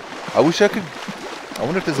 I wish I could, I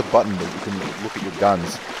wonder if there's a button that you can look at your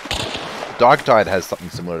guns. Dark Tide has something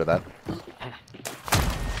similar to that.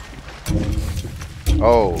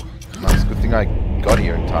 Oh, nice. Good thing I got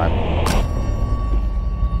here in time.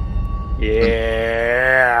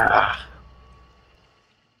 Yeah.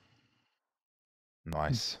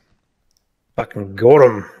 Nice. Fucking got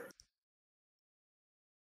him.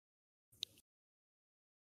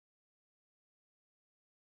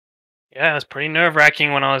 Yeah, it was pretty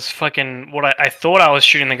nerve-wracking when I was fucking... I thought I was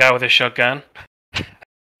shooting the guy with a shotgun.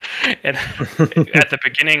 And at the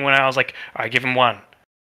beginning when I was like, alright, give him one.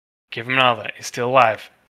 Give him another. He's still alive.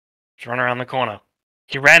 Just run around the corner.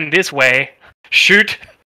 He ran this way. Shoot!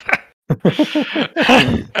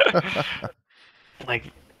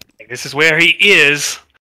 like, this is where he is.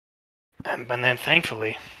 But then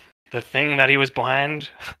thankfully, the thing that he was behind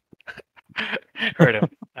hurt him.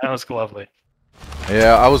 That was lovely.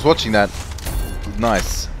 Yeah, I was watching that.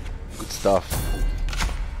 Nice. Good stuff.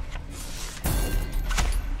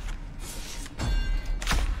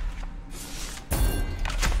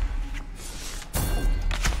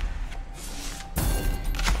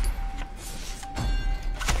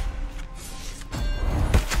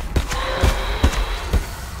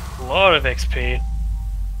 A lot of XP.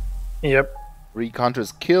 Yep. 3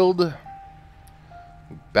 Contras killed.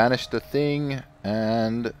 We banished the thing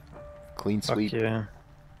and clean sweep. Fuck yeah.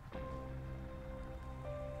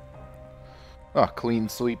 Oh, clean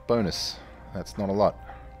sweep bonus. That's not a lot.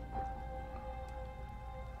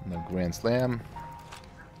 No Grand Slam.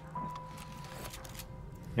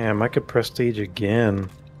 Yeah, make a prestige again.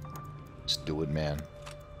 Just do it, man.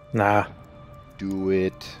 Nah. Do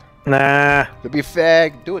it. Nah. Don't be a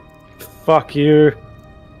fag. Do it. Fuck you.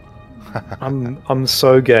 I'm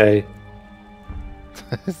so gay.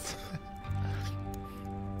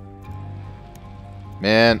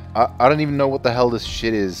 Man, I don't even know what the hell this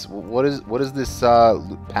shit is. What is this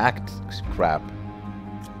pact crap?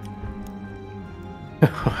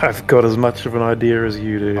 I've got as much of an idea as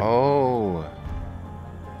you do. Oh.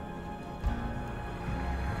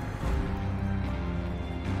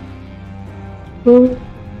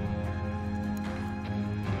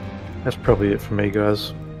 That's probably it for me,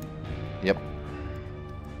 guys. Yep.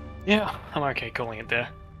 Yeah, I'm okay calling it there.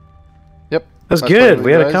 Yep. That's Nice good. playing with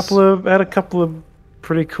We you had guys. a couple of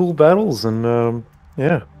pretty cool battles, and yeah,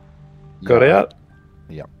 Yeah, got right. out.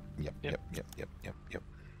 Yep. Yep. Yep. Yep. Yep. Yep. Yep. Yep.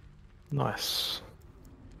 Nice.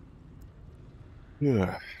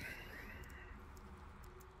 Yeah.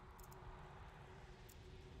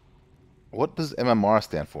 What does MMR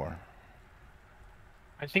stand for?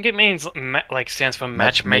 I think it means like stands for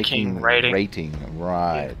matchmaking rating rating.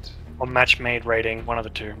 Right. or match-made rating, one of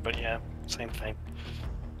the two. But yeah, same thing.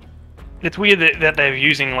 It's weird that they're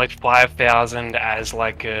using like 5,000 as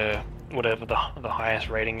like whatever the highest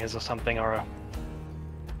rating is or something, or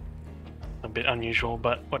a bit unusual,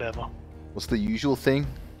 but whatever. What's the usual thing?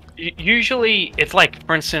 Usually it's like,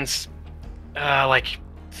 for instance, like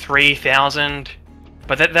 3,000,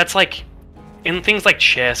 but that's like in things like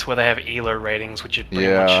chess where they have ELO ratings, which is pretty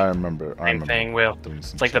Yeah, much I remember. I same remember thing. Where doing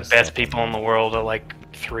some it's like the chess best stuff. people in the world are like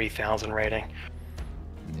 3,000 rating.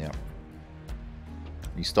 Yeah.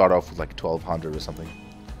 You start off with like 1,200 or something.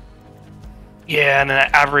 Yeah, and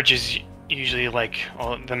the average is usually like,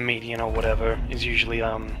 or the median or whatever is usually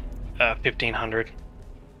 1,500.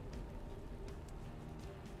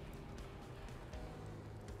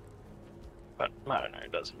 But I don't know,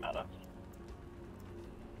 it doesn't matter.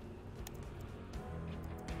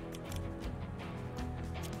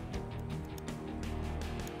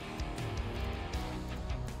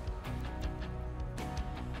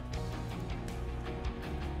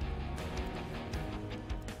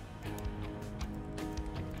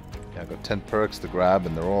 Yeah, I got 10 perks to grab,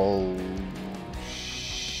 and they're all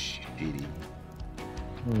shitty.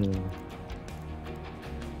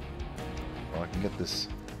 Oh, I can get this.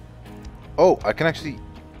 Oh, I can actually.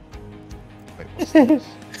 Wait, what's this?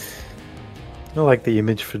 I like the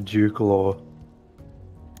image for Duke Law.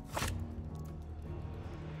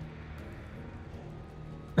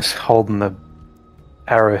 Just holding the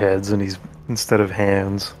arrowheads and he's instead of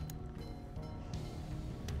hands.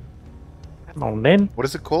 Come on then. What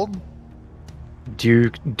is it called?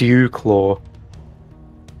 Duke Law.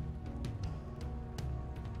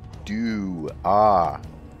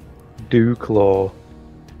 Duke Law.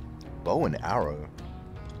 Bow and arrow.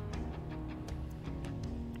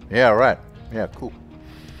 Yeah, right. Yeah, cool.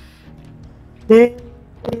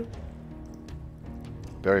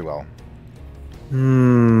 Very well.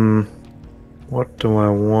 What do I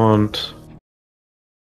want?